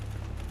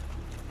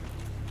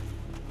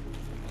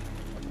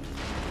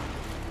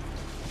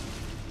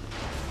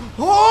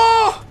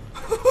 Oh!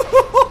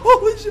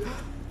 Holy shit.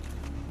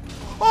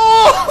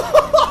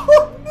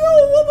 Oh!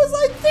 No, what was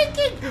I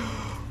thinking?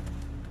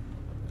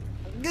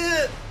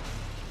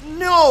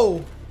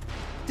 No!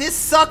 This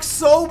sucks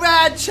so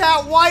bad,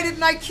 chat. Why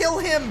didn't I kill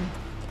him?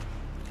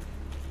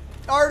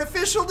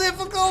 Artificial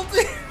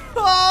difficulty.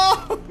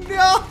 Oh,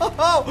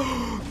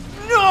 no!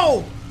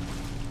 No!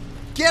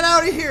 Get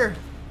out of here.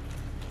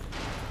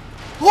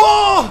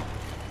 Oh!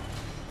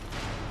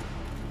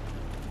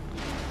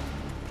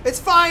 It's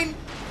fine.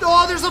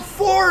 Oh, there's a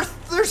 4th.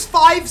 There's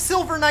 5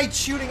 silver knights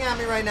shooting at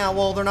me right now.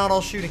 Well, they're not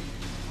all shooting.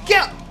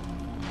 Get!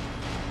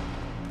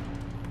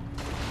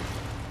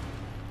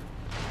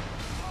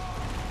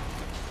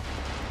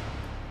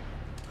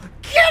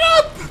 Get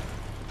up!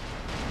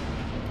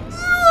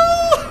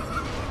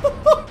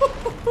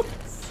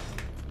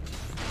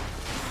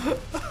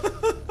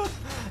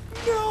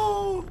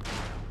 No!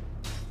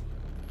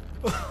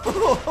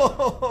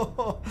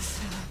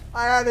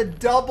 I had a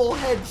double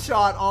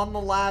headshot on the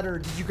ladder.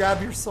 Did you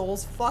grab your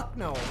souls? Fuck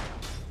no.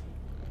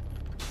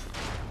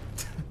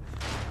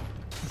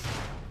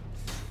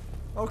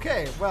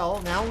 Okay,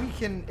 well, now we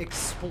can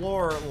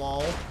explore,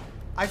 lol.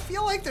 I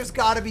feel like there's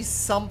gotta be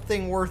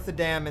something worth a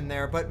damn in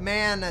there, but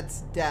man,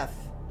 that's death.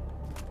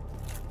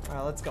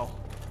 Alright, let's go.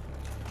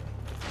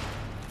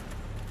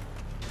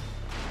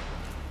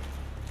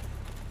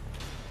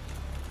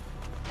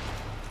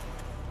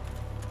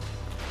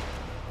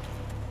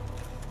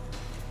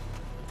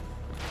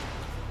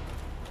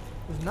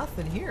 There's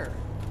nothing here.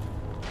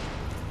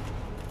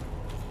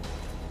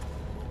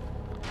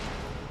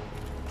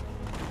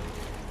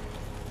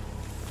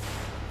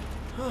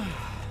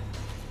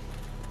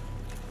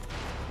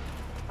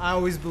 I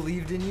always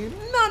believed in you.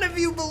 None of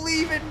you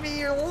believe in me.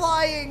 You're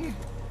lying.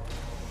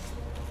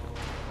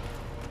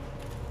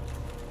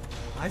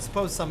 I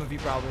suppose some of you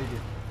probably do.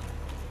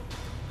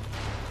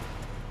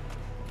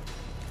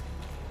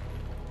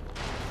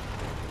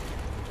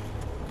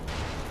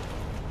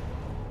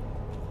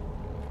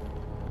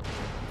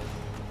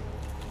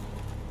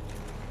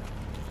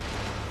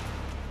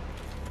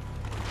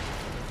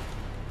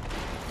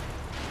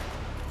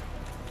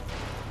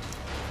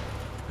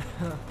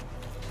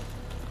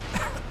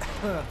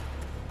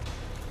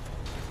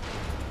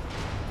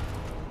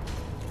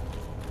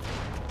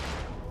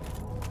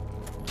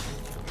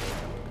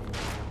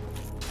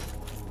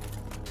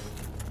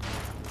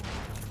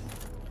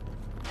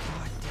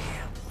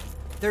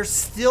 They're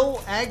still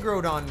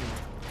aggroed on me.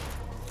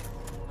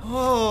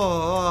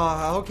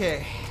 Oh,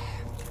 okay.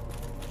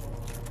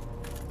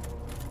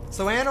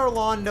 So Anor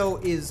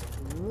Londo is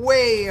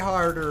way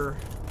harder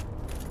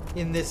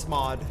in this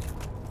mod.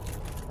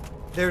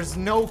 There's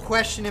no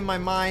question in my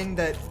mind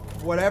that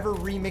whatever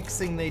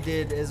remixing they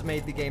did has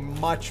made the game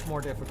much more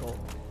difficult.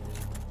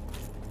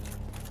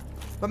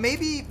 But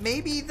maybe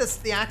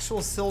the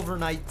actual Silver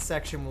Knight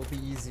section will be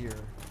easier.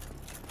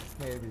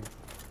 Maybe.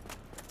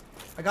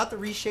 I got the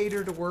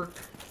reshader to work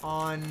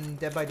on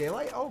Dead by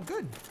Daylight. Oh,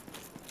 good.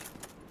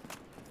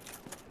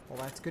 Well,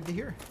 that's good to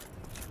hear.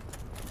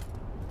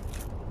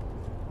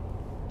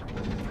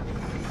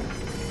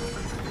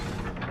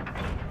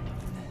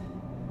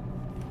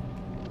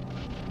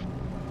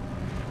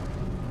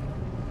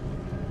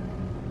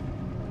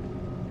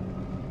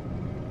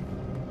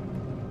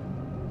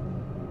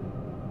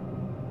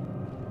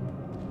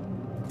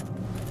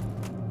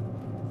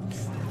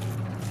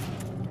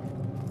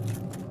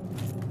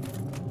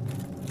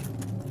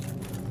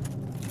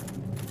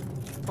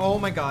 Oh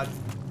my god.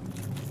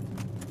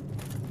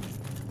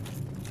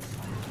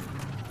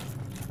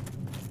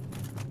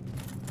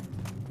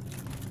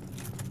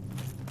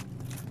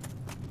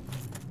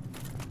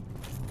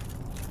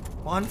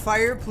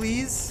 Bonfire,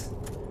 please.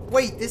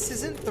 Wait, this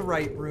isn't the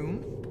right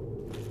room.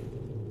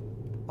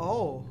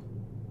 Oh.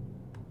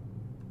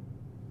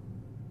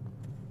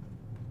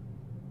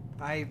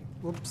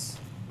 Oops.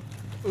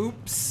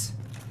 Oops.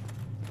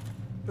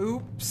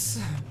 Oops.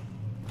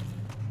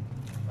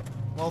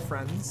 Well,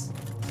 friends.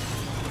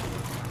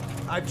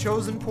 I've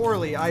chosen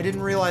poorly. I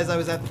didn't realize I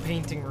was at the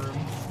painting room.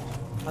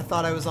 I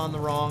thought I was on the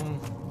wrong...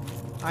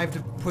 I have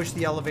to push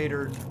the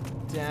elevator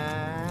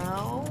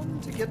down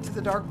to get to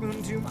the Dark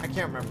Moon Tomb? I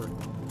can't remember.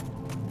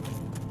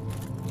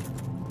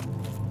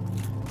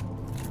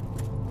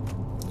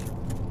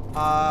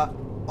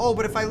 Oh,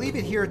 but if I leave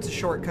it here, it's a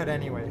shortcut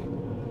anyway.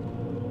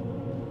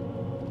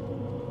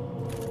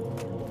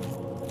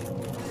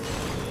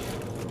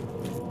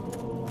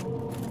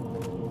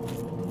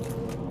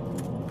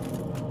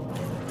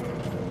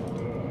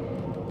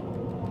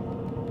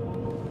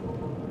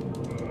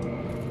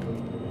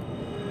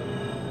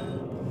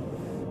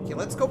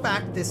 Let's go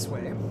back this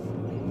way.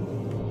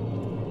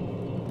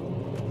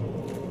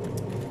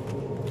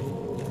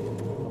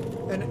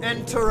 And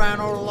enter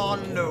Anor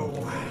Londo.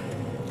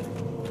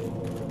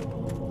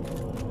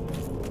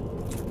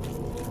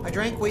 I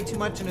drank way too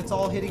much and it's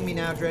all hitting me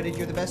now, Dreaded.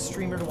 You're the best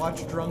streamer to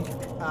watch drunk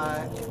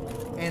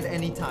and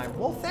anytime.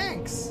 Well,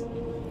 thanks.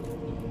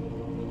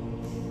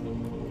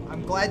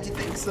 glad you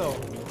think so.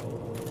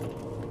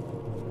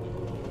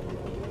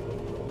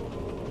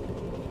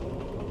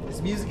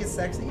 This music is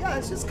sexy. Yeah,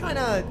 it's just kind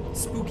of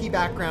spooky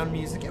background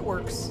music. It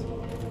works.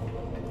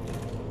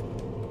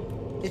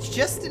 It's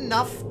just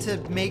enough to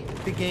make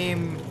the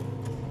game,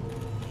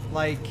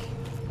 like,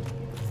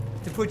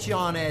 to put you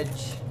on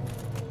edge.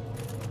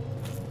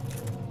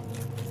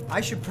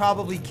 I should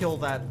probably kill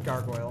that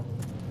gargoyle.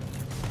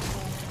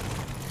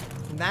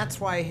 And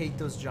that's why I hate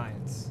those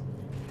giants.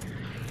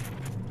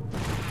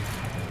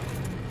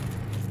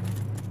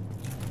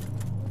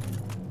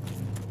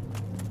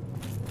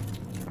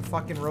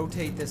 Fucking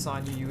rotate this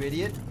on you, you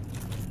idiot.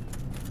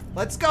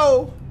 Let's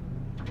go.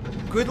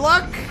 Good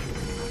luck.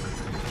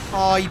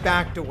 Oh, he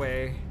backed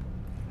away.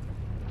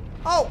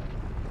 Oh.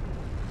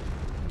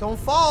 Don't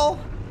fall.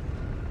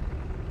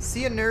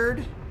 See ya,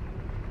 nerd.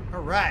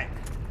 All right.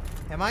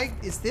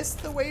 Is this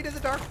the way to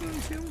the Dark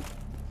Moon Tomb?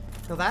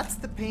 No, that's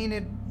the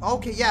painted.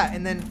 Okay, yeah,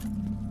 and then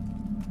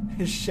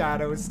his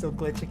shadow is still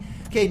glitching.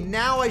 Okay,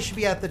 now I should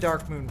be at the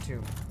Dark Moon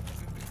Tomb.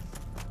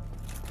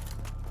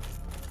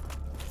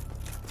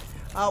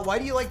 Why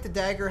do you like the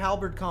dagger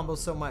halberd combo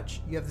so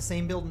much? You have the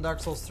same build in Dark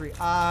Souls 3.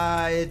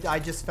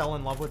 I just fell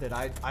in love with it.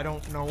 I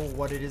don't know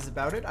what it is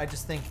about it. I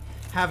just think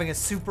having a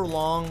super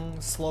long,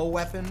 slow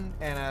weapon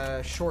and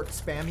a short,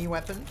 spammy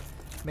weapon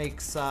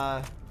makes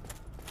for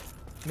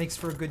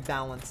a good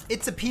balance.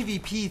 It's a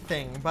PvP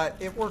thing, but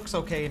it works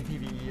okay in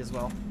PvE as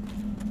well.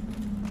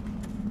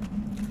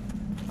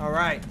 All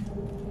right.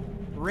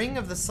 Ring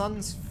of the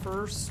Sun's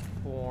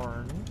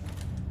Firstborn.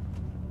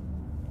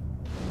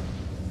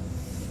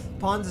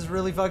 Pons is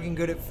really fucking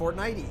good at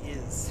Fortnite. He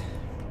is.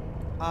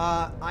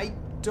 I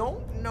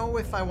don't know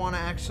if I want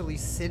to actually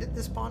sit at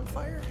this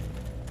bonfire.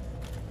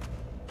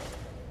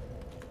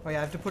 Oh yeah,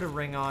 I have to put a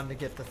ring on to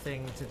get the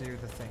thing to do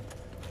the thing.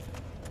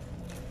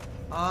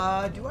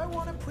 Do I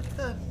want to put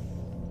the...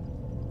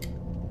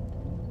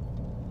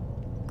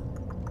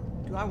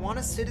 Do I want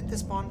to sit at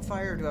this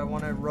bonfire, or do I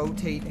want to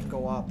rotate and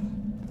go up?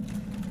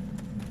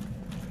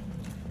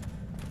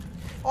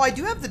 Oh, I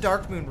do have the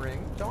Dark Moon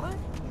ring, don't I?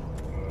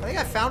 I think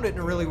I found it in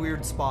a really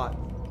weird spot.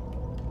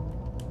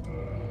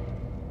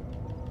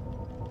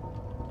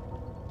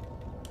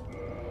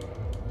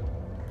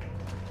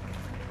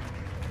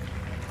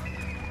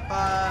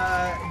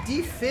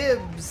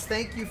 D-Fibs,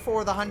 thank you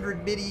for the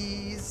 100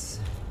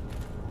 biddies.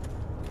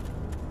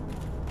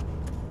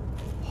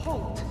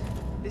 Halt!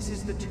 This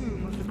is the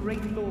tomb of the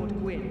great Lord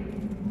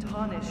Gwyn.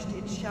 Tarnished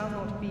it shall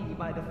not be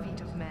by the feet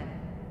of men.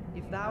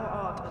 If thou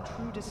art a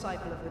true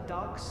disciple of the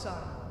Dark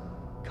Sun,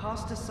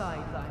 cast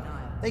aside thine ire.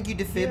 Thank you,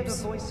 Hear the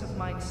D-Fibs. voice of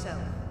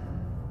myself,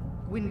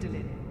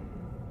 Gwendolyn,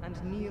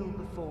 and kneel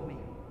before me.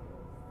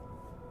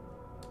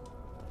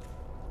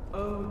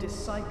 O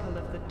disciple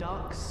of the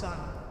Dark Sun,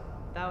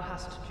 thou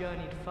hast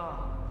journeyed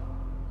far.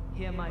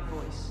 Hear my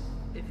voice.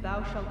 If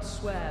thou shalt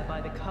swear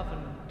by the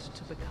covenant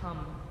to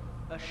become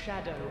a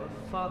shadow of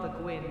Father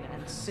Gwyn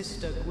and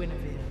Sister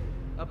Guinevere,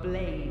 a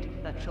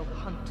blade that shall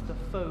hunt the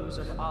foes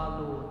of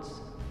our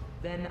lords,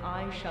 then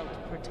I shall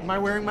protect. Am I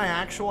wearing my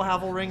actual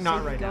Havel ring?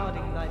 Not right now.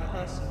 Safeguarding thy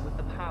person with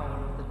the power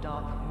of the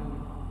Dark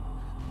Moon.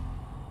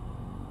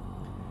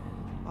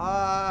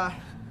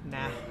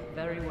 Nah.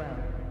 Very well.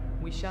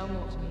 We shall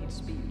not need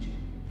speech.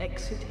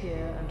 Exit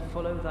here and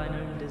follow thine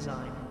own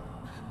design.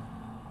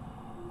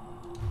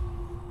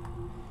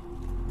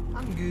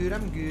 I'm good,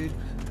 I'm good.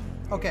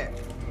 Okay.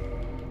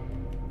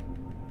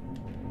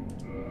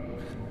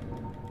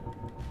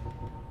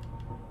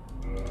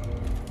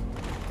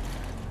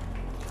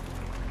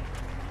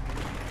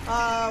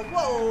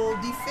 Whoa,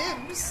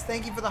 D-Fibs,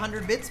 thank you for the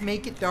 100 bits.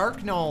 Make it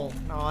dark? No,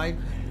 I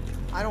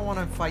don't want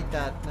to fight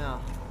that, no.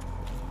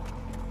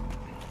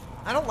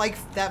 I don't like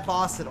that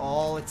boss at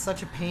all. It's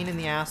such a pain in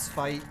the ass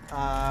fight.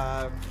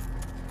 I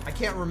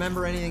can't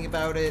remember anything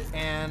about it,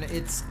 and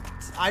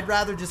I'd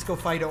rather just go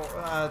fight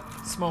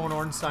Smo and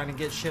Ornstein and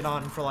get shit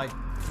on for like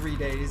 3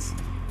 days.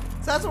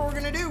 So that's what we're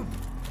gonna do.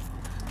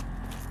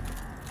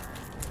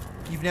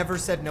 You've never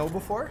said no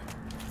before?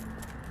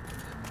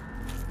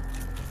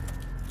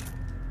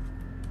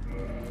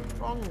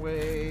 Wrong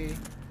way.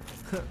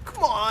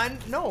 Come on,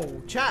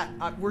 no, chat.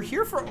 We're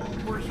here for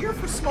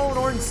Smo and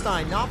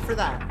Ornstein, not for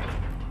that.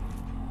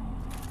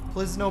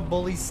 Please no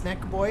bully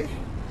snack boy.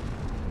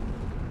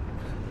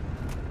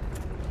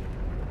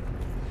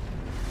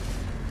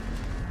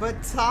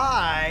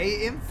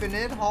 Batai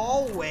infinite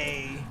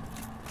hallway.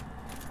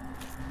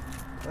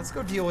 Let's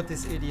go deal with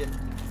this idiot.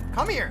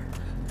 Come here.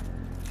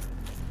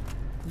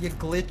 You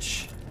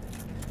glitch.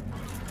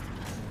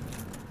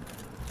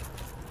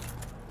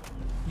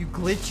 You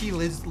glitchy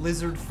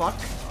lizard fuck.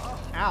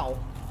 Ow.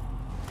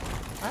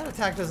 That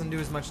attack doesn't do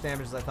as much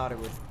damage as I thought it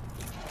would.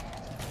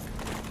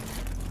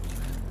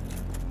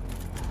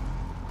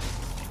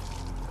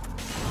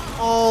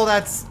 Oh,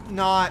 that's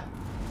not...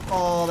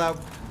 Oh,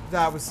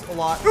 that was a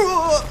lot.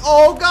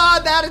 Oh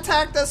god, that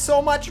attack does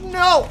so much.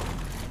 No!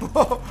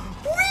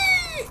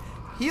 Whee!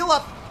 Heal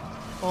up.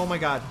 Oh my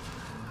god.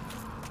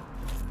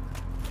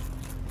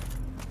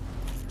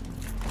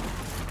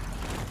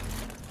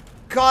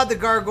 God, the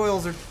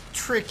gargoyles are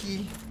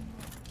tricky.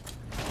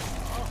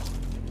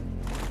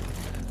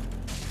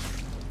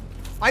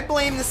 I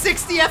blame the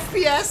 60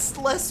 FPS,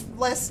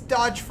 less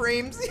dodge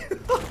frames.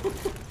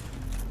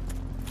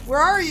 Where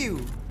are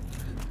you?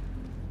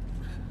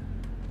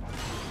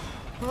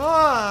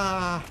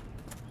 Ah.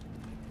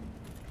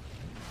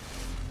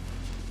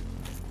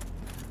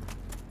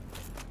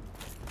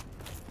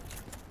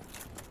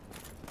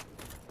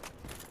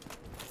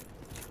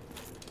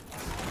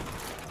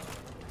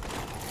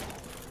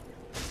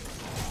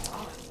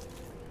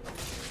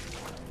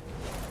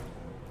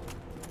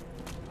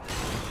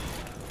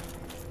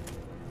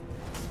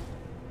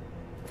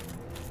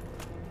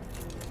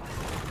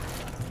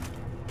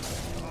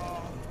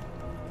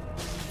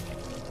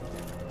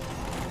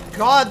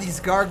 God, these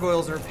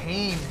gargoyles are a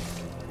pain.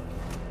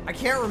 I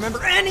can't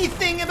remember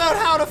anything about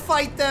how to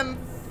fight them.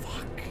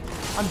 Fuck.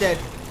 I'm dead.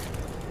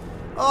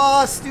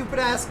 Oh, stupid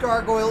ass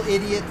gargoyle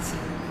idiot.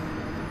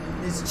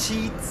 His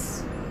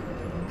cheats.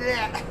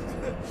 Yeah.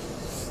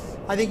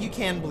 I think you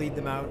can bleed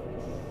them out.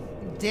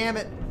 Damn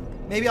it.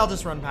 Maybe I'll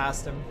just run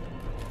past him.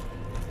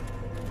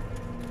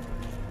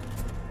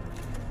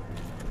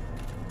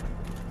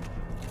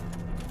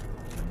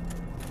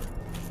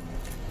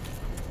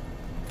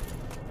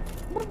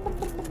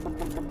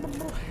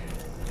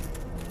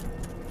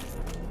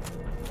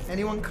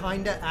 Anyone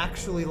kinda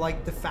actually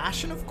like the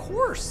fashion? Of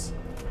course.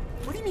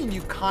 What do you mean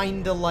you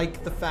kinda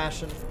like the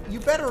fashion? You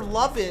better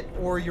love it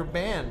or you're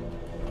banned.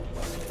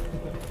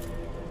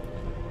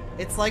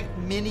 It's like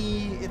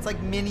mini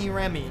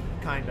Remy,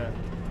 kinda.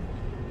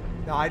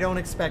 No, I don't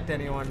expect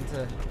anyone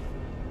to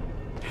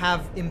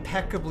have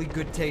impeccably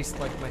good taste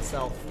like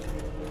myself.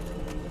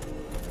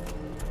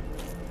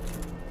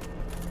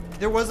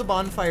 There was a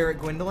bonfire at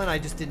Gwendolyn, I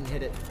just didn't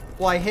hit it.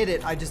 Well, I hit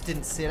it, I just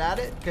didn't sit at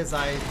it, because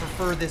I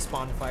prefer this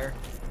bonfire.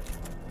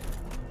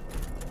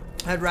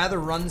 I'd rather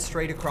run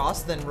straight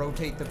across than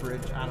rotate the bridge.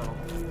 I don't know.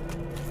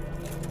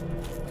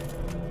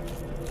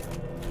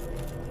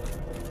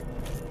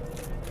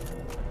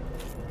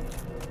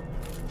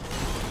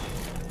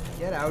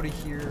 Get out of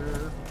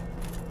here.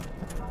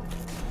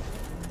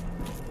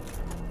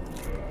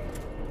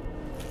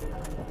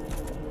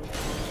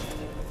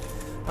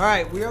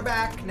 Alright, we are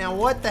back. Now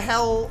what the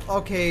hell?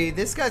 Okay,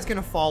 this guy's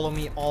gonna follow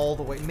me all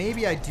the way.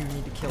 Maybe I do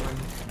need to kill him.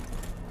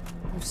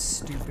 You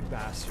stupid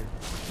bastard.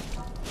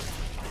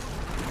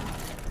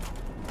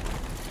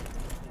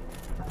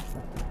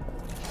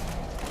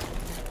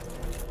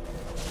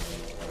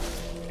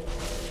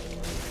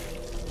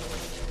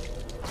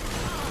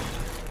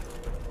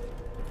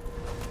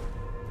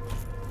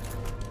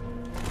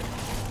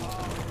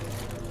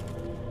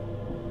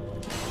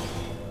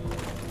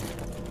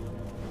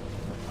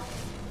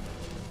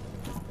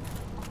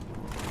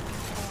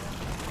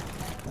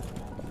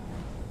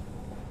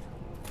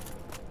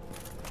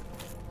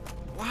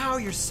 Wow,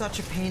 you're such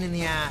a pain in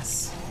the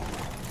ass.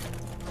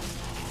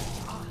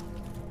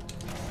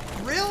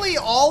 Really?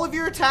 All of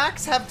your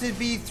attacks have to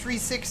be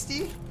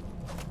 360?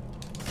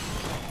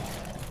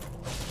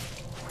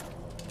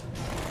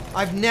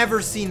 I've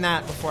never seen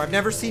that before. I've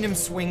never seen him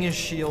swing his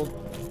shield.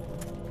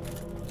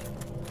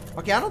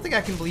 Okay, I don't think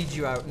I can bleed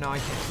you out. No, I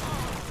can't.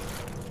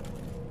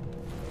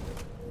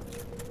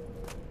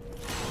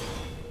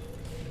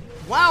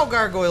 Wow,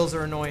 gargoyles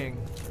are annoying.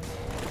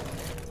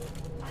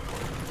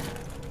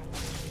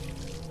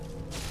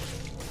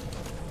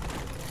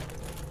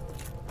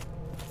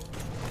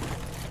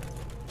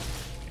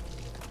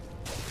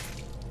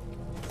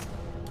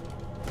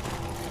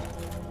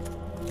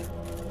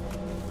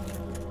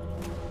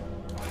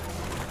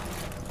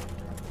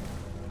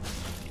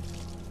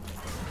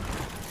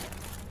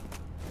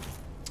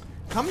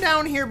 Come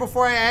down here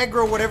before I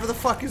aggro whatever the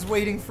fuck is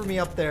waiting for me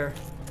up there.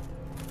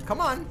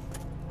 Come on.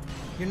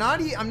 You're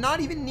not I'm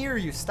not even near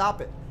you. Stop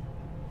it.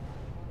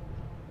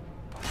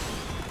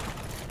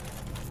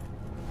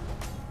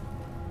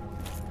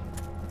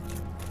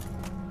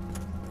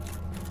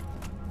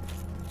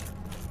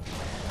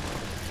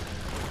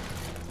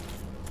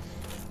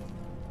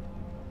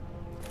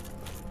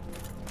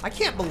 I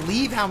can't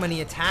believe how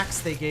many attacks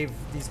they gave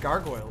these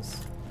gargoyles.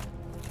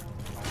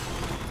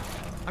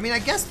 I mean, I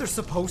guess they're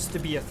supposed to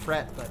be a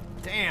threat, but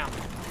damn.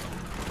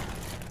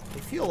 They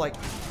feel like...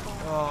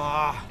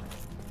 At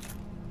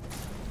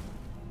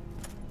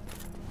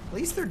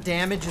least their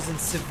damage isn't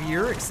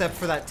severe, except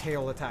for that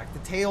tail attack. The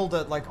tail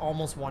that, like,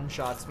 almost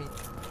one-shots me.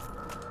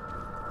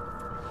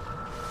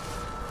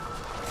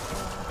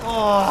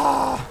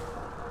 Oh!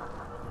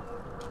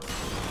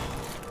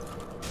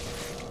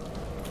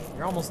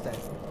 You're almost dead.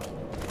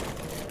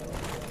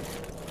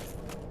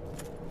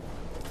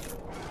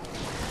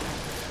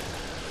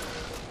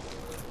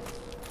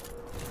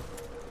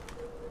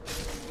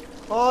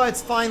 Oh,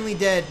 it's finally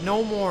dead.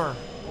 No more.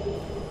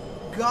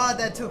 God,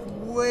 that took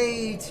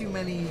way too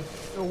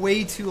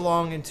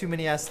long and too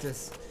many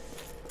Estus.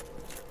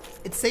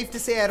 It's safe to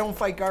say I don't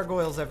fight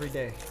gargoyles every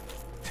day.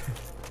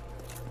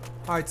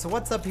 Alright, so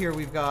what's up here?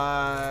 We've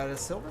got a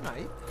Silver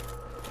Knight.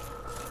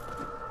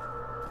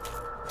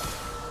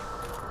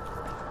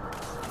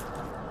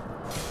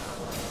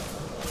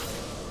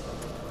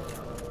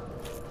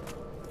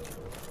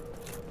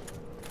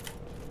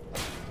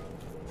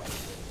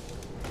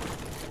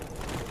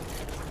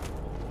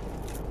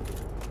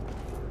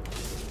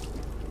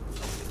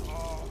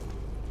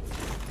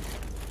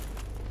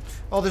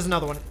 Oh, there's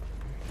another one.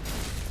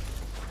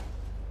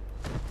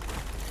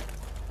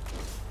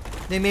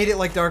 They made it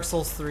like Dark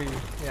Souls 3.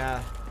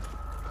 Yeah.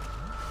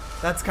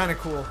 That's kind of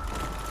cool.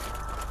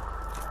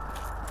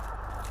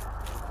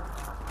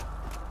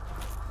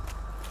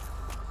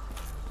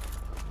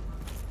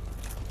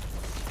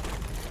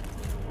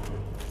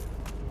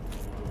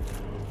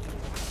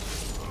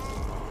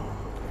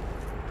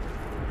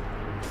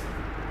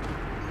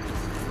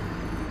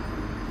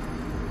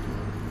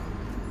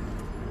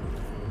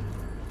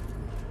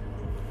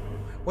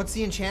 What's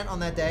the enchant on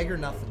that dagger?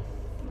 Nothing.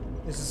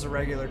 This is a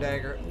regular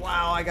dagger.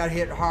 Wow, I got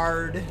hit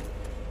hard.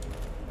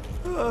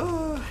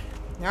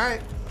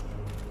 Alright.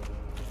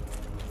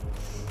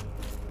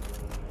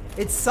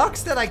 It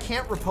sucks that I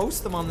can't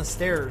repost them on the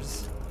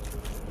stairs.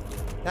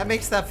 That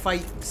makes that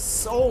fight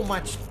so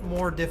much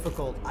more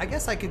difficult. I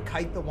guess I could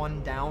kite the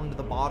one down to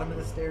the bottom of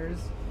the stairs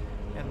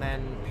and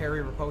then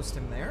parry repost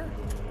him there.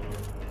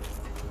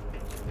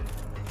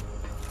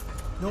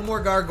 No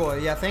more gargoyle.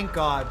 Yeah, thank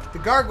God. The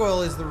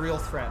gargoyle is the real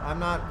threat. I'm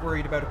not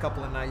worried about a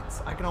couple of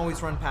knights. I can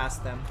always run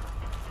past them.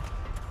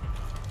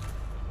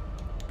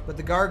 But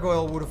the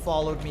gargoyle would have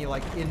followed me,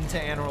 like, into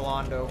Anor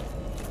Londo.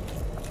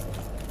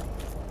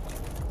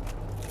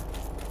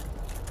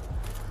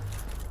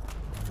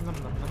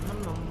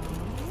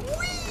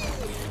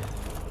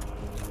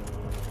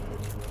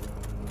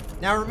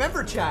 Now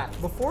remember, chat,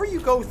 before you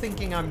go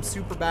thinking I'm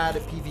super bad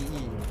at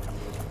PvE,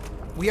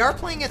 we are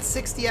playing at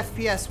 60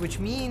 FPS, which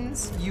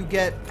means you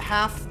get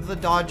half the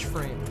dodge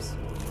frames.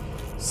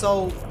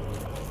 So,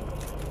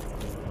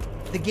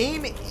 the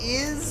game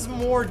is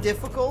more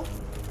difficult.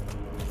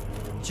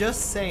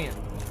 Just saying.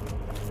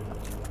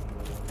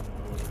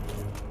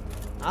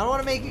 I don't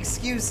want to make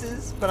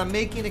excuses, but I'm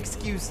making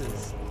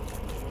excuses.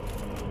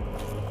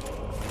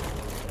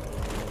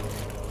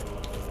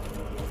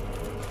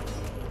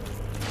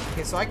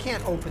 Okay, so I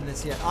can't open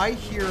this yet. I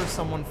hear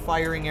someone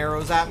firing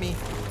arrows at me.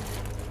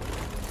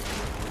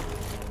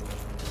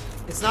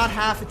 It's not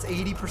half, it's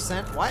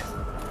 80%. What?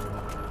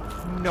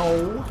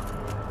 No.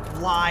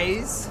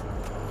 Lies.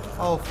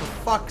 Oh, for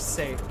fuck's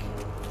sake.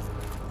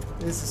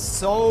 This is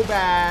so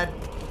bad.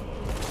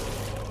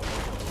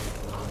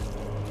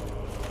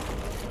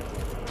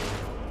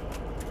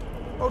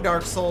 Oh,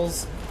 Dark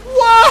Souls.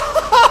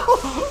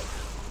 Whoa!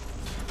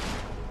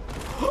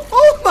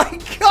 Oh my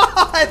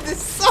god!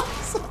 This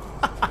sucks!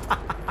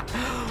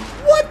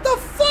 What the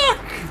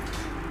fuck?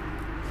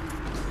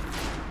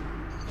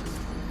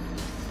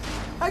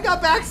 I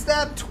got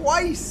backstabbed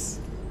twice.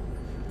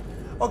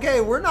 Okay,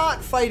 we're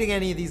not fighting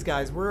any of these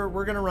guys.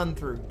 We're gonna run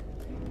through.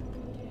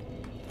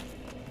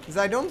 Because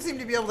I don't seem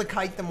to be able to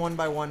kite them one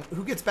by one.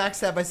 Who gets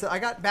backstabbed by... I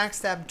got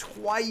backstabbed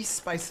twice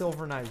by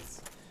Silver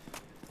Knights.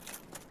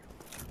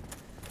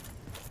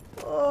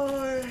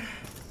 Oh...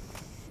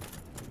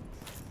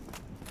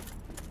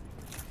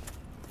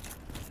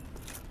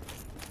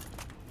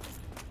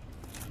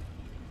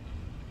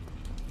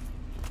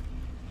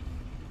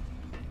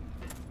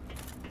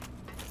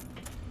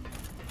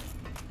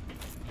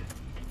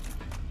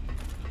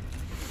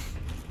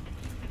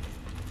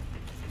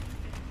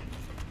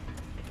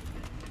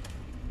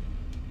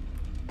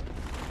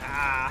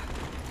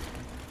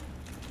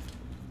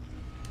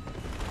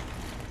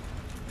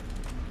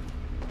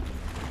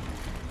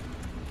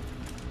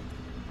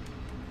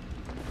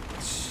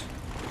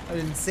 I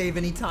didn't save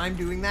any time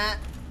doing that.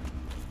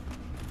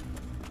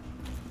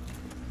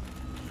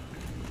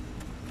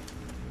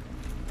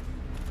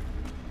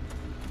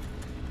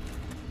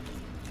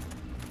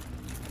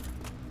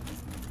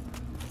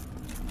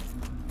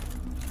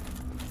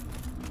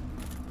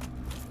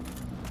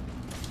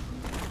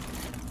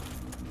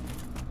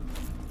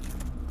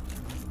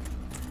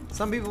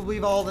 Some people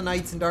believe all the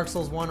knights in Dark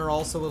Souls 1 are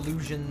also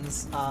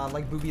illusions,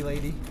 like Booby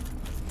Lady.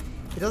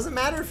 It doesn't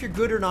matter if you're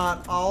good or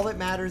not, all that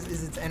matters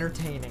is it's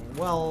entertaining.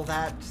 Well,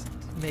 that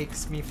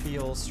makes me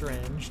feel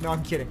strange. No,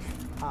 I'm kidding.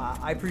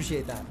 I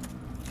appreciate that.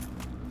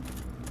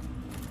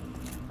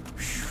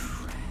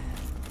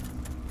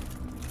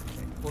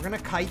 Okay, we're gonna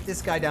kite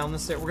this guy down the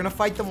stairs. We're gonna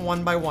fight them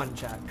one by one,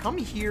 chat. Come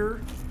here,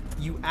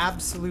 you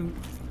absolute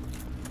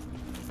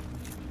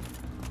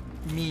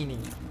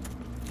meanie.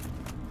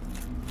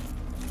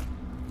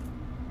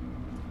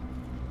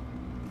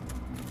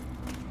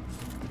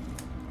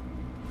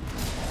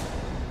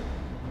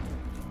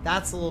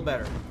 That's a little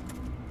better.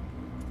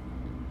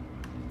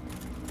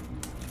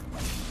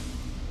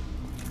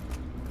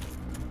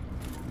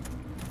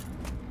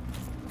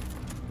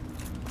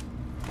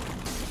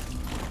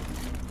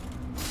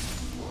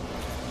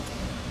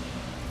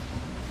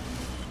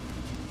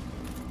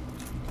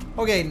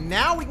 Okay,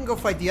 now we can go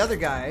fight the other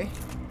guy.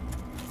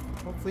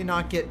 Hopefully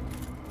not get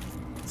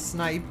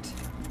sniped.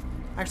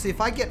 Actually,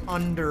 if I get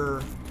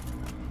under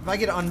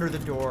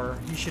the door,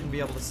 he shouldn't be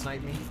able to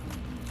snipe me.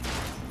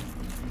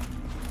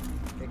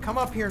 Come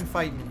up here and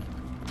fight me.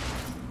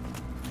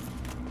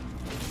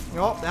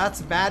 Oh, that's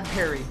a bad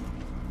parry.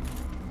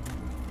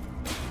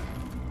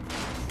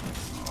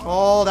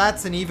 Oh,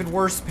 that's an even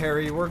worse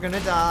parry. We're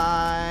gonna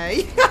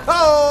die.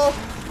 Oh,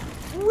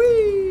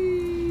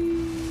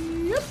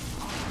 wee. Yep.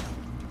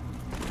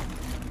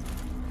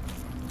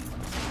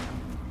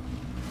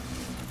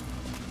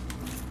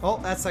 Oh,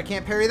 that's, I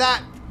can't parry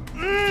that.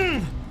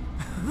 Mm!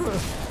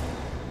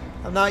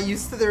 I'm not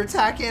used to their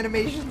attack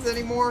animations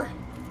anymore.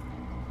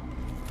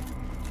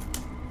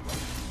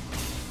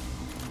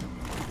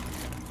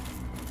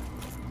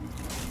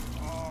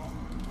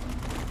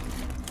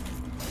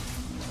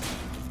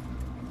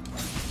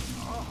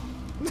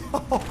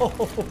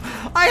 No!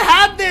 I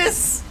had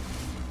this!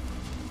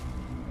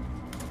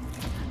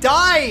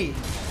 Die!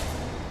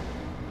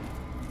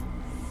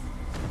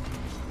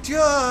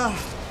 Duh!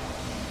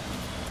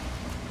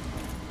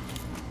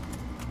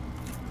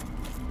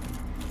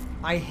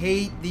 I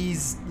hate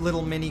these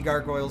little mini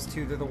gargoyles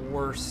too, they're the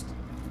worst.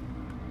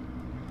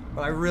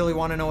 But I really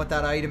want to know what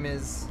that item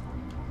is.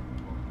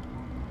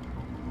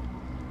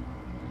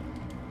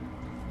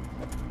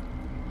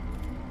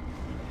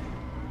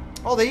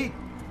 Oh, they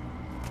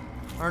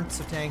aren't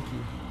so tanky.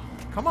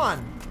 Come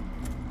on.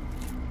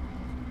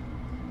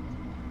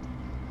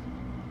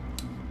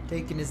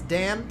 Taking his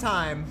damn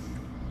time.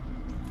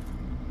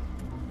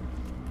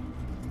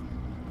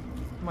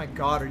 Oh my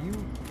god, are you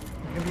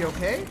gonna be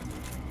okay?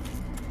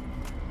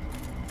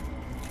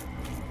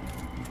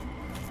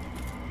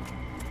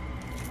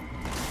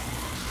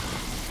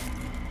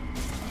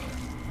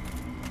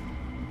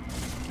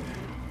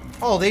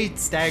 Oh, they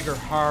stagger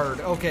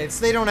hard. Okay,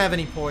 so they don't have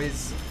any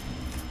poise.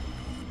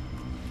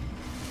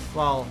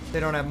 Well, they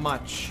don't have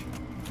much.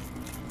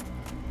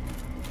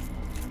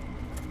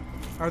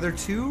 Are there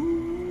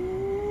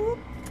two?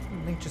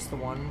 I think just the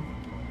one.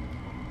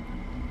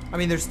 I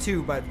mean, there's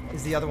two, but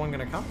is the other one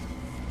gonna come?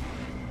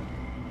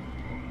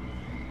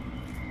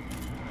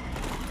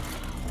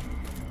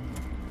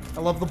 I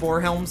love the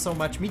boar helm so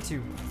much. Me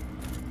too.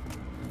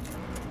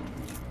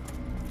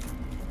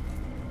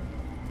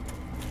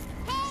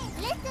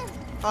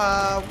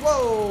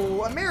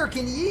 Whoa,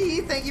 American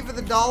Yee, thank you for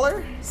the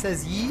 $1,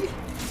 says Yee.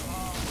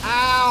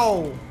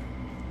 Ow!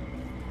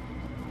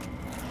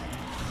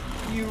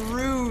 You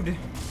rude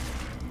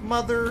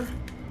mother.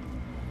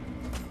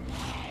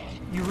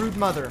 You rude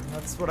mother,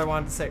 that's what I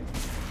wanted to say.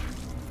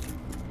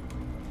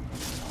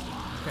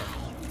 Okay.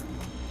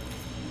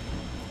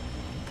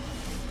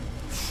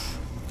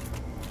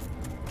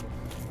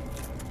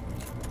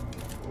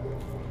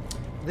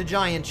 The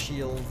giant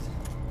shield.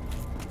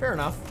 Fair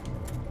enough.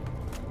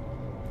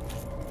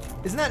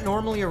 Isn't that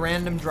normally a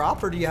random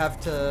drop, or do you have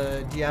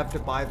to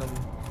buy them?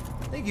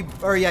 I think you,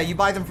 or yeah, you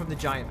buy them from the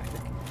giant, I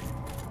think.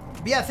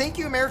 But yeah, thank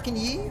you, American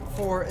Yee,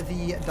 for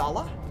the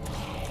 $1.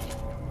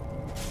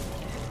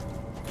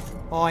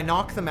 Oh, I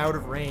knocked them out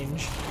of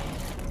range.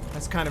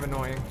 That's kind of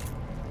annoying.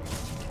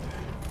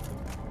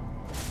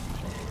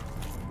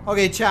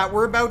 Okay, chat,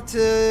 we're about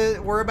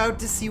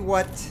to see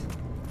what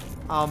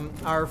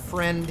our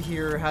friend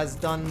here has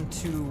done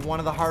to one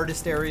of the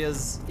hardest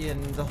areas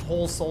in the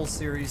whole Soul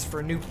series for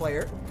a new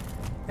player.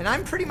 And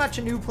I'm pretty much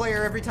a new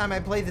player every time I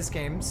play this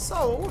game,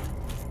 so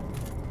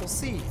we'll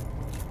see.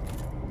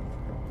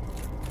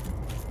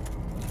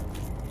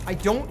 I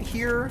don't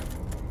hear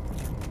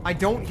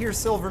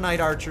Silver Knight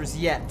archers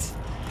yet.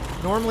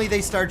 Normally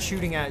they start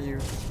shooting at you.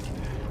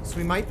 So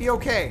we might be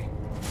okay.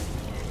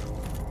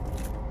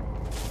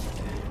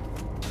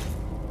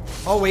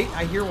 Oh wait,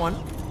 I hear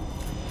one.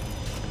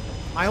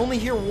 I only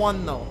hear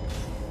one though.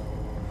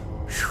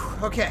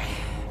 Whew, okay.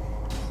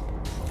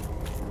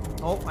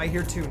 Oh, I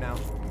hear two now.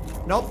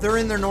 Nope, they're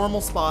in their normal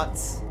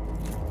spots.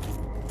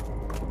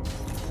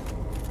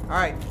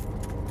 Alright.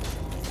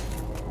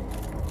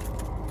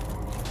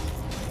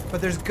 But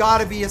there's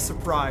gotta be a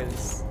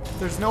surprise.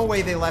 There's no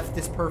way they left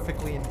this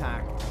perfectly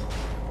intact.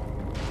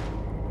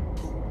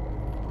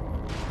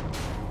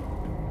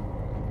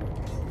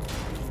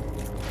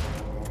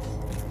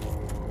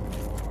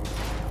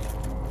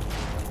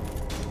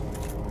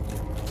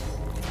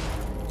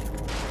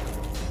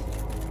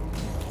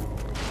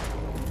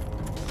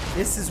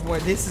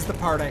 This is the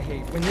part I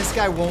hate. When this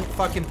guy won't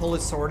fucking pull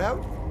his sword out.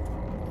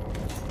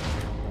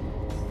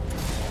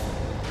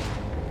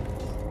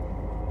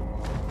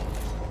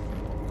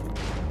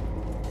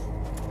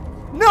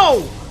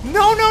 No!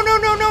 No, no, no,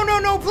 no, no, no,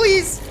 no,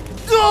 please!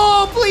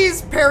 Oh,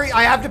 please! Parry.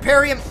 I have to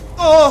parry him.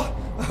 Oh!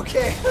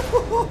 Okay.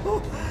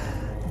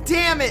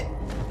 Damn it!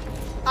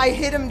 I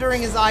hit him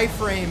during his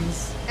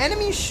iframes.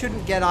 Enemies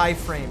shouldn't get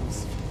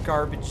iframes.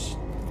 Garbage.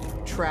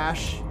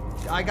 Trash.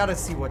 I gotta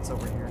see what's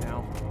over here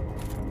now.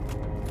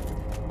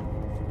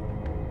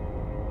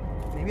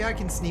 Maybe I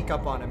can sneak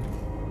up on him.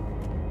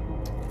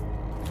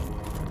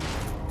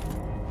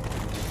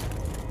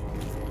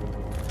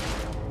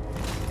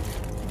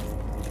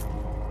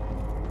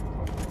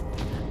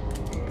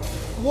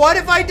 What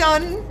have I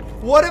done?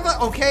 What have I...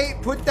 Okay,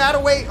 put that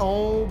away.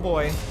 Oh,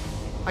 boy.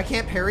 I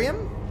can't parry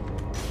him?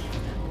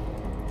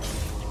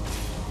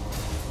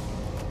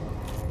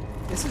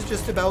 This is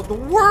just about the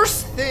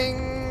worst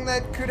thing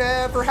that could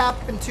ever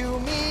happen to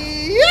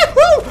me.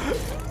 Yahoo!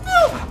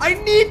 No! I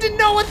need to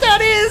know what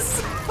that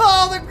is!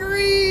 Oh, the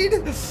greed!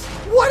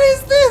 What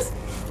is this?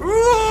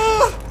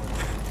 Ugh!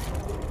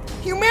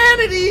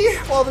 Humanity!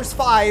 Well, there's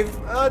 5.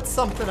 It's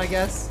something, I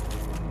guess.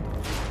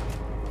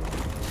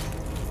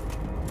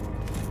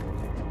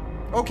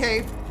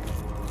 Okay.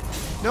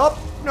 Nope.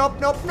 Nope,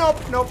 nope, nope,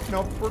 nope,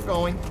 nope. We're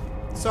going.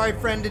 Sorry,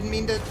 friend. Didn't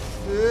mean to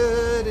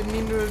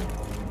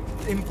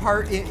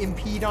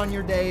impede on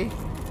your day.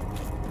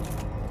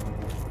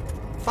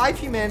 5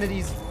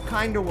 humanity's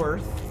kind of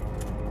worth.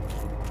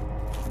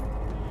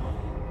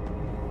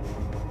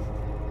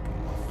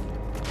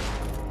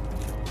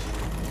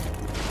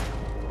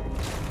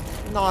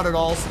 Not at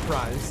all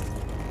surprised.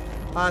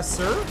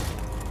 Sir?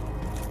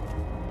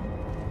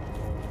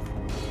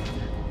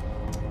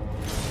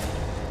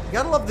 You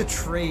gotta love the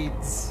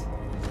trades.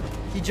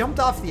 He jumped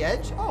off the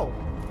edge? Oh.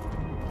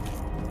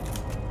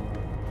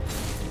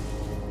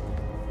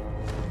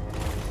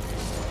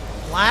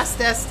 Last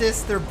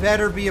Estes, there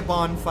better be a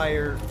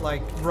bonfire,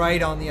 like,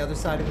 right on the other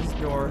side of his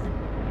door.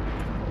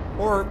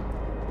 Or,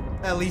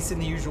 at least in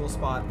the usual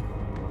spot.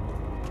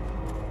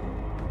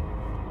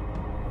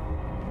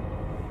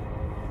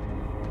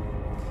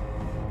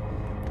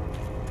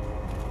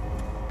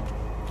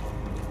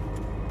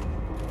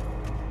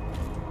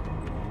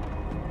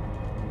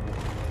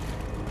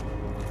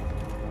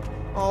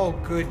 Oh,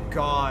 good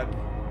God.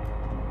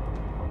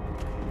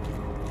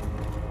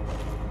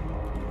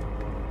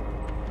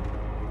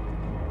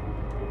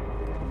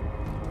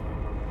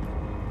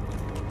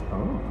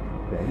 Oh,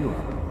 there you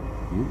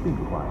are. You've been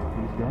quiet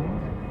these days.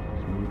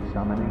 Smooth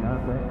summoning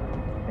out there.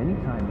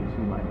 Anytime you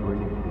see my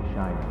brilliantly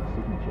shining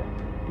signature,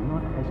 do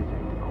not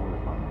hesitate to call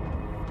upon me.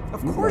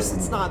 Of course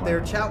it's not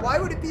there, chat. Why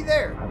would it be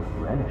there? I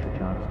would relish a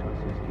chance to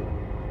assist you.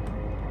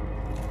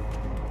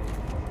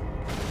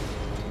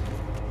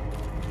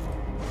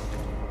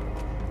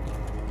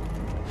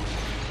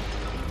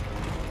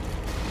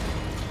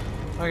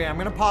 Okay, I'm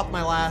gonna pop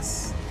my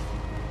last...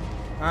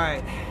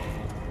 Alright.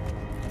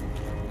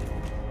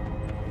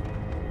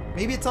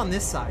 Maybe it's on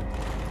this side.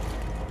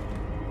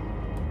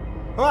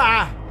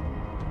 Ah!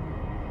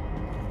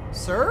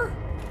 Sir?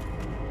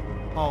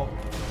 Oh.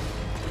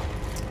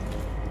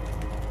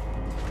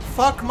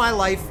 Fuck my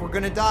life. We're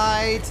gonna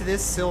die to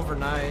this Silver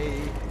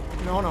Knight.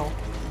 No, no.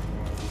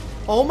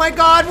 Oh my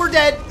God, we're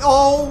dead.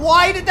 Oh,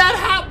 why did that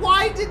happen?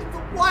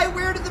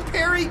 Where did the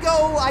parry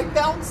go? I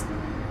bounced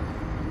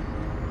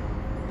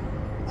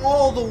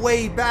all the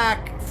way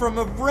back from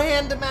a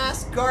random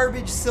ass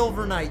garbage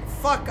Silver Knight.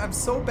 Fuck, I'm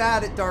so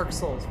bad at Dark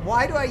Souls.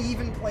 Why do I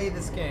even play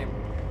this game?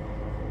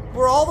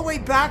 We're all the way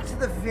back to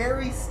the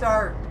very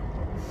start.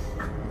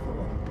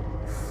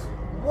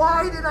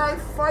 Why did I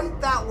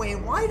fight that way?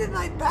 Why didn't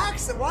I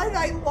backstep? Why did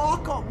I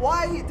lock on?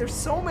 Why? There's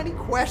so many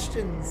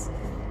questions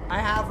I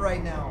have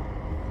right now.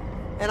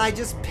 And I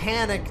just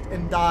panicked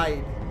and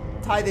died.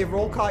 Ty, they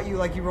roll caught you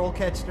like you roll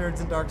catch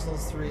nerds in Dark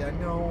Souls 3. I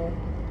know.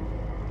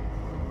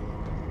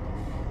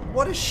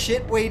 What a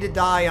shit way to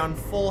die on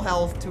full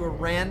health to a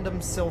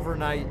random Silver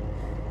Knight.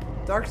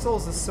 Dark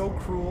Souls is so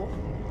cruel.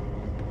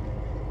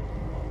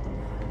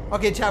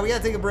 Okay, chat, we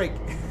gotta take a break.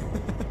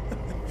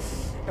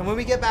 And when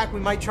we get back, we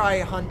might try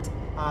a hunt,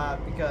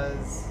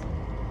 because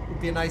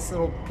it'd be a nice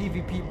little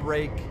PvP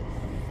break.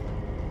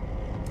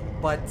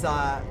 But,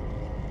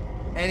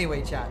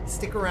 anyway, chat,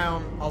 stick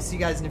around. I'll see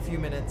you guys in a few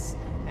minutes,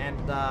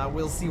 and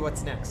we'll see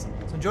what's next.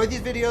 So enjoy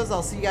these videos.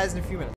 I'll see you guys in a few minutes.